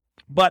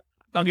 But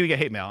I'm going to get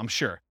hate mail, I'm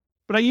sure.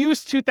 But I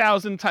use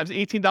 2,000 times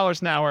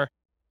 $18 an hour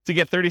to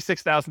get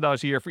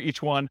 $36,000 a year for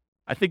each one.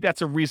 I think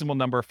that's a reasonable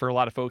number for a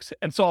lot of folks.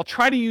 And so I'll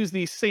try to use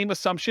these same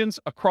assumptions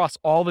across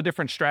all the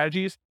different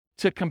strategies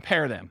to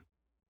compare them.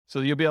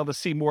 So you'll be able to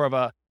see more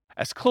of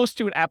as close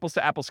to an apples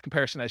to apples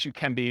comparison as you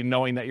can be,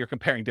 knowing that you're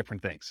comparing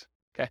different things.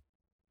 Okay.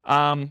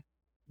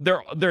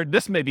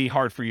 This may be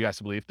hard for you guys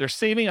to believe. They're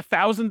saving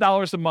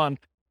 $1,000 a month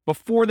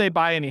before they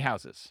buy any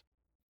houses.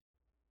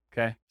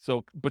 Okay.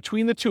 So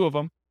between the two of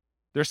them,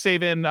 they're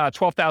saving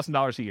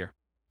 $12,000 a year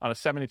on a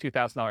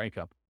 $72,000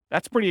 income.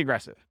 That's pretty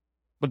aggressive,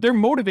 but they're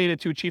motivated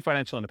to achieve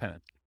financial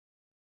independence.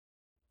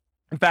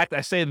 In fact,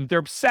 I say that they're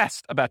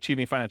obsessed about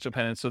achieving financial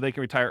independence so they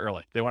can retire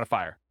early. They want to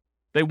fire.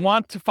 They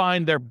want to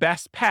find their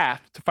best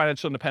path to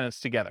financial independence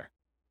together.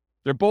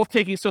 They're both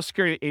taking Social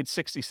Security at age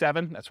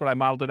 67. That's what I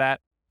modeled it at.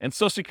 And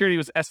Social Security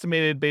was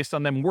estimated based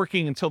on them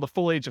working until the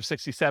full age of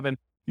 67.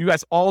 You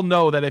guys all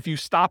know that if you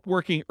stop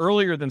working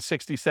earlier than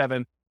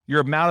 67, your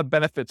amount of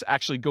benefits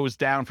actually goes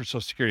down for Social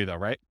Security though,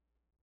 right?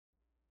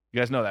 You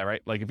guys know that,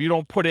 right? Like if you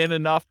don't put in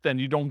enough, then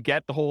you don't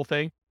get the whole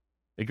thing.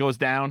 It goes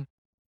down.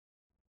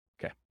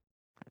 Okay.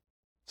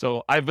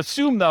 So I've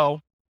assumed though,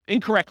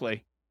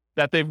 incorrectly,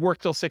 that they've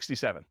worked till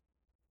 67.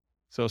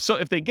 So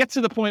if they get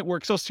to the point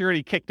where Social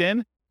Security kicked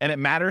in and it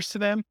matters to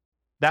them,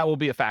 that will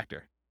be a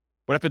factor.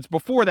 But if it's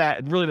before that,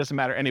 it really doesn't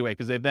matter anyway,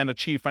 because they've then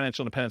achieved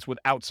financial independence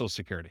without Social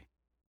Security.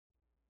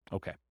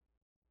 Okay.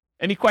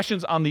 Any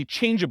questions on the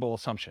changeable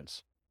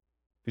assumptions?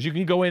 Because you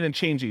can go in and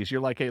change these.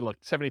 You're like, hey, look,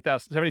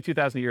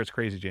 72,000 a year is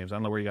crazy, James. I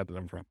don't know where you got the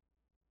number from.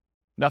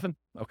 Nothing?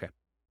 Okay.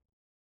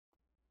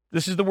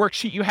 This is the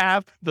worksheet you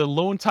have, the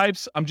loan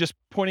types. I'm just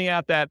pointing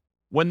out that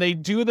when they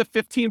do the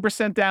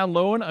 15% down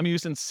loan, I'm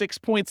using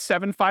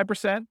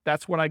 6.75%.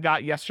 That's what I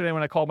got yesterday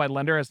when I called my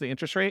lender as the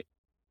interest rate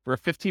for a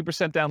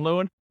 15% down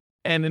loan.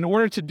 And in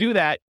order to do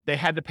that, they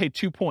had to pay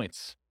 2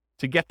 points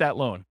to get that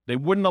loan. They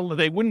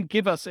wouldn't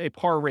give us a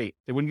par rate.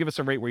 They wouldn't give us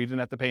a rate where you didn't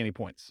have to pay any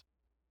points.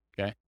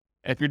 Okay.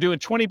 And if you're doing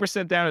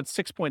 20% down at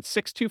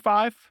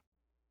 6.625,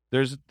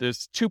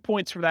 there's 2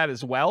 points for that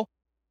as well,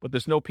 but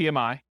there's no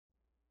PMI.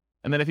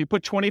 And then if you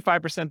put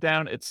 25%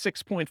 down at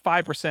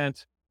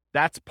 6.5%,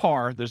 that's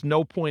par. There's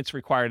no points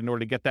required in order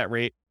to get that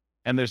rate,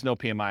 and there's no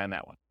PMI on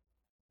that one.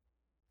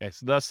 Okay,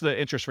 so that's the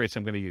interest rates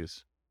I'm going to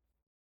use.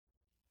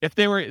 If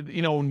they were,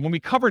 when we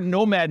cover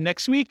Nomad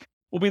next week,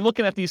 we'll be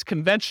looking at these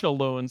conventional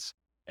loans,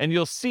 and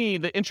you'll see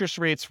the interest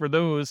rates for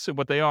those,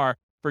 what they are.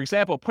 For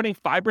example, putting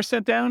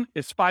 5% down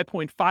is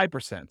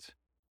 5.5%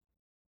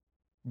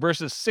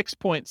 versus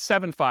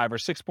 6.75 or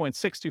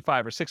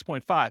 6.625 or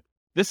 6.5.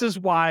 This is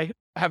why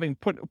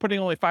putting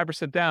only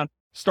 5% down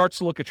starts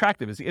to look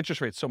attractive, is the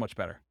interest rate's so much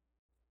better.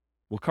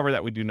 We'll cover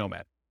that. We do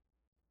Nomad.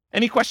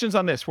 Any questions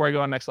on this before I go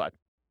on next slide?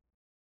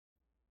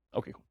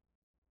 Okay, cool.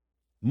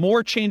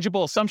 More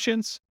changeable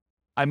assumptions.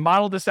 I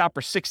modeled this out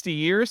for 60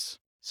 years.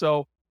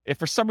 So if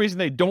for some reason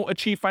they don't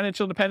achieve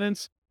financial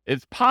independence,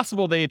 it's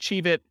possible they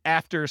achieve it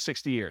after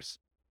 60 years.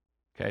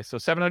 Okay, so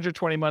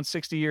 720 months,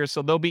 60 years.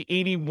 So they'll be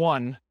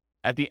 81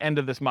 at the end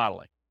of this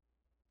modeling.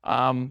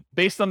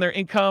 Based on their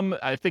income,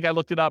 I think I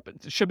looked it up.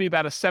 It should be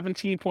about a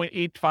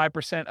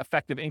 17.85%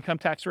 effective income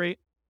tax rate.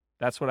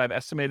 That's what I've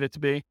estimated it to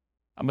be.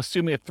 I'm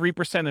assuming a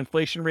 3%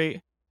 inflation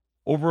rate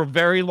over a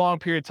very long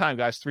period of time,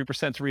 guys.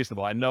 3% is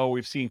reasonable. I know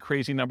we've seen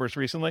crazy numbers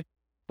recently,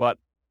 but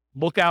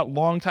look out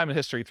long time in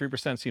history.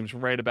 3% seems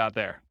right about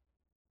there.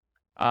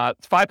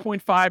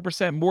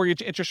 5.5%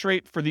 mortgage interest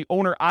rate for the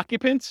owner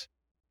occupant,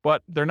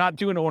 but they're not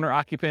doing owner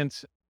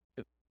occupants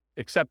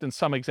except in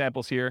some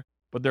examples here,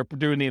 but they're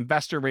doing the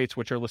investor rates,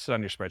 which are listed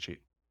on your spreadsheet.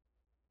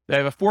 They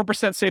have a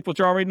 4% safe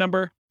withdrawal rate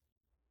number.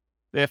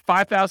 They have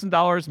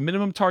 $5,000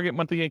 minimum target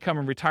monthly income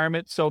in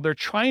retirement. So they're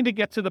trying to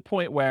get to the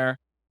point where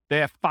they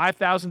have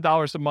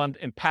 $5,000 a month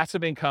in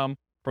passive income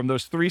from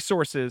those three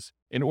sources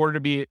in order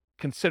to be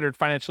considered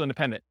financially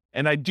independent.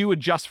 And I do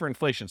adjust for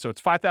inflation. So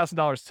it's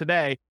 $5,000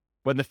 today,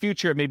 but in the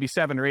future, it may be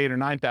 $7,000 or $8,000 or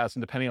 $9,000,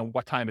 depending on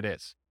what time it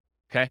is.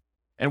 Okay.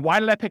 And why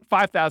did I pick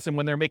 $5,000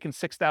 when they're making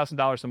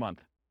 $6,000 a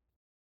month?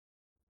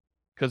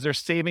 Because they're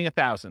saving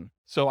 $1,000.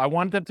 So I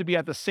want them to be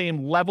at the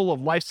same level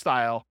of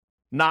lifestyle,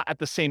 not at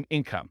the same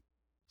income.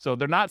 So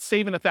they're not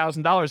saving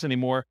 $1,000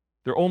 anymore.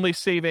 They're only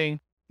saving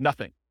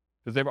nothing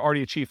because they've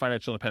already achieved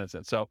financial independence.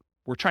 And so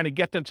we're trying to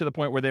get them to the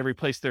point where they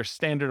replace their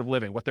standard of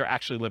living, what they're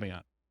actually living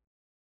on.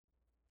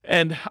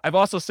 And I've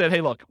also said,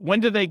 hey, look, when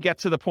do they get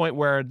to the point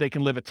where they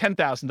can live a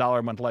 $10,000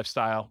 a month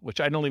lifestyle, which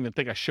I don't even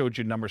think I showed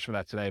you numbers for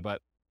that today,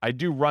 but I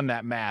do run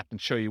that math and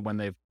show you when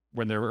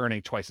they're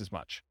earning twice as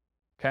much.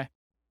 Okay.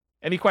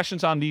 Any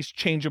questions on these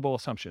changeable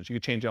assumptions? You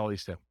can change all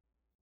these too.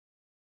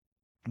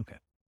 Okay.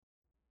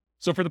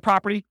 So for the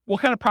property,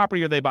 what kind of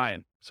property are they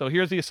buying? So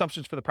here's the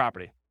assumptions for the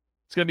property.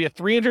 It's going to be a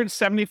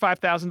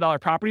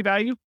 $375,000 property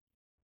value,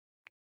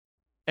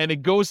 and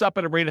it goes up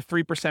at a rate of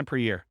 3% per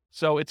year.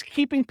 So it's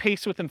keeping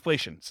pace with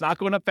inflation. It's not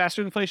going up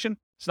faster than inflation.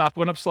 It's not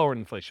going up slower than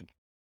inflation.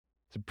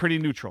 It's pretty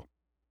neutral.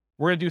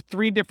 We're going to do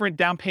 3 different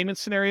down payment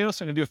scenarios.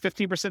 So I'm going to do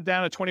a 15%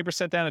 down, a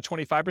 20% down, a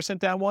 25%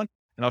 down one,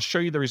 and I'll show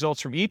you the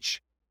results from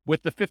each.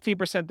 With the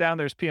 15% down,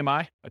 there's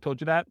PMI. I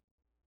told you that.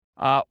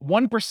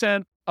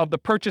 1% of the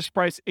purchase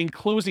price in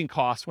closing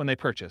costs when they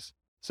purchase.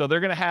 So they're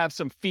going to have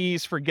some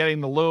fees for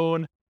getting the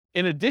loan.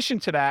 In addition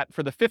to that,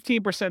 for the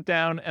 15%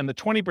 down and the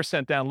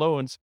 20% down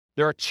loans,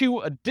 there are 2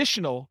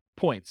 additional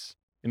points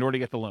in order to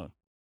get the loan.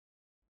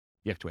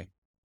 You have to wait.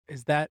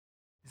 Is that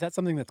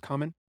something that's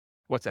common?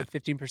 What's that?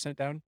 15%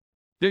 down?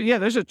 Yeah,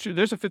 there's a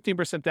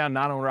 15% down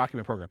non-owner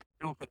occupant program.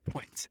 No, but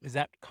points. Is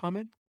that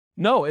common?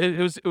 No,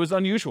 it was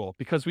unusual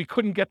because we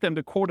couldn't get them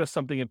to quote us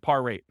something at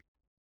par rate.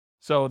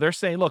 So they're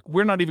saying, look,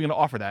 we're not even going to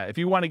offer that. If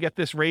you want to get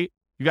this rate,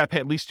 you got to pay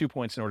at least 2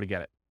 points in order to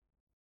get it.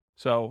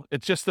 So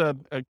it's just a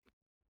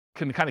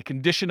kind of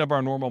condition of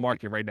our normal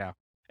market right now.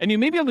 And you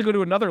may be able to go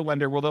to another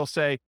lender where they'll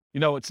say,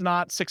 it's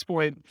not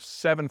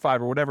 6.75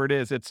 or whatever it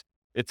is. It's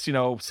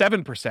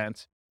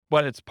 7%,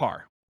 but it's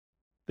par.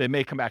 They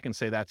may come back and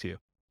say that to you.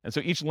 And so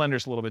each lender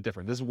is a little bit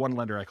different. This is one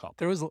lender I called.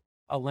 There was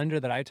a lender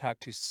that I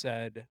talked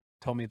to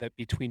told me that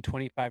between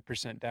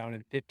 25% down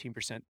and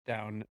 15%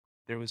 down,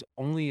 there was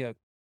only a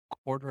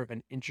quarter of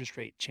an interest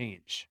rate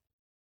change.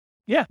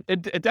 Yeah,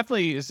 it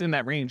definitely is in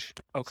that range.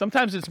 Okay.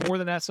 Sometimes it's more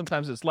than that.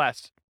 Sometimes it's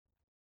less.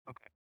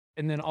 Okay.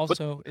 And then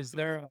also, is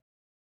there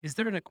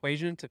an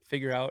equation to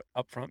figure out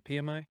upfront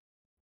PMI?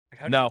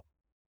 No.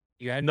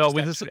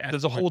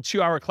 There's a whole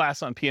 2-hour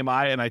class on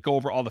PMI, and I go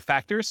over all the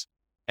factors,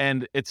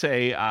 and it's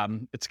a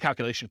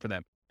calculation for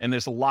them. And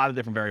there's a lot of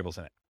different variables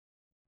in it,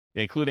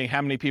 including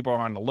how many people are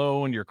on the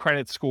loan, your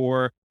credit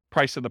score,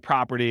 price of the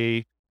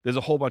property. There's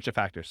a whole bunch of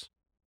factors.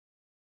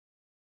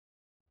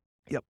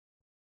 Yep.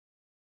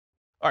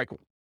 All right, cool.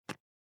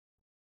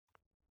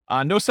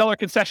 No seller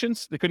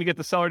concessions. They couldn't get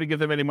the seller to give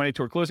them any money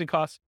toward closing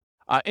costs.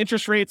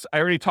 Interest rates, I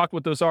already talked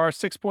what those are.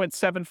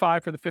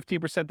 6.75 for the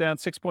 15% down,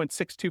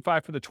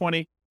 6.625 for the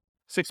 20,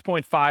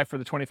 6.5 for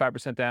the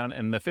 25% down,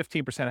 and the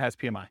 15% has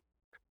PMI.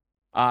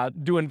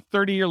 Doing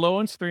 30-year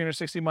loans,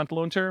 360-month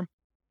loan term.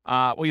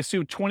 We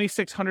assume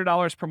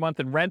 $2,600 per month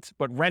in rent,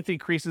 but rent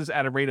increases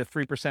at a rate of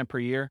 3% per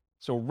year.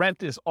 So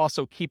rent is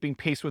also keeping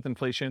pace with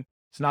inflation.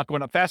 It's not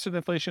going up faster than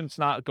inflation. It's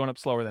not going up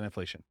slower than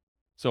inflation.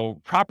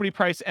 So property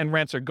price and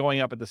rents are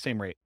going up at the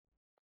same rate.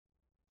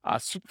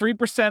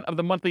 3% of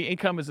the monthly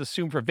income is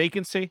assumed for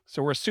vacancy.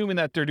 So we're assuming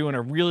that they're doing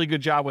a really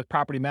good job with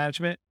property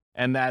management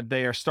and that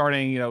they are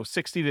starting,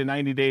 60 to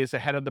 90 days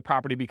ahead of the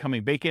property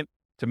becoming vacant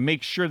to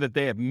make sure that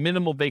they have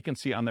minimal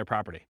vacancy on their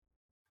property.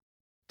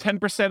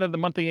 10% of the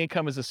monthly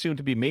income is assumed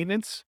to be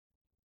maintenance.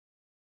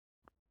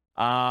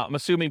 I'm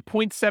assuming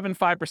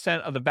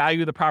 0.75% of the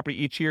value of the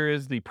property each year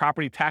is the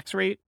property tax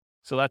rate.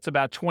 So that's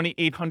about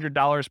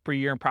 $2,800 per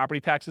year in property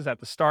taxes at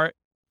the start.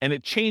 And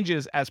it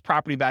changes as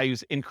property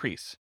values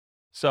increase.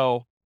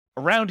 So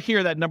around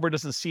here, that number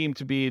doesn't seem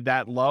to be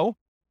that low,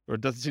 or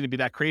it doesn't seem to be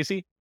that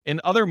crazy. In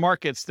other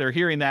markets, they're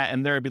hearing that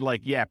and they'll be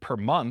like, yeah, per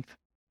month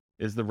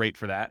is the rate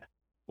for that.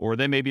 Or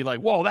they may be like,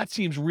 whoa, that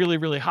seems really,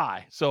 really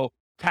high. So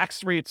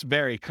tax rates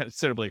vary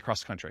considerably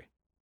across the country.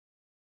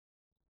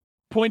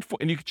 0.4,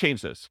 and you can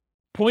change those.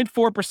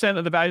 0.4%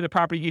 of the value of the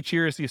property each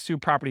year is the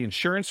assumed property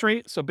insurance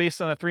rate. So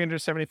based on a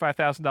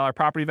 $375,000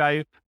 property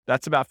value,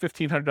 that's about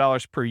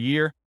 $1,500 per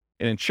year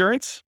in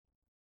insurance.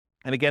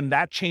 And again,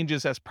 that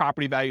changes as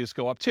property values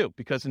go up too,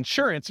 because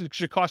insurance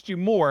should cost you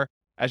more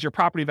as your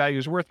property value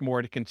is worth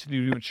more to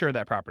continue to insure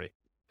that property.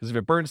 Because if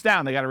it burns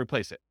down, they got to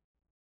replace it.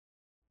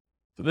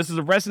 So this is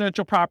a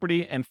residential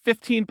property, and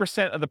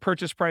 15% of the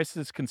purchase price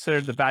is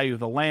considered the value of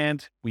the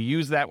land. We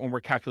use that when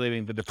we're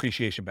calculating the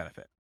depreciation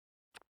benefit.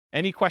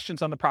 Any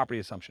questions on the property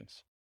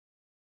assumptions?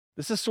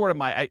 This is sort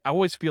of I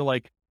always feel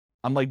like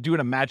I'm like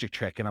doing a magic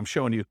trick and I'm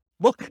showing you,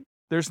 look,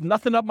 there's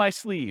nothing up my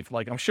sleeve.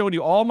 Like I'm showing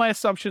you all my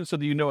assumptions so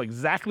that you know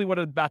exactly what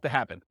is about to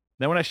happen.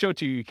 Then when I show it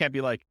to you, you can't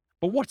be like,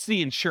 but what's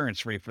the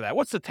insurance rate for that?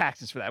 What's the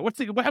taxes for that?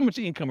 How much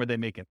income are they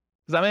making?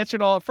 Because I'm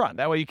answering all up front.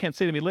 That way you can't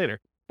say to me later,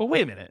 but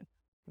wait a minute.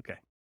 Okay.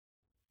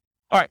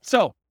 All right.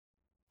 So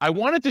I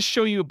wanted to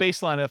show you a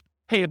baseline of,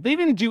 hey, if they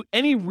didn't do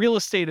any real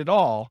estate at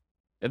all,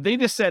 if they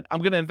just said, I'm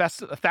going to invest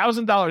 $1,000,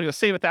 I'm going to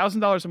save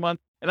 $1,000 a month,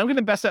 and I'm going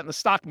to invest that in the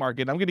stock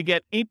market, I'm going to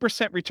get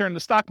 8% return in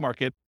the stock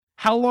market,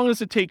 how long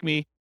does it take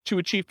me to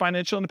achieve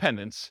financial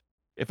independence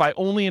if I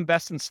only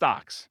invest in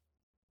stocks?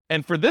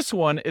 And for this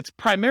one, it's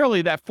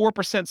primarily that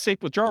 4%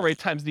 safe withdrawal rate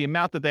times the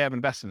amount that they have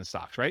invested in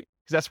stocks, right?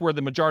 Because that's where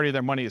the majority of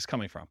their money is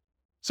coming from.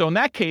 So in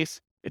that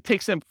case, it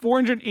takes them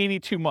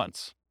 482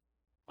 months,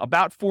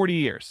 about 40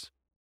 years.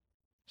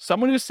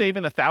 Someone who's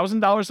saving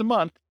 $1,000 a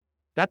month,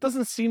 that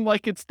doesn't seem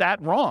like it's that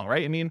wrong,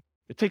 right? I mean,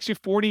 it takes you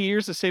 40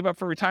 years to save up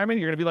for retirement.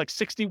 You're going to be like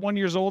 61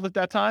 years old at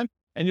that time,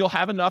 and you'll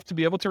have enough to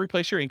be able to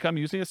replace your income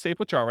using a safe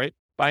withdrawal rate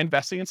by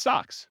investing in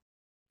stocks.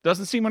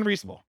 Doesn't seem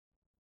unreasonable.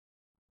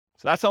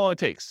 So that's how long it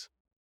takes.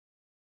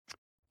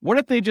 What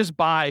if they just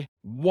buy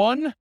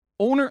one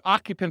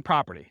owner-occupant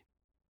property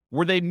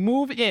where they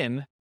move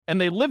in and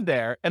they live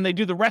there and they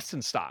do the rest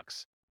in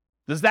stocks?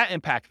 Does that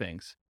impact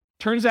things?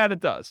 Turns out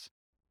it does.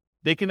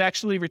 They can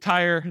actually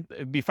retire,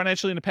 be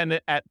financially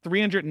independent at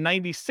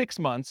 396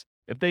 months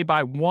if they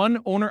buy one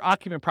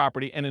owner-occupant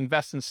property and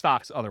invest in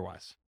stocks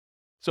otherwise.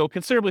 So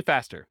considerably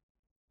faster.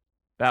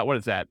 About, what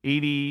is that,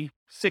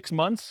 86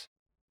 months?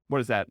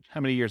 What is that?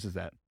 How many years is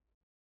that?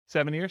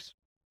 7 years?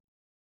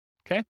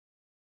 Okay.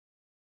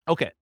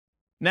 Okay.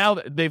 Now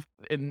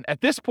at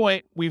this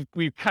point, we've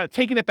kind of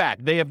taken it back.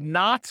 They have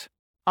not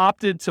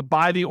opted to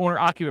buy the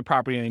owner-occupant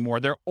property anymore.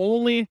 They're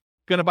only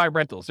going to buy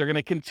rentals. They're going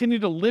to continue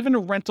to live in a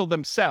rental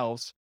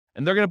themselves,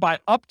 and they're going to buy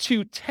up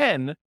to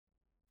 10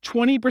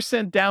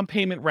 20% down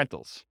payment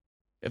rentals.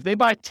 If they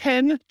buy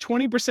 10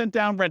 20%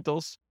 down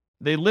rentals,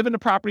 they live in a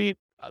property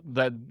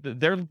that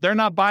they're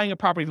not buying a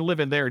property to live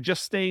in. They're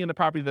just staying in the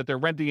property that they're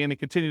renting in and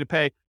continue to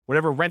pay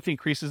whatever rent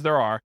increases there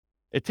are.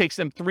 It takes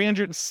them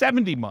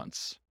 370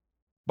 months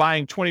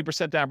buying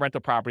 20% down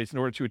rental properties in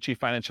order to achieve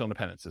financial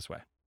independence this way.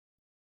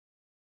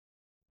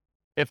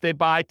 If they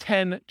buy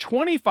 10,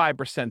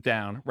 25%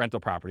 down rental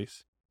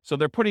properties, so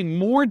they're putting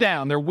more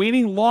down, they're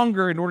waiting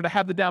longer in order to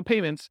have the down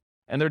payments,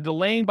 and they're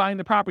delaying buying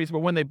the properties, but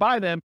when they buy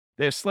them,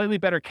 they have slightly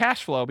better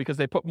cash flow because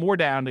they put more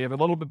down, they have a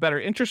little bit better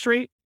interest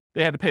rate,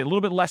 they have to pay a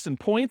little bit less in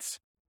points,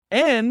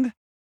 and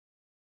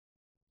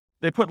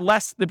they put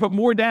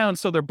more down,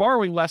 so they're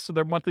borrowing less, so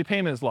their monthly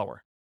payment is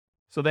lower.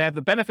 So they have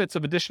the benefits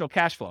of additional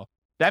cash flow.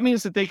 That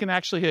means that they can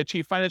actually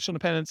achieve financial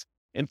independence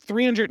in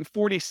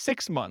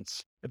 346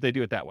 months if they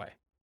do it that way.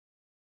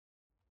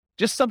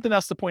 Just something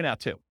else to point out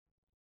too.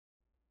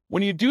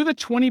 When you do the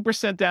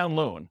 20% down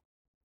loan,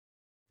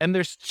 and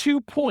there's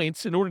 2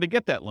 points in order to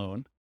get that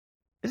loan,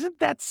 isn't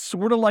that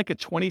sort of like a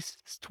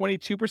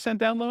 22%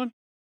 down loan?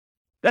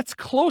 That's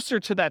closer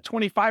to that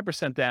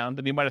 25% down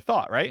than you might have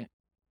thought, right?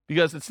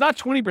 Because it's not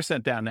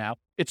 20% down now,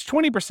 it's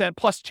 20%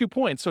 plus 2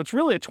 points. So it's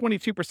really a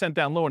 22%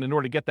 down loan in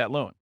order to get that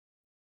loan.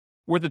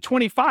 Where the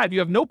 25, you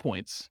have no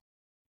points.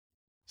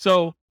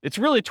 So it's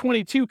really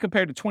 22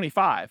 compared to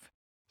 25.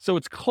 So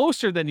it's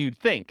closer than you'd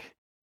think.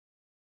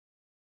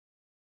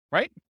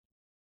 Right?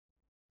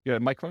 You got a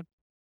microphone?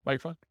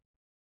 Microphone?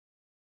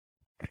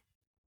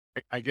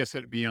 I guess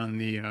it'd be on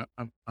the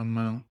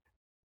amount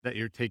that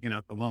you're taking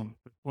out the loan,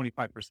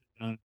 25%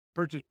 on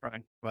purchase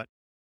price, but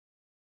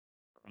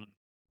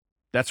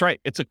That's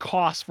right. It's a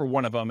cost for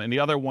one of them, and the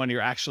other one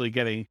you're actually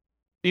getting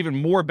even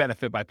more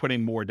benefit by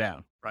putting more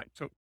down. right.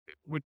 So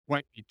it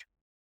might be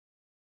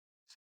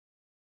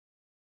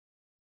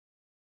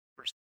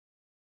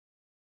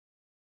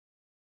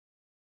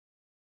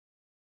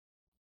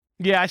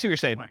Yeah, I see what you're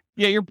saying. Right.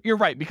 Yeah, you're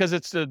right, because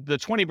it's the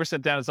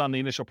 20% down is on the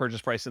initial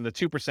purchase price and the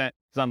 2%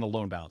 is on the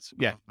loan balance.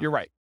 Yeah, you're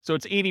right. So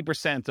it's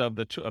 80% of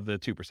the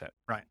 2%.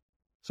 Right.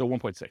 So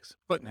 1.6.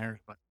 splitting hairs,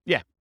 but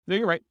No,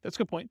 you're right. That's a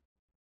good point.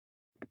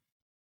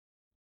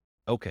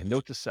 Okay,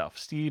 note to self.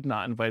 Steve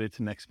not invited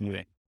to next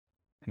meeting.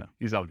 No,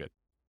 he's all good.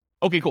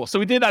 Okay, cool. So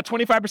we did that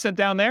 25%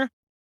 down there.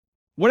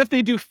 What if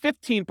they do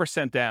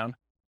 15% down?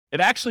 It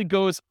actually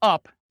goes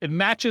up. It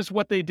matches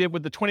what they did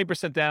with the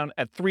 20% down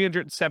at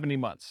 370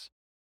 months.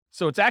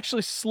 So it's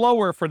actually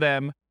slower for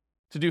them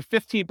to do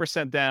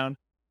 15% down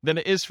than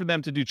it is for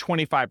them to do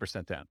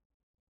 25% down.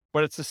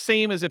 but it's the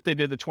same as if they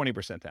did the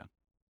 20% down.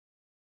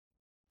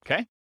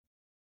 Okay?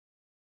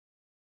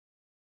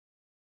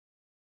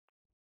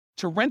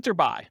 To rent or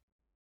buy.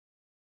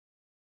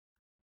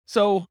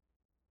 So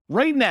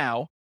right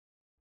now,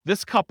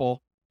 this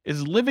couple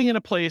is living in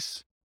a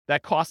place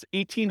that costs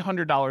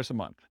 $1,800 a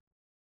month.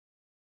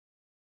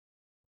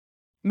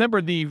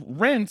 Remember, the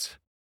rent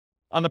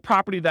on the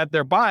property that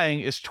they're buying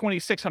is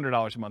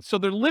 $2,600 a month. So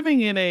they're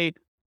living in a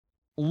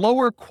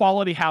lower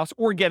quality house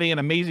or getting an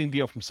amazing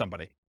deal from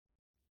somebody.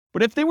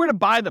 But if they were to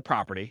buy the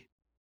property,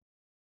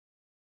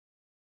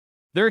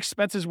 their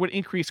expenses would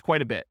increase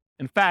quite a bit.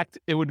 In fact,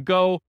 it would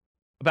go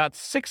about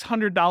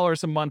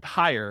 $600 a month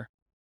higher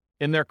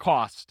in their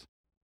cost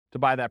to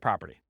buy that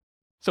property.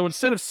 So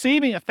instead of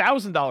saving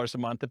 $1,000 a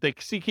month, if they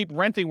keep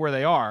renting where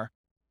they are,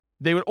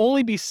 they would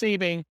only be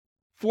saving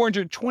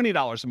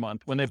 $420 a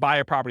month when they buy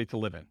a property to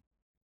live in.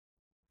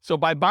 So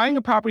by buying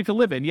a property to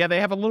live in, yeah, they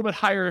have a little bit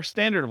higher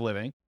standard of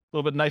living, a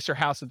little bit nicer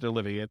house that they're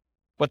living in,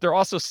 but they're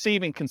also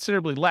saving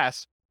considerably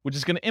less, which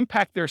is going to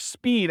impact their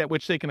speed at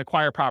which they can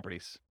acquire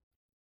properties.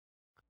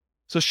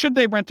 So should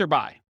they rent or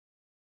buy?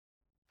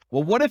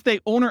 Well, what if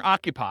they owner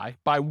occupy,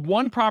 buy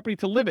one property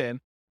to live in,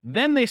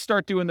 then they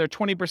start doing their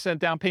 20%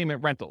 down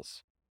payment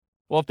rentals?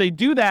 Well, if they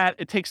do that,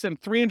 it takes them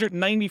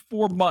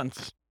 394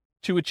 months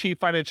to achieve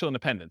financial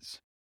independence.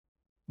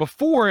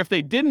 Before, if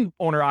they didn't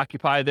owner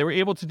occupy, they were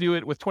able to do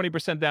it with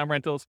 20% down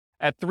rentals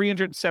at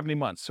 370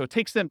 months. So it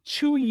takes them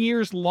 2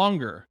 years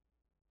longer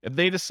if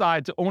they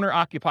decide to owner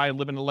occupy and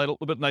live in a little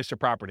bit nicer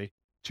property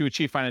to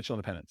achieve financial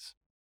independence.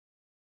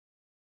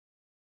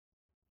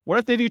 What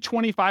if they do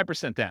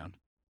 25% down?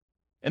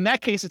 In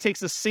that case, it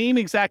takes the same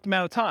exact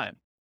amount of time,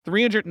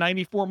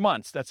 394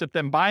 months. That's if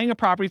them buying a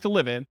property to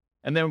live in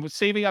and then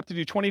saving up to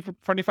do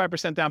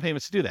 25% down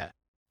payments to do that.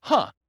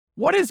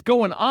 What is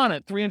going on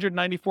at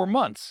 394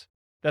 months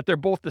that they're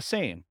both the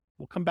same?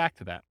 We'll come back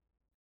to that.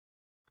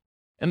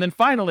 And then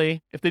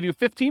finally, if they do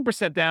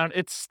 15% down,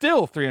 it's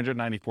still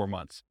 394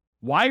 months.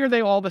 Why are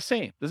they all the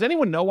same? Does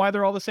anyone know why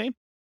they're all the same?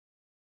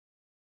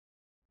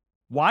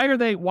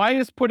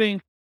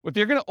 If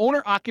you're going to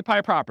owner occupy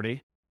a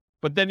property,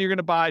 but then you're going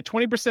to buy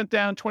 20%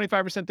 down,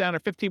 25% down, or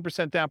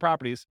 15% down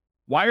properties,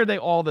 why are they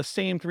all the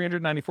same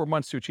 394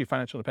 months to achieve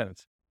financial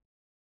independence?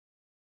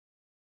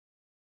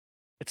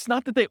 It's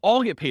not that they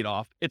all get paid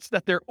off. It's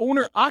that their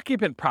owner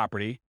occupant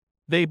property,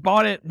 they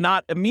bought it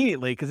not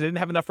immediately because they didn't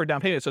have enough for a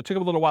down payment. So it took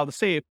them a little while to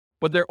save,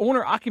 but their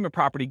owner occupant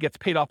property gets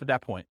paid off at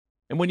that point.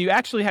 And when you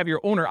actually have your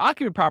owner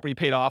occupant property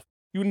paid off,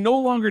 you no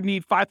longer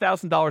need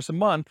 $5,000 a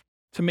month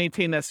to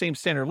maintain that same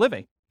standard of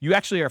living. You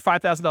actually are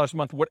 $5,000 a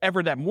month,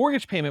 whatever that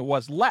mortgage payment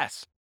was,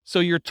 less. So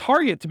your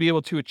target to be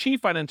able to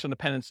achieve financial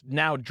independence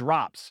now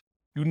drops.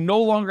 You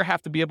no longer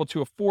have to be able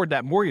to afford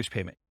that mortgage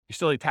payment. You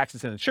still need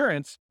taxes and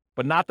insurance,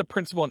 but not the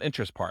principal and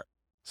interest part.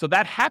 So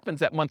that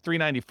happens at month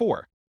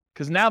 394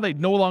 because now they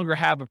no longer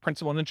have a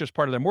principal and interest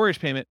part of their mortgage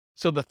payment.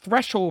 So the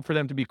threshold for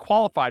them to be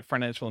qualified for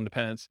financial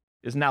independence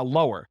is now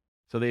lower.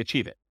 So they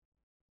achieve it.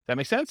 Does that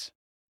make sense?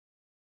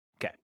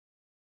 Okay.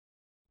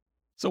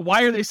 So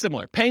why are they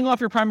similar? Paying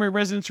off your primary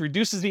residence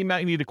reduces the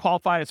amount you need to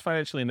qualify as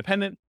financially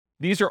independent.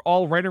 These are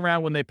all right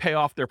around when they pay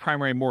off their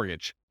primary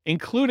mortgage,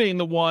 including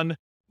the one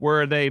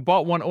where they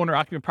bought one owner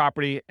occupant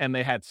property and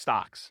they had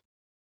stocks,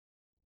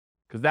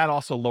 because that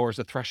also lowers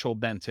the threshold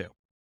then too.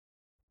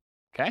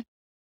 Okay.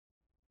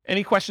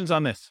 Any questions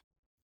on this?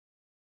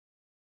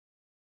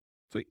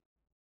 Sweet.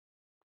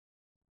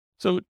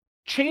 So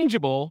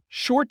changeable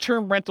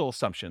short-term rental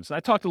assumptions. And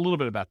I talked a little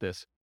bit about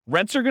this.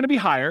 Rents are going to be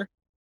higher,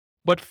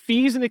 but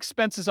fees and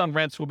expenses on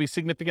rents will be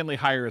significantly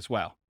higher as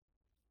well.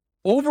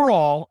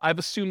 Overall, I've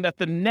assumed that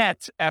the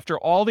net after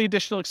all the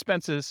additional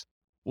expenses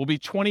will be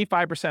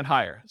 25%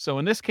 higher. So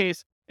in this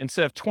case,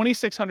 instead of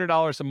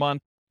 $2,600 a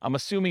month, I'm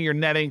assuming you're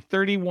netting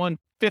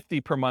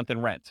 $3,150 per month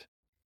in rent.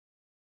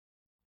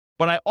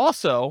 But I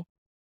also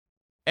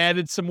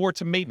added some more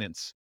to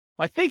maintenance.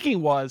 My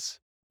thinking was,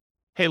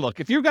 hey, look,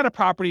 if you've got a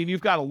property and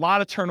you've got a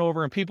lot of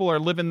turnover and people are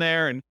living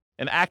there and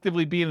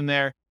actively being in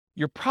there,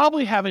 you're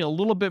probably having a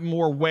little bit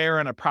more wear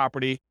on a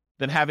property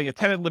than having a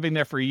tenant living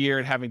there for a year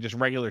and having just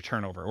regular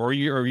turnover or a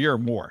year or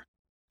more.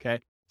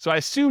 Okay. So I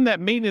assume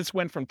that maintenance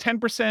went from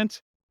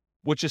 10%,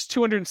 which is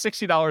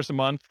 $260 a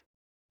month,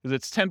 because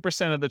it's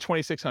 10% of the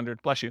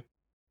 $2,600, bless you,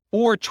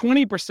 or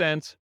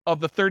 20% of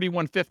the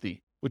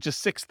 $3,150, which is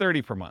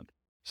 $630 per month.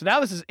 So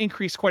now this has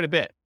increased quite a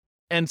bit.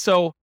 And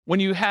so when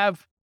you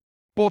have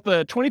both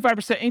a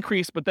 25%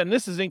 increase, but then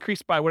this is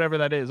increased by whatever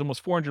that is,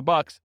 almost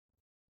 $400,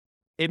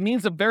 it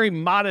means a very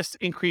modest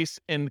increase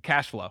in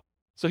cash flow.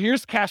 So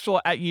here's cash flow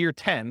at year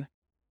 10.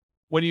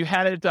 When you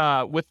had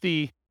it with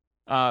the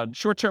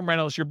short-term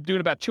rentals, you're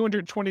doing about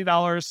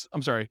 $220.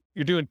 I'm sorry,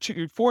 you're doing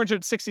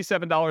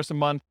 $467 a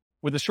month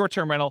with the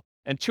short-term rental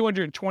and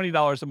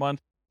 $220 a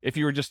month if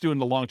you were just doing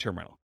the long-term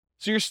rental.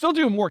 So you're still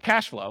doing more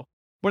cash flow,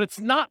 but it's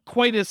not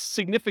quite as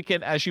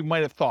significant as you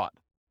might have thought.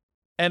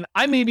 And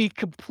I may be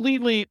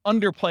completely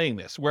underplaying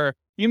this, where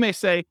you may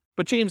say,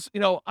 but James,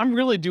 I'm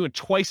really doing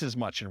twice as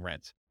much in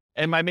rent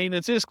and my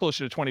maintenance is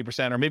closer to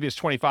 20%, or maybe it's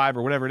 25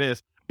 or whatever it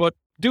is, but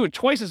doing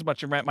twice as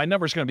much in rent, my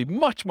number is going to be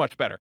much, much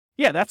better.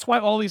 Yeah, that's why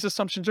all these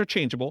assumptions are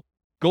changeable.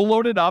 Go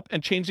load it up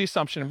and change the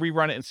assumption and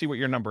rerun it and see what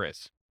your number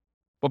is.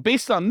 But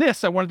based on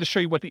this, I wanted to show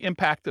you what the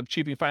impact of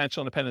achieving financial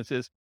independence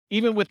is,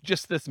 even with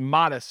just this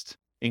modest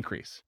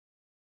increase.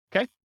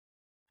 Okay?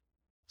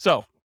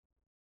 So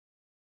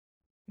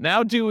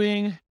now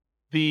doing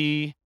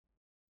the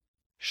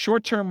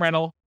short-term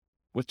rental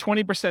with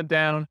 20%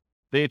 down,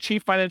 they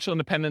achieve financial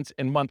independence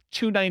in month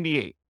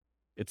 298.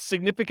 It's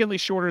significantly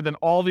shorter than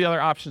all the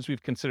other options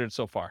we've considered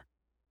so far.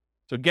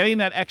 So getting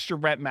that extra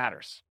rent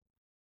matters.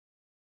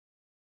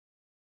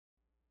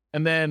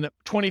 And then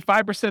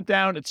 25%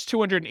 down, it's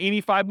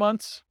 285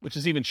 months, which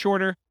is even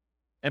shorter.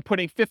 And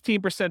putting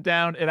 15%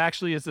 down, it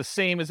actually is the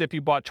same as if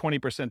you bought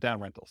 20% down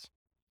rentals.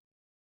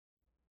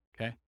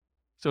 Okay.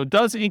 So it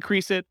does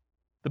increase it.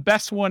 The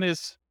best one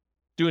is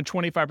doing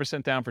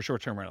 25% down for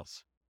short-term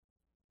rentals.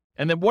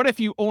 And then what if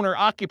you owner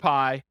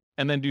occupy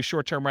and then do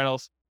short-term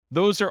rentals?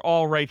 Those are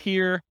all right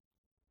here.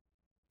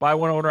 Buy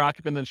one owner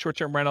occupant, then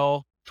short-term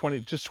rental,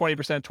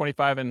 20%,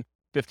 25 and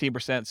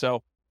 15%.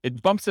 So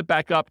it bumps it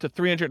back up to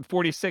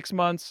 346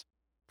 months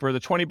for the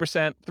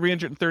 20%,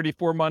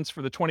 334 months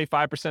for the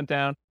 25%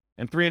 down,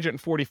 and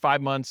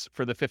 345 months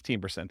for the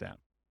 15% down.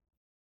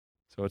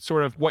 So it's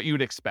sort of what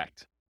you'd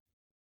expect.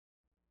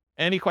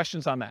 Any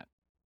questions on that?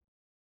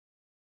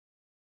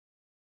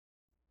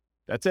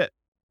 That's it.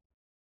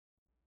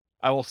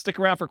 I will stick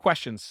around for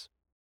questions.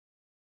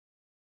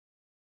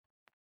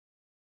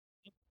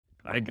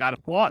 I got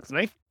applause,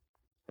 right?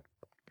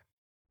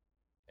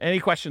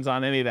 Any questions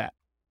on any of that?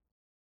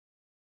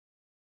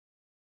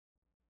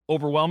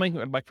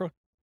 Overwhelming? Micro?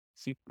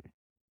 See?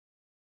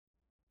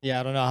 Yeah,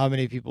 I don't know how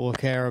many people will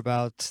care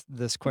about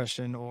this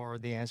question or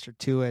the answer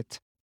to it.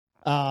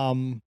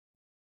 It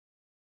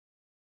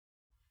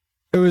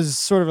was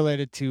sort of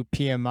related to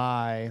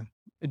PMI.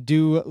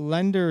 Do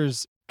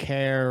lenders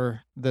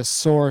care the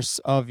source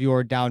of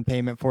your down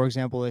payment? For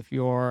example, if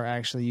you're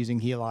actually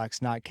using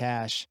HELOCs, not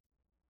cash,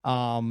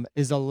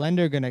 is a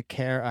lender going to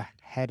care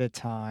ahead of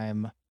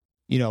time,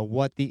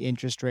 what the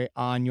interest rate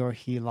on your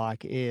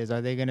HELOC is?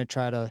 Are they going to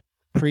try to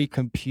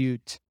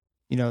pre-compute,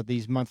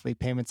 these monthly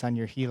payments on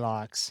your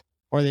HELOCs?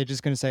 Or are they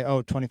just going to say,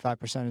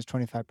 25% is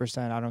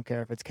 25%. I don't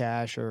care if it's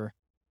cash or,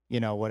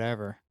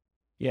 whatever.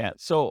 Yeah.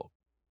 So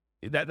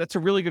that's a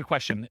really good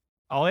question.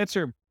 I'll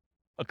answer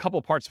a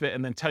couple parts of it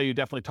and then tell you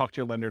definitely talk to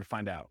your lender to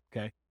find out.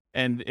 Okay.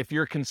 And if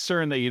you're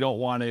concerned that you don't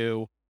want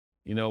to,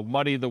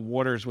 muddy the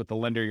waters with the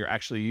lender you're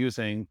actually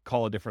using,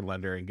 call a different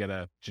lender and get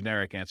a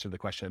generic answer to the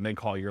question and then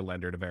call your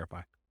lender to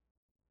verify.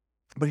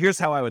 But here's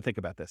how I would think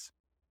about this.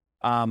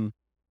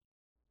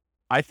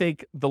 I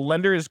think the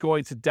lender is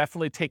going to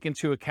definitely take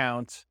into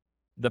account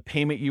the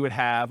payment you would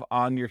have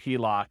on your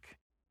HELOC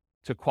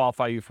to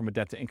qualify you from a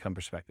debt to income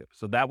perspective.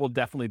 So that will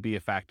definitely be a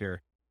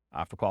factor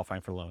for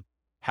qualifying for a loan.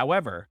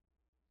 However,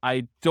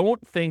 I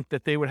don't think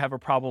that they would have a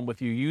problem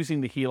with you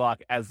using the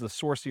HELOC as the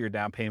source of your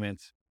down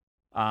payments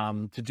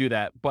to do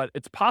that. But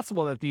it's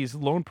possible that these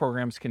loan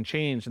programs can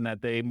change and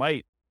that they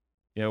might,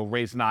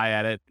 raise an eye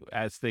at it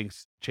as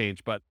things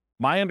change. But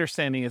my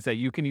understanding is that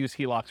you can use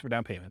HELOCs for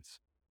down payments,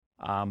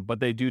 but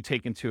they do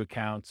take into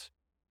account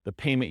the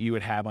payment you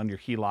would have on your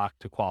HELOC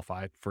to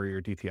qualify for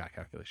your DTI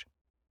calculation.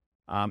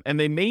 And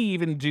they may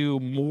even do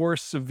more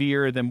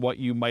severe than what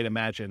you might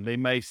imagine. They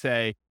may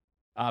say,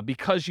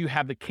 because you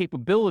have the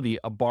capability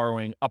of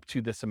borrowing up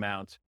to this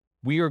amount,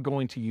 we are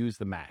going to use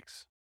the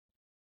max.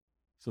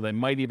 So they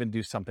might even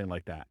do something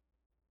like that.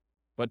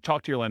 But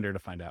talk to your lender to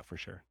find out for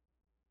sure.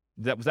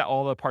 Was that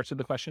all the parts of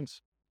the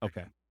questions?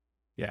 Okay.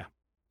 Yeah.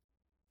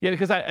 Yeah,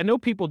 because I know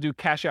people do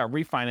cash out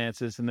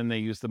refinances and then they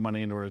use the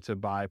money in order to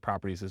buy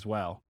properties as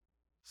well.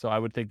 So I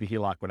would think the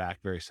HELOC would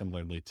act very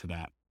similarly to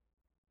that.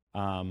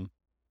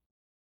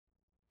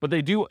 But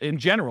they do, in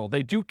general,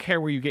 they do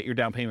care where you get your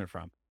down payment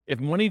from.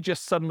 If money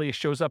just suddenly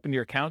shows up in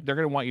your account, they're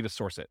going to want you to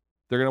source it.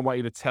 They're going to want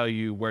you to tell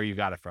you where you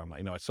got it from.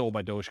 I sold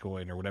my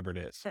Dogecoin or whatever it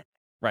is.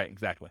 Right,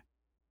 exactly.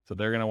 So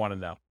they're going to want to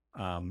know.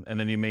 And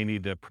then you may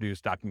need to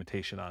produce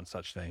documentation on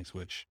such things,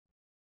 which,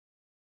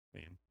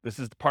 this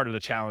is part of the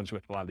challenge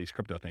with a lot of these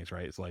crypto things,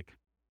 right? It's like,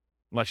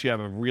 unless you have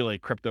a really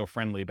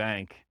crypto-friendly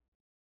bank,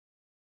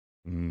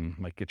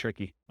 might get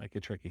tricky.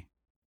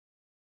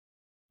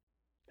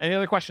 Any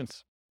other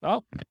questions?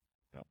 Oh,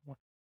 no.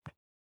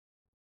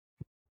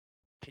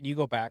 Can you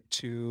go back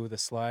to the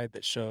slide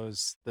that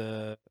shows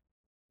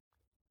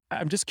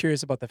I'm just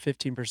curious about the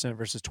 15%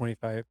 versus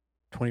 20%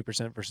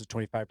 versus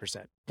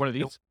 25%. What are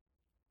these?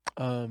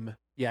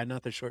 Yeah,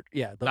 not the short.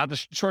 Yeah, Not the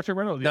short-term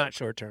rental? not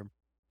short term.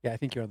 Yeah, I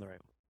think you're on the right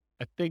one.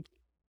 I think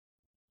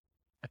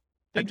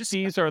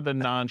these are the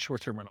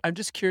non-short-term rental. I'm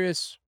just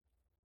curious.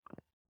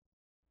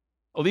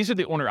 Oh, these are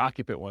the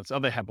owner-occupant ones. Oh,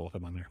 they have both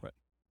of them on there. But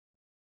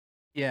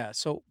Yeah.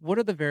 So what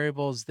are the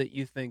variables that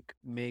you think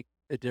make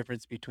the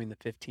difference between the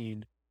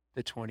 15,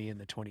 the 20, and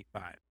the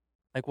 25?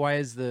 Like, why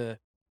is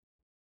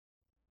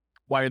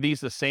why are these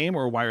the same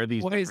or why are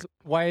these different?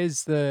 why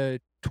is the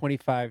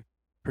 25%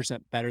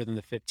 better than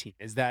the 15?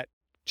 Is that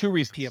Two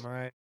reasons.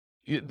 PMI?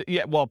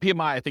 Yeah, well,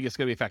 PMI, I think it's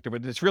going to be a factor,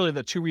 but it's really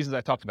the two reasons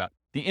I talked about.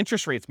 The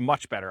interest rate's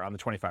much better on the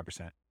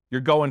 25%.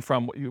 You're going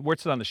from,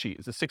 what's it on the sheet?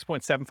 Is it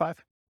 6.75?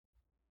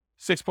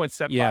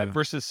 6.75 Yeah.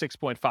 versus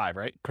 6.5,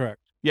 right? Correct.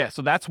 Yeah,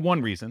 so that's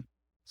one reason.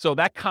 So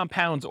that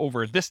compounds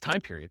over this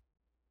time period,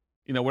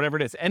 whatever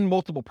it is, and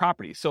multiple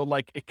properties. So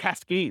like it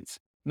cascades.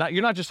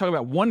 You're not just talking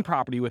about one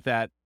property with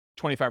that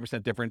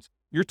 25% difference.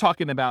 You're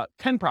talking about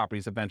 10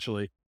 properties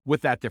eventually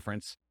with that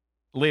difference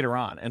later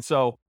on. And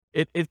so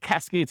it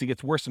cascades. It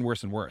gets worse and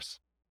worse and worse,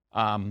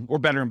 or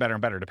better and better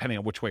and better, depending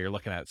on which way you're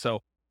looking at it.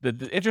 So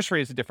the interest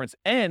rate is the difference.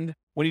 And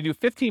when you do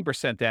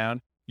 15%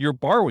 down, you're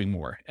borrowing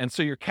more. And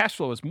so your cash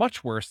flow is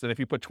much worse than if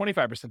you put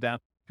 25% down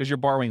because you're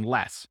borrowing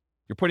less.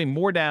 You're putting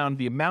more down.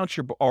 The amount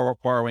you're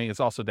borrowing is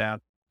also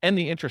down, and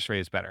the interest rate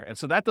is better. And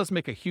so that does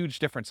make a huge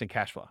difference in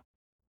cash flow.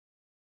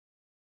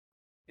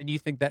 And you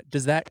think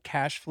does that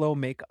cash flow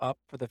make up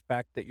for the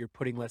fact that you're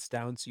putting less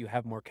down so you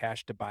have more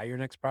cash to buy your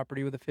next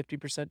property with a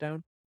 50%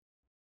 down?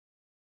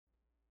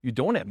 You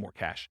don't add more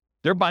cash.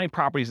 They're buying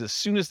properties as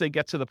soon as they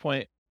get to the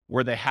point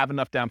where they have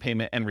enough down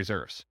payment and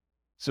reserves.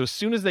 So as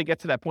soon as they get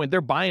to that point,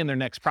 they're buying their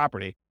next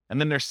property,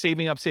 and then they're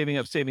saving up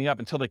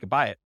until they could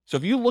buy it. So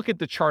if you look at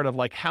the chart of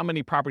like how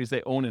many properties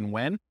they own and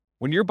when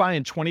you're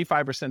buying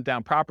 25%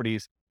 down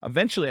properties,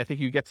 eventually I think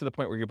you get to the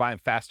point where you're buying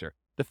faster.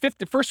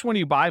 The first one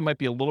you buy might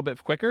be a little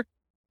bit quicker,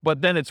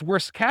 but then it's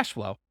worse cash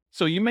flow.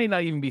 So you may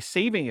not even be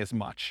saving as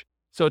much.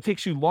 So it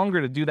takes you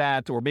longer to do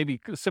that, or maybe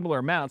similar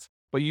amounts,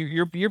 but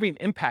you're being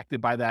impacted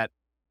by that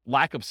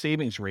lack of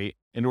savings rate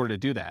in order to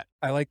do that.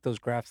 I like those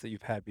graphs that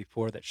you've had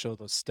before that show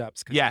those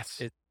steps.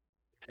 Yes.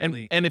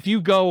 Really... And if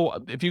you go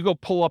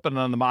pull up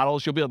on the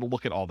models, you'll be able to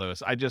look at all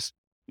those.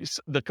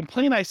 The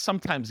complaint I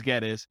sometimes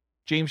get is,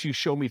 James, you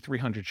show me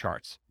 300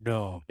 charts.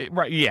 No.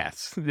 Right.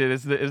 Yes. It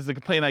is the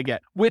complaint I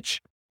get,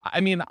 which,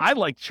 I mean, I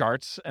like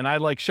charts and I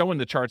like showing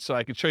the charts so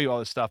I can show you all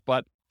this stuff.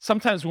 But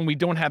sometimes when we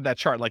don't have that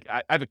chart, like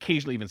I've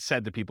occasionally even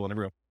said to people in the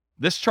room,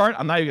 this chart,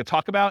 I'm not even going to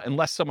talk about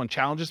unless someone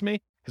challenges me,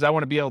 because I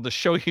want to be able to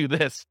show you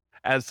this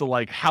as to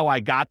like how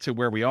I got to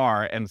where we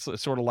are. And so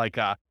it's sort of like,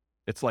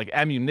 it's like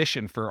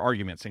ammunition for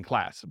arguments in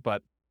class.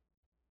 But,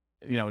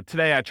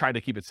 today I tried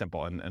to keep it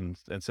simple and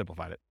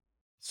simplified it.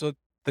 So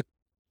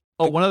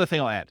one other thing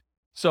I'll add.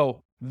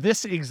 So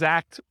this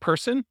exact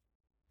person,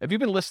 have you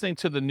been listening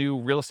to the new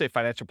Real Estate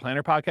Financial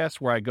Planner podcast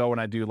where I go and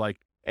I do like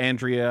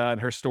Andrea and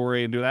her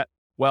story and do that?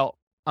 Well,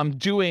 I'm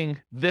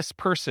doing this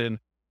person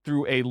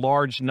through a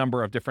large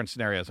number of different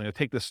scenarios. I'm going to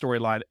take this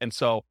storyline. And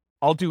so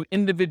I'll do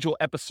individual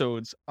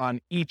episodes on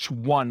each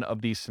one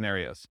of these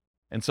scenarios.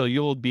 And so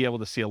you'll be able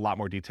to see a lot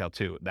more detail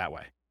too that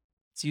way.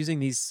 It's using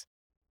these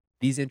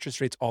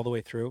interest rates all the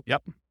way through?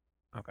 Yep.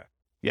 Okay.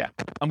 Yeah.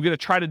 I'm going to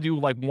try to do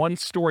like one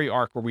story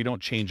arc where we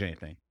don't change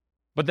anything.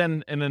 But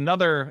then in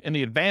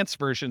the advanced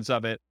versions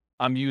of it,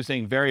 I'm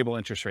using variable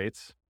interest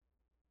rates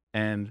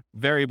and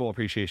variable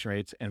appreciation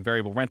rates and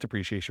variable rent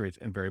appreciation rates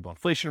and variable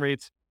inflation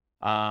rates.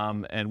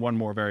 And one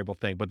more variable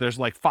thing, but there's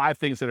like 5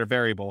 things that are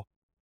variable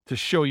to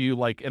show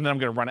you and then I'm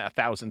going to run it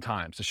 1,000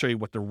 times to show you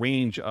what the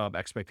range of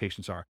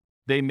expectations are.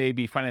 They may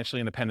be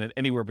financially independent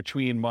anywhere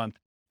between month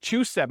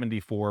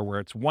 274, where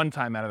it's 1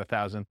 time out of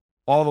 1,000,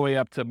 all the way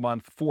up to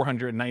month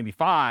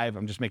 495.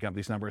 I'm just making up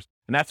these numbers.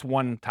 And that's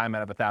 1 time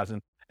out of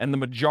 1,000. And the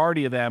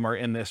majority of them are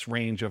in this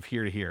range of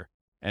here to here.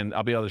 And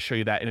I'll be able to show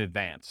you that in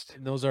advance.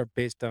 And those are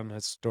based on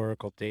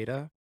historical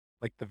data,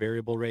 like the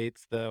variable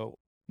rates,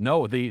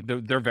 No,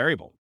 they're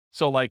variable.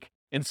 So like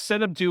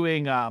instead of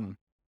doing an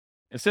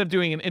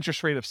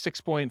interest rate of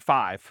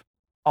 6.5,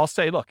 I'll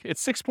say, look,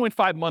 it's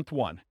 6.5 month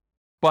 1,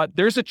 but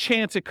there's a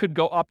chance it could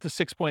go up to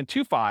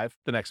 6.25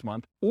 the next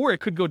month, or it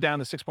could go down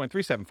to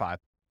 6.375.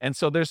 And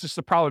so there's just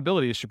a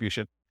probability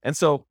distribution. And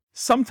so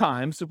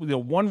sometimes,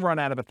 one run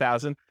out of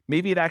 1,000,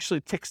 maybe it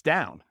actually ticks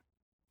down.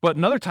 But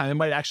another time it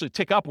might actually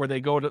tick up where they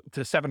go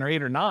to 7 or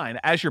 8 or 9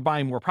 as you're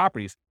buying more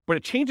properties. But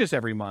it changes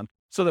every month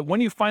so that when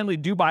you finally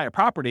do buy a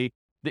property,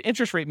 the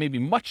interest rate may be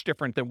much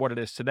different than what it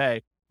is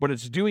today, but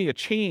it's doing a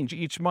change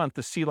each month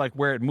to see like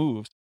where it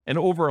moves. And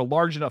over a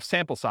large enough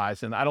sample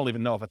size, and I don't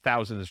even know if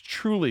 1,000 is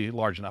truly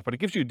large enough, but it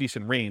gives you a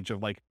decent range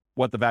of like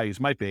what the values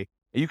might be.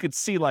 And you could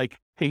see like,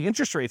 hey,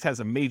 interest rates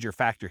has a major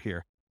factor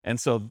here. And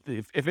so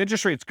if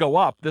interest rates go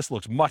up, this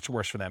looks much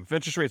worse for them. If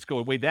interest rates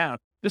go way down,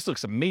 this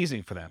looks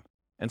amazing for them.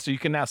 And so you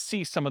can now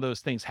see some of those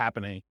things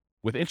happening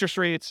with interest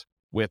rates,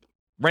 with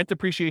rent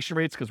appreciation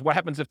rates, because what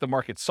happens if the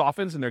market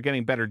softens and they're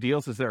getting better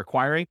deals as they're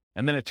acquiring,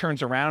 and then it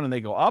turns around and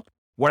they go up?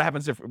 What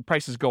happens if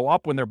prices go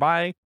up when they're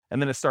buying,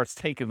 and then it starts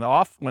taking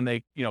off when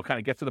they, kind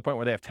of get to the point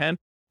where they have 10?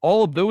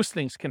 All of those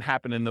things can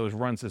happen in those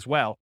runs as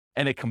well.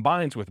 And it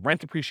combines with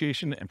rent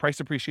appreciation and price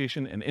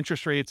appreciation and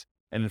interest rates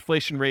and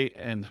inflation rate.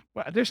 And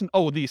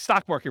the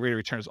stock market rate of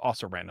return is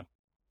also random.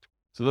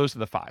 So those are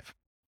the 5. Does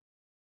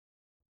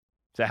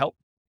that help?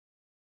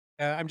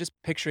 I'm just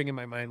picturing in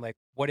my mind, like,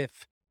 what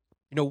if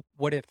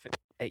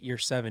at year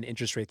 7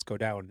 interest rates go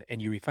down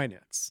and you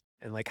refinance?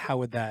 And like, how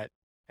would that,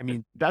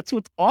 that's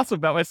what's awesome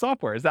about my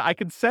software, is that I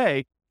could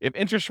say, if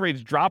interest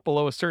rates drop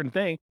below a certain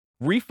thing,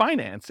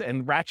 refinance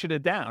and ratchet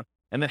it down.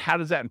 And then how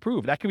does that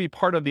improve? That could be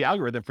part of the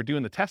algorithm for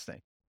doing the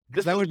testing.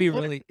 Because that would be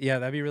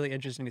that'd be really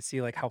interesting to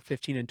see like how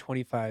 15 and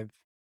 25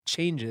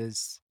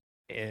 changes,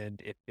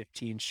 and if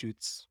 15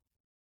 shoots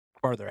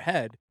farther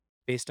ahead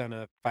based on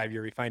a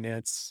 5-year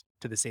refinance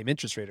to the same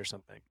interest rate or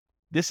something.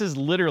 This is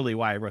literally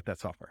why I wrote that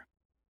software,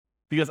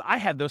 because I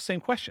had those same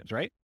questions,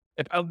 right?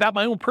 About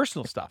my own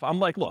personal stuff. I'm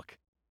like, look,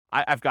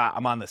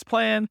 I'm on this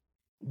plan.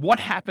 What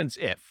happens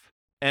if?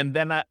 And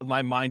then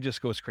my mind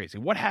just goes crazy.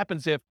 What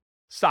happens if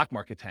stock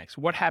market tanks?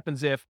 What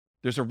happens if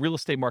there's a real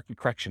estate market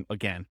correction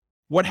again?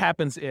 What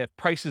happens if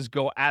prices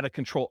go out of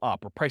control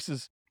up, or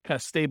prices kind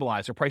of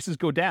stabilize, or prices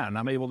go down and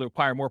I'm able to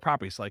acquire more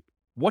properties? Like,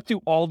 what do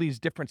all these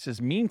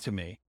differences mean to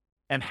me?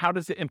 And how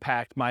does it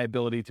impact my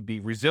ability to be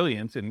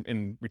resilient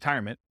in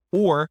retirement?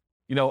 Or,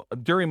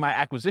 during my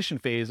acquisition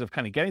phase of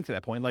kind of getting to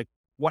that point, like,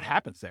 what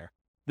happens there?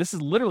 This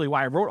is literally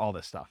why I wrote all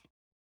this stuff.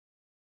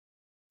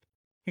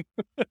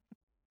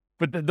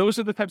 But those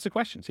are the types of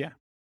questions. Yeah.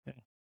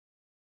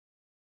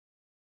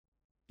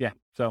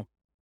 So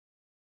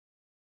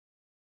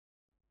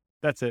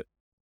that's it.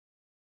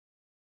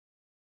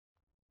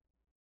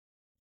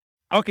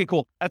 Okay,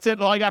 cool. That's it.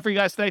 All I got for you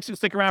guys today. So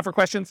stick around for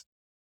questions.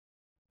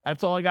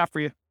 That's all I got for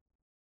you.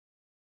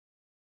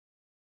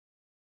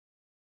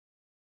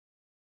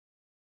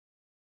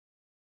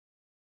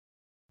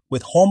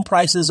 With home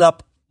prices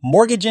up,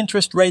 mortgage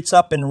interest rates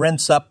up, and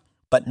rents up,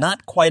 but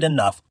not quite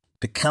enough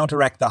to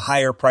counteract the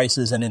higher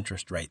prices and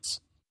interest rates.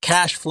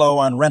 Cash flow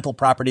on rental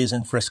properties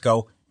in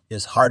Frisco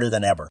is harder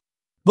than ever.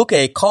 Book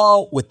a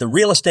call with the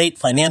Real Estate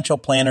Financial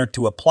Planner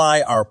to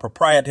apply our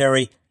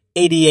proprietary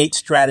 88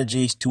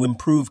 strategies to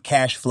improve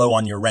cash flow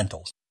on your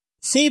rentals.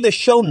 See the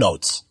show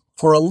notes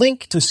for a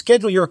link to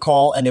schedule your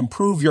call and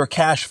improve your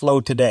cash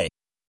flow today.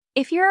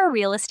 If you're a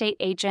real estate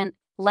agent,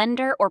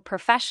 lender, or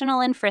professional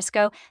in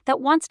Frisco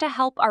that wants to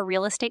help our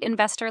real estate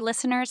investor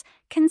listeners,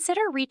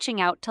 consider reaching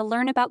out to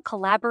learn about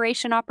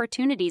collaboration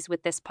opportunities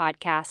with this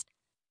podcast.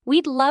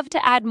 We'd love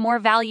to add more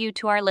value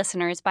to our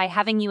listeners by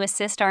having you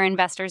assist our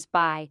investors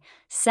buy,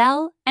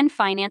 sell, and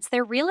finance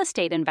their real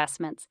estate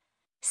investments.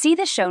 See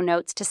the show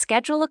notes to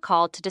schedule a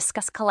call to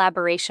discuss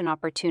collaboration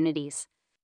opportunities.